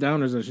lot of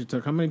downers that she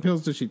took. How many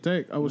pills did she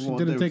take? Oh, she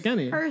didn't take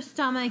any. Her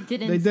stomach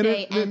didn't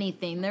say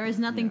anything. There was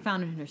nothing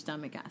found in her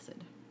stomach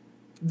acid.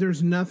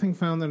 There's nothing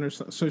found in her.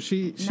 So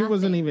she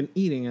wasn't even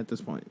eating at this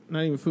point.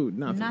 Not even food.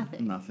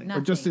 Nothing. Or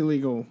just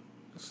illegal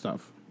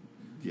stuff.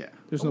 Yeah.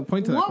 There's no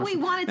point to that. What we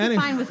wanted to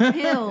find was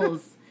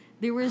pills.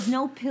 There was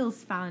no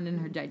pills found in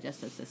her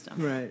digestive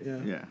system. Right.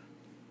 Yeah. Yeah.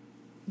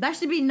 That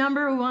should be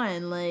number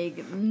one.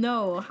 Like,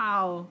 no,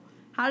 how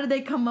did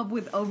they come up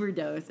with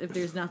overdose if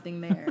there's nothing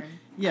there?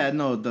 Yeah,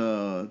 no,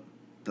 the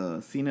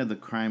scene of the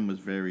crime was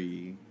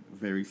very,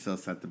 very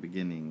sus at the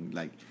beginning.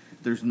 Like,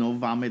 there's no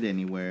vomit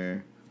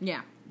anywhere.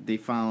 Yeah. They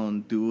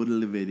found dual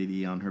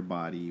lividity on her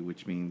body,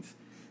 which means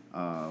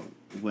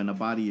when a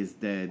body is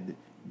dead,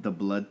 the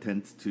blood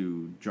tends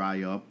to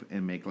dry up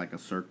and make like a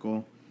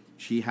circle.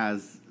 She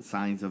has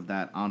signs of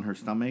that on her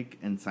stomach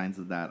and signs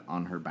of that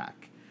on her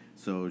back.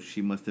 So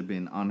she must have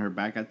been on her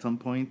back at some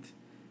point,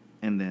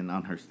 and then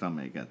on her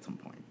stomach at some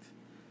point.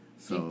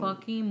 So they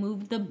fucking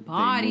moved the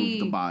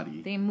body.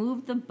 They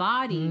moved the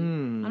body. I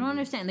don't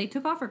understand. They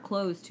took off her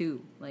clothes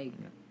too. Like,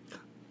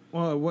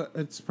 well,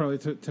 it's probably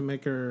to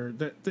make her.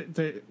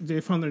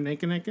 They found her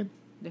naked.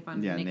 They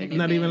found her naked.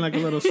 Not even like a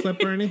little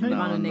slip or anything. They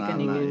found her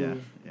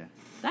naked. Yeah.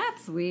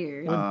 That's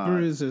weird. With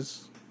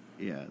bruises.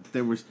 Yeah,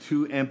 there was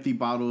 2 empty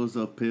bottles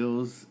of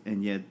pills,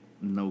 and yet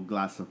no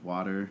glass of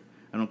water.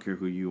 I don't care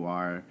who you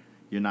are.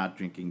 You're not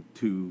drinking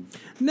 2.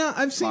 No,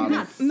 I've seen.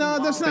 No,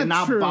 that's not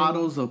Not true.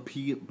 bottles of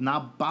pills.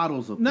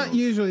 Not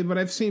usually, but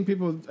I've seen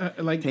people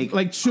like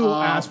chew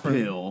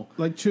aspirin, pill,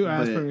 like chew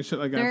aspirin and shit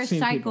like that. They're I've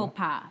seen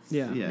psychopaths.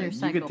 Yeah, they're you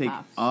psychopaths. could take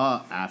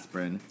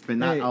aspirin, but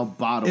not a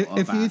bottle of aspirin.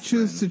 If you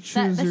choose to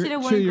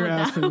chew your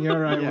aspirin, you're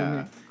right with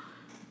me.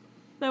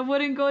 That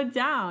wouldn't go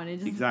down. It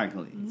just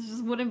Exactly. It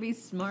just wouldn't be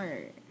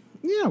smart.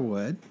 Yeah, it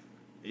would.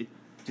 It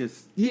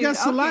just You got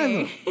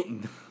saliva.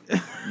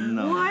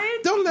 No.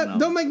 What?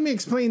 Don't make me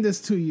explain this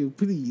to you,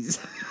 please.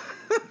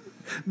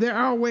 There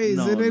are ways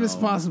it is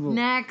possible.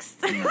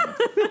 Next. There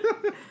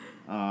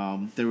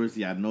was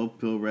no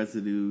pill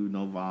residue,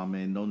 no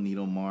vomit, no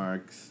needle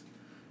marks.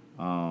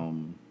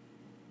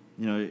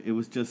 It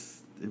was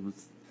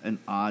an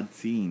odd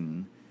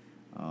scene.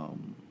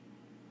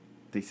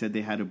 They said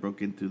they had it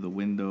broke in through the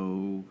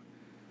window.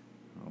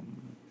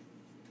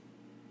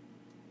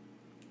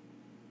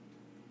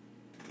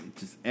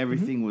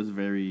 Everything was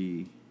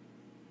very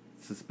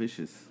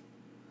suspicious.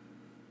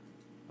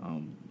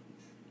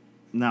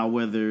 Now,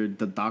 whether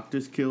the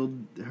doctors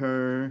killed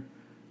her,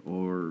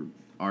 or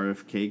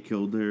RFK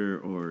killed her,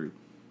 or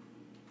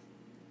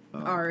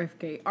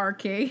RFK.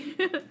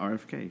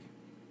 RFK.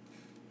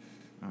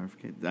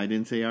 I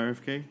didn't say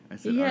RFK. I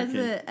said he RFK. has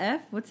a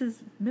F. What's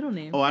his middle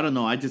name? Oh, I don't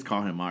know. I just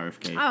call him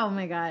RFK. Oh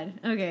my god.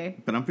 Okay.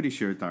 But I'm pretty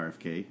sure it's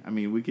RFK. I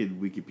mean, we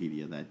could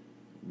Wikipedia that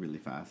really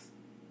fast.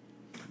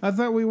 I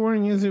thought we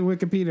weren't using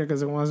Wikipedia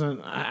because it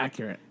wasn't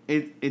accurate.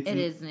 It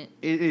isn't.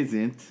 It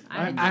isn't.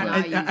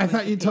 I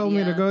thought you told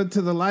me to go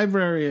to the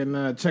library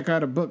and check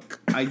out a book.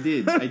 I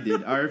did.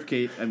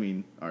 RFK.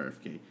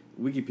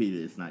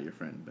 Wikipedia is not your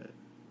friend, but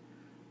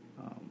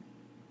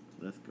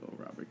let's go,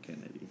 Robert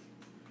Kennedy.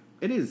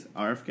 It is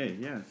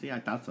RFK. Yeah. See, I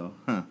thought so.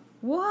 Huh.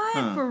 What?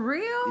 Huh. For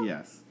real?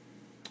 Yes.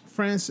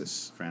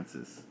 Francis.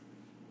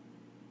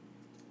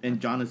 And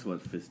John is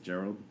what?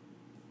 Fitzgerald.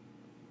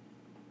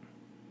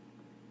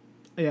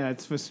 Yeah,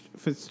 it's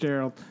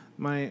Fitzgerald.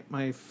 My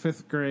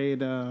 5th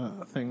grade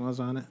thing was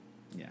on it.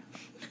 Yeah.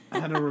 I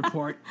had a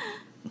report.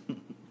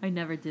 I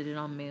never did it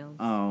on mail.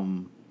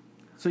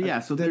 So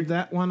did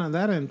that one on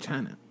that in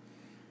China.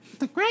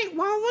 The Great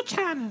Wall of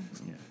China.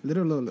 Yeah.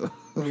 Little Lulu.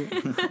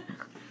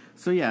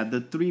 So yeah, the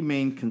 3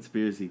 main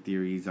conspiracy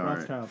theories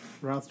are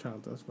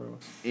Rothschild, that's what it was.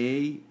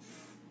 A,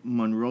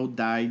 Monroe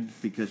died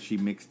because she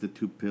mixed the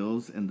 2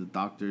 pills, and the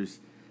doctors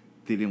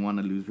didn't want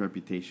to lose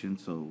reputation,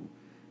 so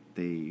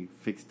they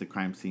fixed the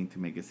crime scene to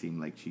make it seem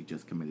like she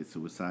just committed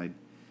suicide.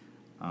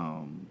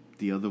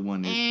 The other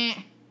one is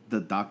the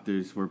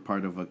doctors were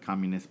part of a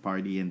communist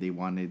party and they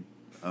wanted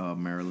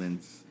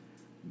Marilyn's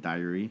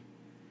diary.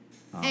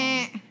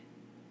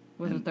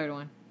 What's the third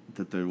one?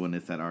 The third one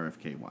is that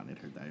RFK wanted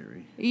her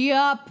diary.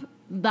 Yup.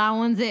 That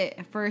one's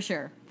it. For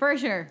sure.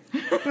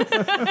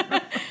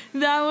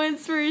 That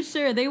one's for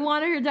sure. They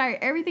wanted her diary.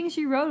 Everything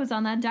she wrote was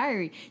on that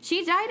diary.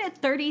 She died at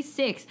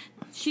 36.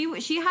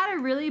 She had a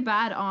really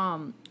bad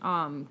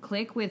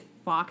click with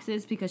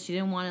Foxes because she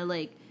didn't want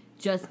to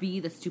just be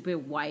the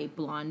stupid white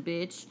blonde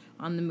bitch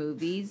on the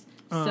movies.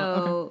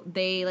 So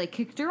they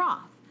kicked her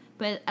off.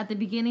 But at the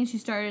beginning she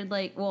started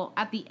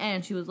at the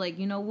end she was like,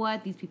 you know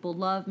what? These people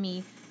love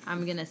me.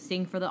 I'm going to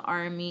sing for the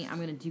army. I'm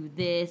going to do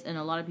this. And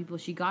a lot of people,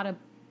 she got a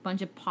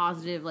bunch of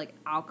positive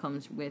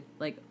outcomes with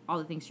all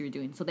the things she was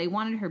doing. So they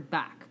wanted her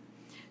back.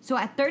 So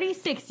at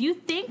 36, you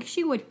think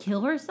she would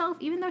kill herself,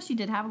 even though she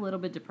did have a little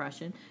bit of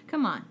depression?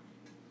 Come on.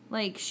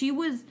 She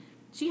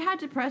had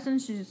depression.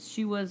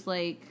 She was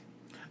It's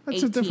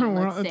 18, a different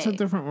world. let's It's say. a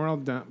different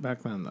world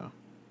back then, though.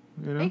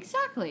 You know?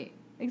 Exactly.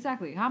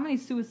 How many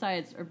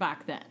suicides are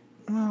back then?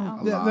 Well,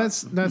 A yeah, lot.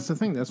 that's the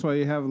thing. That's why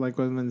you have like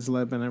women's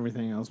lib and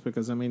everything else.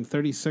 Because I mean,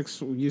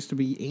 36 used to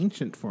be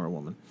ancient for a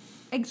woman.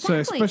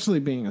 Exactly. So especially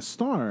being a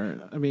star,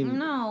 I mean,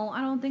 No,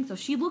 I don't think so.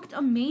 She looked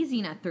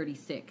amazing at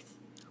 36.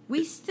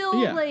 We still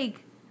Yeah.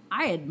 like.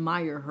 I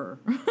admire her.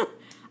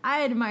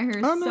 I admire her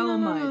oh no, so no, no,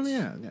 much. no,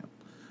 yeah.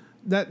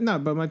 That no,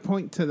 but my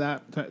point to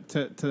that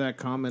to that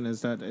comment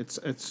is that it's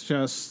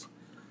just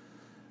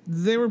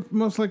they were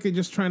most likely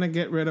just trying to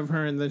get rid of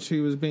her, and then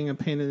she was being a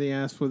pain in the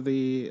ass with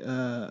the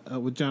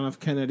with John F.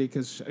 Kennedy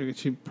because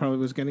she probably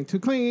was getting too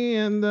clingy,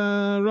 and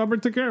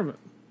Robert took care of it.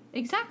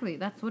 Exactly.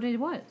 That's what it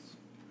was.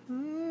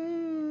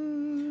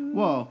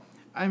 Well,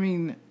 I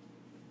mean,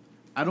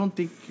 I don't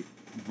think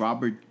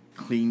Robert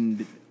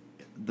cleaned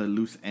the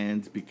loose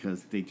ends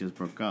because they just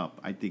broke up.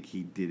 I think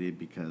he did it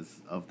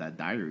because of that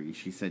diary.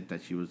 She said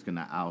that she was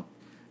gonna out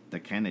the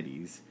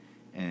Kennedys,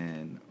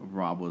 and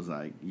Rob was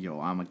like, "Yo,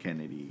 I'm a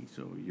Kennedy,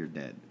 so you're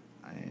dead,"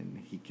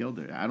 and he killed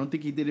her. I don't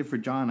think he did it for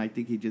John. I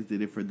think he just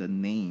did it for the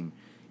name.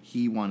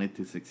 He wanted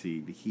to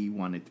succeed. He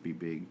wanted to be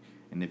big,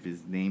 and if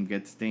his name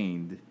gets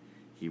stained,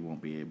 he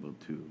won't be able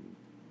to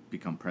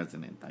become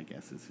president. I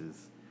guess is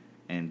his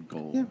end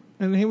goal. Yeah,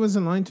 and he was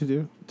in line to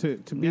be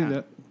Yeah.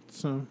 that.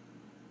 So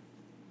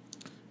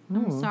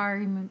I'm well.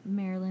 sorry,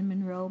 Marilyn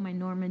Monroe, my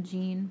Norma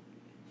Jean.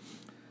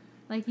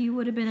 Like, you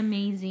would have been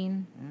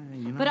amazing.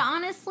 You know? But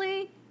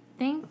honestly,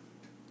 thank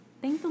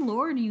the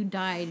Lord you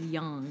died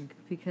young,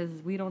 because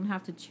we don't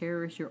have to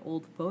cherish your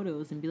old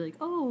photos and be like,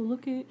 oh,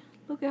 look at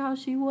how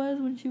she was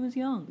when she was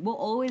young. We'll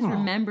always Aw.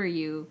 remember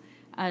you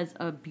as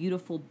a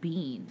beautiful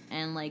being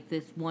and like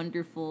this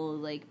wonderful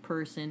like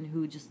person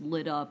who just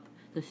lit up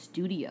the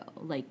studio.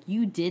 Like,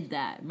 you did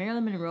that.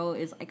 Marilyn Monroe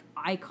is like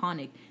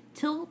iconic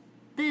till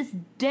this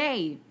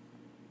day.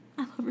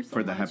 I love her so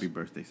for the much. happy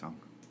birthday song.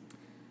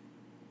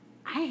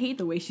 I hate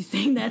the way she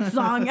sang that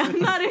song. I'm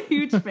not a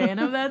huge fan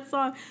of that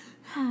song.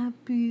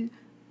 Happy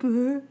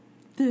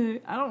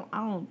birthday. I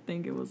don't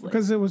think it was like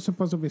Because it was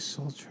supposed to be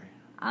sultry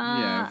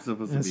Yeah, it's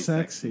supposed to and be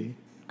sexy.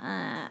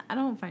 I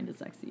don't find it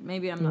sexy.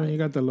 Maybe I'm I mean, not you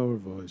got the lower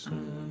voice.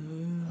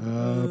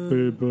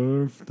 Happy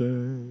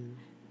birthday.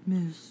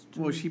 Mr.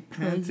 Well, she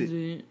pants it.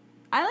 President.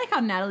 I like how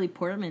Natalie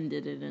Portman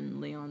did it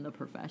in Leon the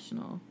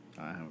Professional.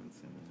 I haven't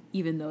seen it.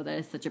 Even though that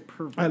is such a I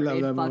perverted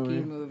love that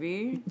fucking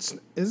movie.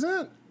 Is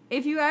it?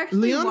 If you actually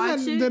Leon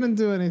watch it, didn't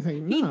do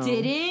anything. he No.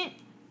 didn't,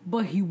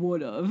 but he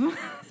would have.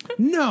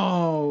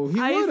 No, he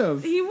would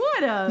have. He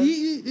would have.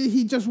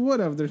 He just would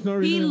have. There's no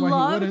He reason why he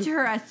loved wouldn't.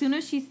 her. As soon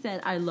as she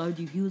said, I loved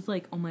you, he was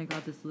like, oh my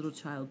God, this little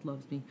child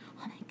loves me.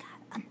 Oh my God.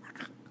 Oh my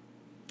God.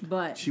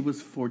 But She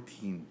was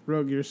 14.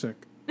 Rogue, you're sick.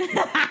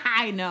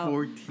 I know.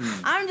 14.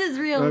 I'm just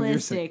sick.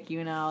 realistic,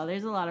 you know.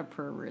 There's a lot of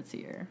perverts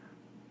here.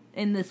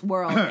 In this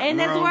world. In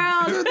this World.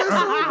 world. That's the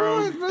whole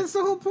point. That's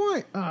the whole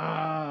point.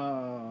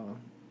 Oh,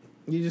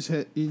 you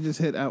just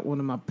hit out one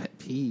of my pet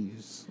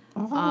peeves.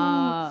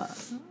 Oh,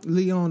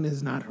 Leon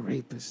is not a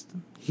rapist.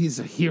 He's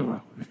a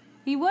hero.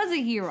 He was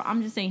a hero.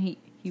 I'm just saying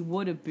he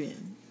would have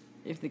been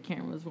if the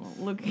cameras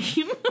won't look at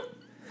him.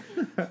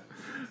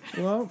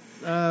 Well,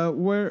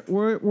 where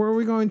are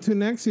we going to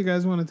next? You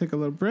guys want to take a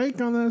little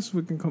break on this?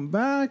 We can come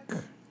back.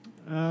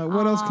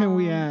 What else can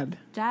we add?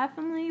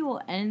 Definitely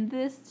we'll end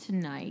this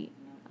tonight.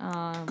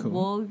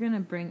 Cool. We're going to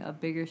bring a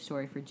bigger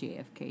story for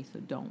JFK, so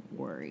don't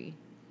worry.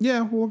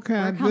 Yeah, we'll We're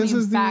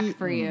coming back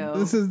for you.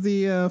 This is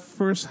the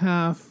first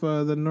half,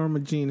 the Norma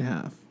Jean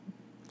half.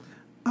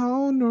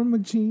 Oh, Norma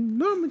Jean.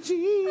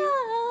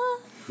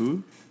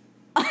 Who?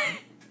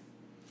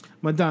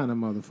 Madonna,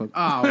 motherfucker.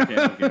 Oh,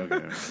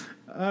 okay.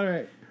 All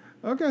right.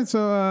 Okay,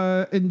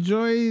 so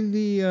enjoy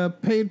the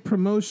paid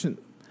promotion,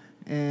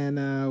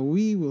 and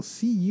we will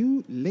see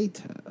you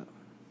later.